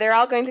me that they're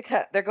all going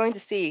to they're going to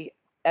see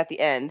at the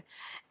end.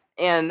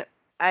 And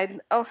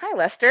oh, hi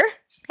Lester.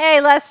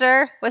 Hey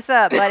Lester, what's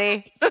up,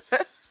 buddy?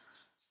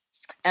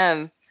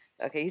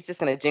 Okay, he's just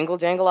gonna jingle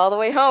jangle all the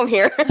way home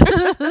here.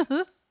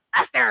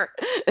 Lester.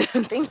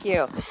 Thank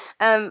you.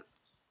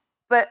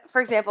 But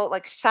for example,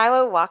 like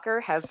Shiloh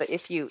Walker has the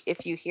if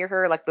you hear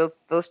her, like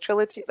those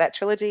trilogy,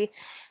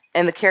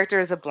 and the character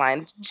is a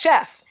blind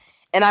chef.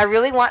 And I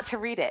really want to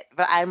read it,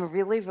 but I'm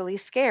really, really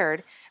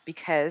scared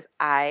because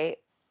I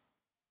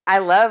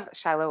love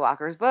Shiloh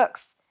Walker's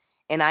books.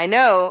 And I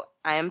know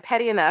I am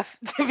petty enough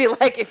to be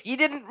like, if you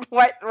didn't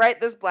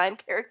write this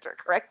blind character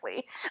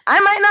correctly, I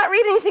might not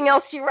read anything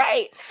else you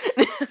write.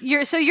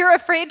 You're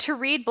afraid to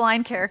read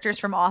blind characters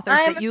from authors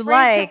I'm that you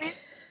afraid like.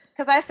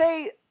 because I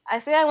say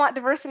I want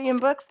diversity in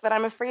books, but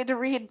I'm afraid to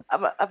read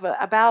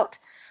about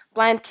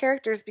blind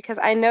characters because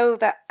I know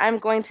that I'm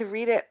going to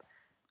read it.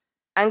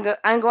 I'm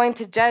going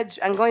to judge.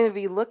 I'm going to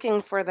be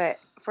looking for the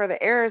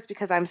errors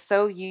because I'm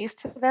so used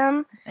to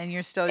them. And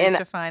you're still used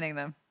to finding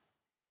them.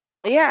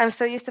 Yeah, I'm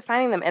so used to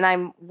finding them, and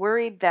I'm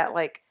worried that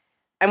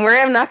I'm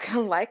worried I'm not going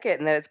to like it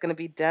and that it's going to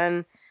be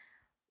done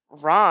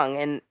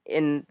wrong.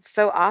 And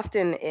so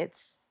often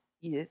it's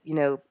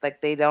like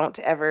they don't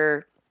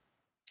ever.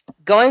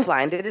 Going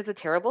blind, it is a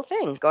terrible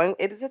thing.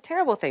 It is a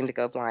terrible thing to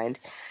go blind,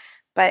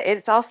 but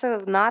it's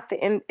also not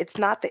the end. It's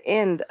not the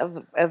end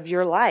of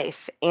your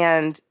life.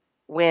 And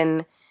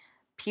when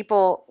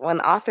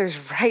authors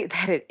write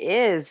that it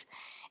is,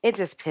 it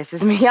just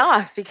pisses me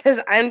off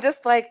because I'm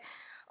just like,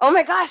 oh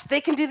my gosh,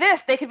 they can do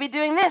this. They could be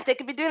doing this. They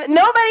could be doing it.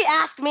 Nobody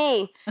asked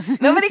me.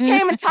 Nobody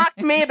came and talked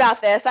to me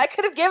about this. I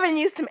could have given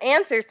you some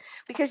answers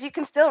because you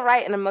can still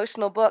write an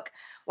emotional book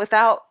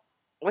without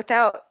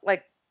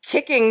like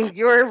kicking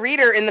your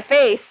reader in the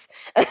face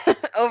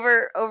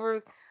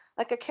over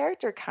like a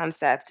character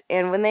concept.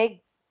 And when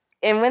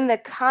the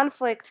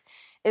conflict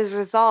is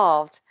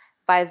resolved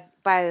by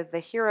the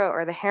hero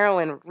or the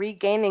heroine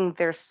regaining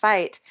their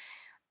sight,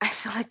 I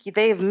feel like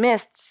they've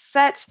missed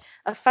such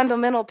a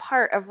fundamental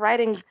part of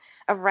writing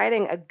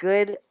a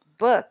good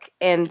book.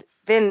 And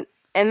then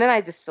I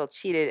just feel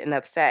cheated and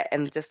upset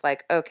and just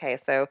like, okay,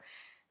 so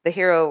the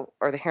hero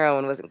or the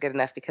heroine wasn't good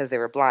enough because they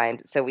were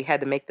blind, so we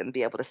had to make them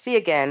be able to see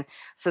again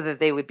so that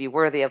they would be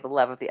worthy of the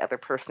love of the other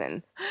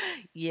person.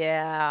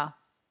 Yeah.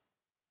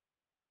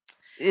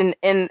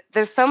 And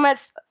there's so much,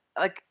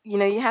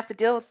 you have to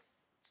deal with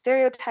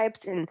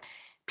stereotypes and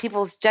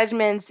people's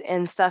judgments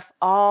and stuff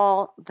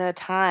all the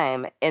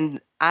time,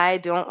 and I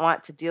don't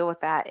want to deal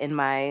with that in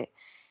my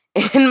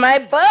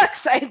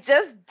books. I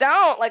just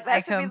don't. Like,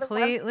 that should be the one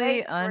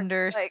completely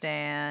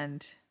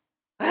understand.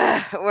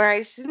 Where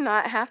I should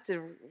not have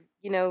to,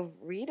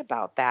 read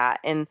about that.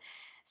 And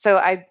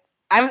so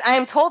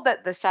I'm told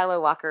that the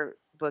Shiloh Walker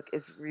book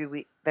is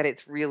really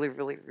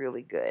really,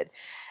 really good.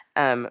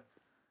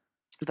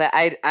 But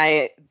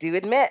I do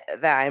admit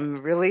that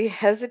I'm really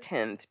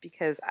hesitant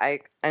because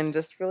I'm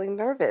just really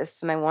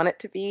nervous, and I want it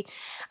to be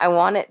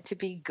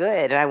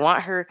good.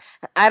 And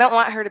I don't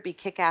want her to be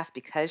kick-ass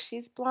because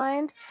she's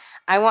blind.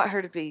 I want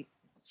her to be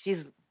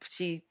she's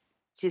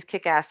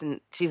kick-ass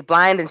and she's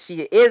blind and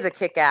she is a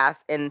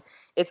kick-ass, and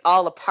it's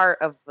all a part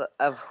of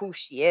who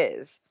she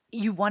is.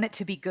 You want it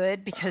to be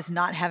good because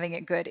not having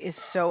it good is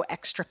so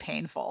extra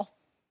painful.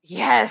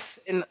 Yes,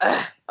 and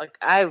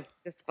I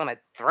just want to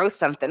throw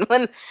something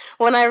when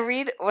I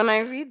read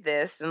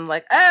this, and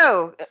like,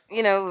 oh,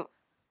 he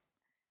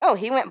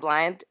went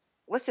blind.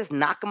 Let's just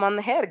knock him on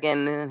the head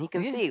again, and he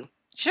can see.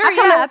 Sure,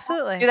 yeah,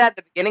 absolutely. Do that at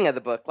the beginning of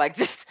the book, like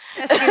just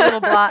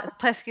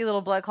pesky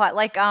little blood clot,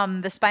 like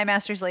The Spy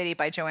Master's Lady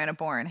by Joanna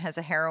Bourne has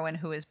a heroine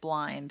who is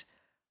blind,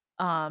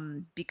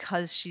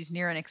 because she's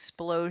near an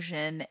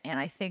explosion, and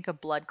I think a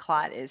blood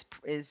clot is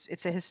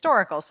it's a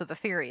historical, so the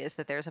theory is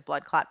that there's a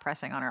blood clot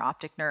pressing on her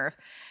optic nerve,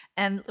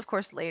 and of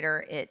course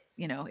later it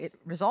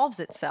resolves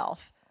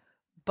itself.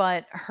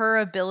 But her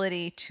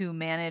ability to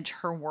manage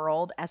her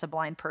world as a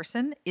blind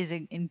person is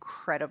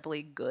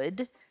incredibly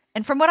good.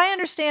 And from what I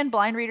understand,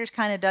 blind readers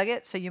kind of dug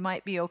it, so you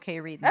might be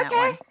okay reading that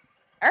one.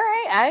 All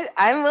right,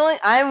 I'm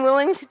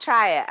willing to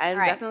try it. I'm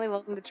definitely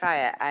willing to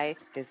try it.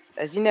 Because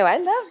as you know, I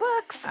love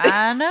books.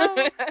 I know.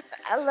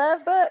 I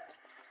love books.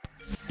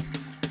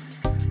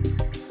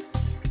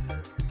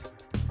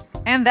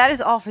 And that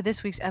is all for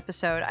this week's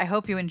episode. I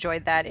hope you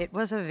enjoyed that. It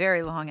was a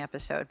very long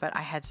episode, but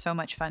I had so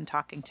much fun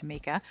talking to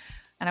Meka,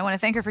 and I want to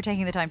thank her for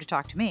taking the time to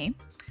talk to me.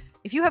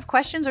 If you have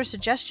questions or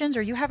suggestions,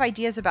 or you have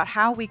ideas about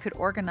how we could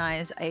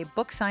organize a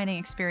book signing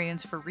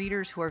experience for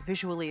readers who are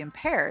visually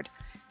impaired,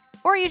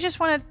 or you just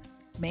want to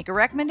make a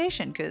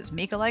recommendation because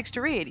Meka likes to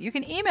read, you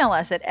can email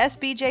us at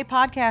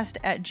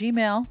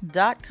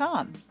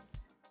sbjpodcast@gmail.com.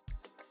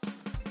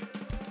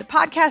 The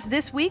podcast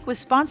this week was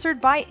sponsored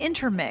by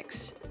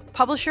Intermix,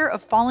 publisher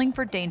of Falling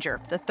for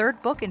Danger, the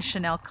third book in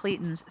Chanel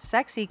Cleaton's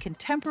sexy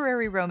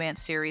contemporary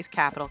romance series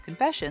Capital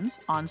Confessions,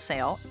 on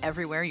sale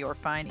everywhere your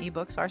fine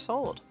ebooks are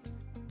sold.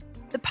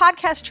 The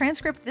podcast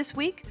transcript this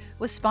week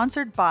was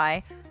sponsored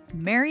by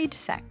Married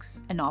Sex,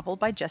 a novel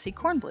by Jesse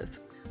Kornbluth.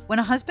 When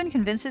a husband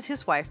convinces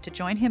his wife to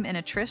join him in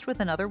a tryst with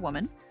another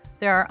woman,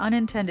 there are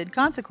unintended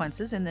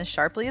consequences in this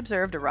sharply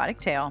observed erotic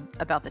tale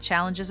about the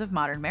challenges of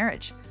modern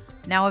marriage.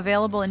 Now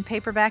available in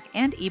paperback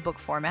and ebook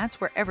formats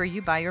wherever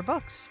you buy your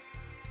books.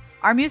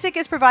 Our music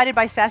is provided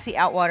by Sassy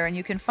Outwater, and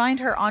you can find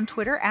her on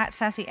Twitter at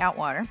Sassy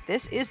Outwater.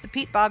 This is the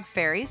Peat Bog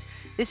Fairies.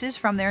 This is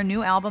from their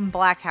new album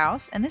Black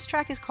House, and this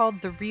track is called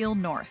The Real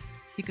North.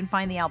 You can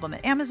find the album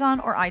at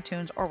Amazon or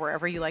iTunes or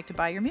wherever you like to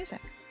buy your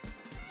music.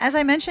 As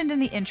I mentioned in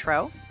the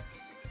intro,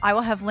 I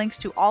will have links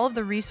to all of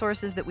the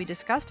resources that we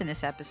discussed in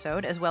this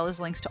episode, as well as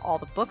links to all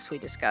the books we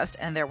discussed,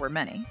 and there were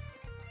many.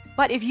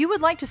 But if you would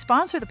like to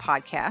sponsor the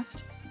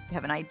podcast, you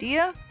have an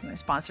idea, you want to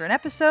sponsor an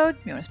episode,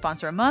 you want to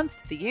sponsor a month,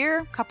 the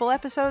year, couple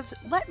episodes,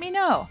 let me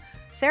know.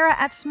 Sarah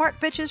at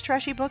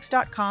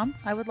smartbitchestrashybooks.com.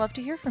 I would love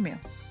to hear from you.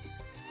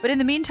 But in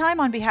the meantime,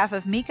 on behalf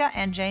of Meka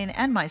and Jane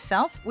and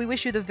myself, we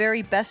wish you the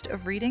very best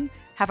of reading.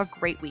 Have a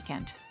great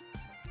weekend.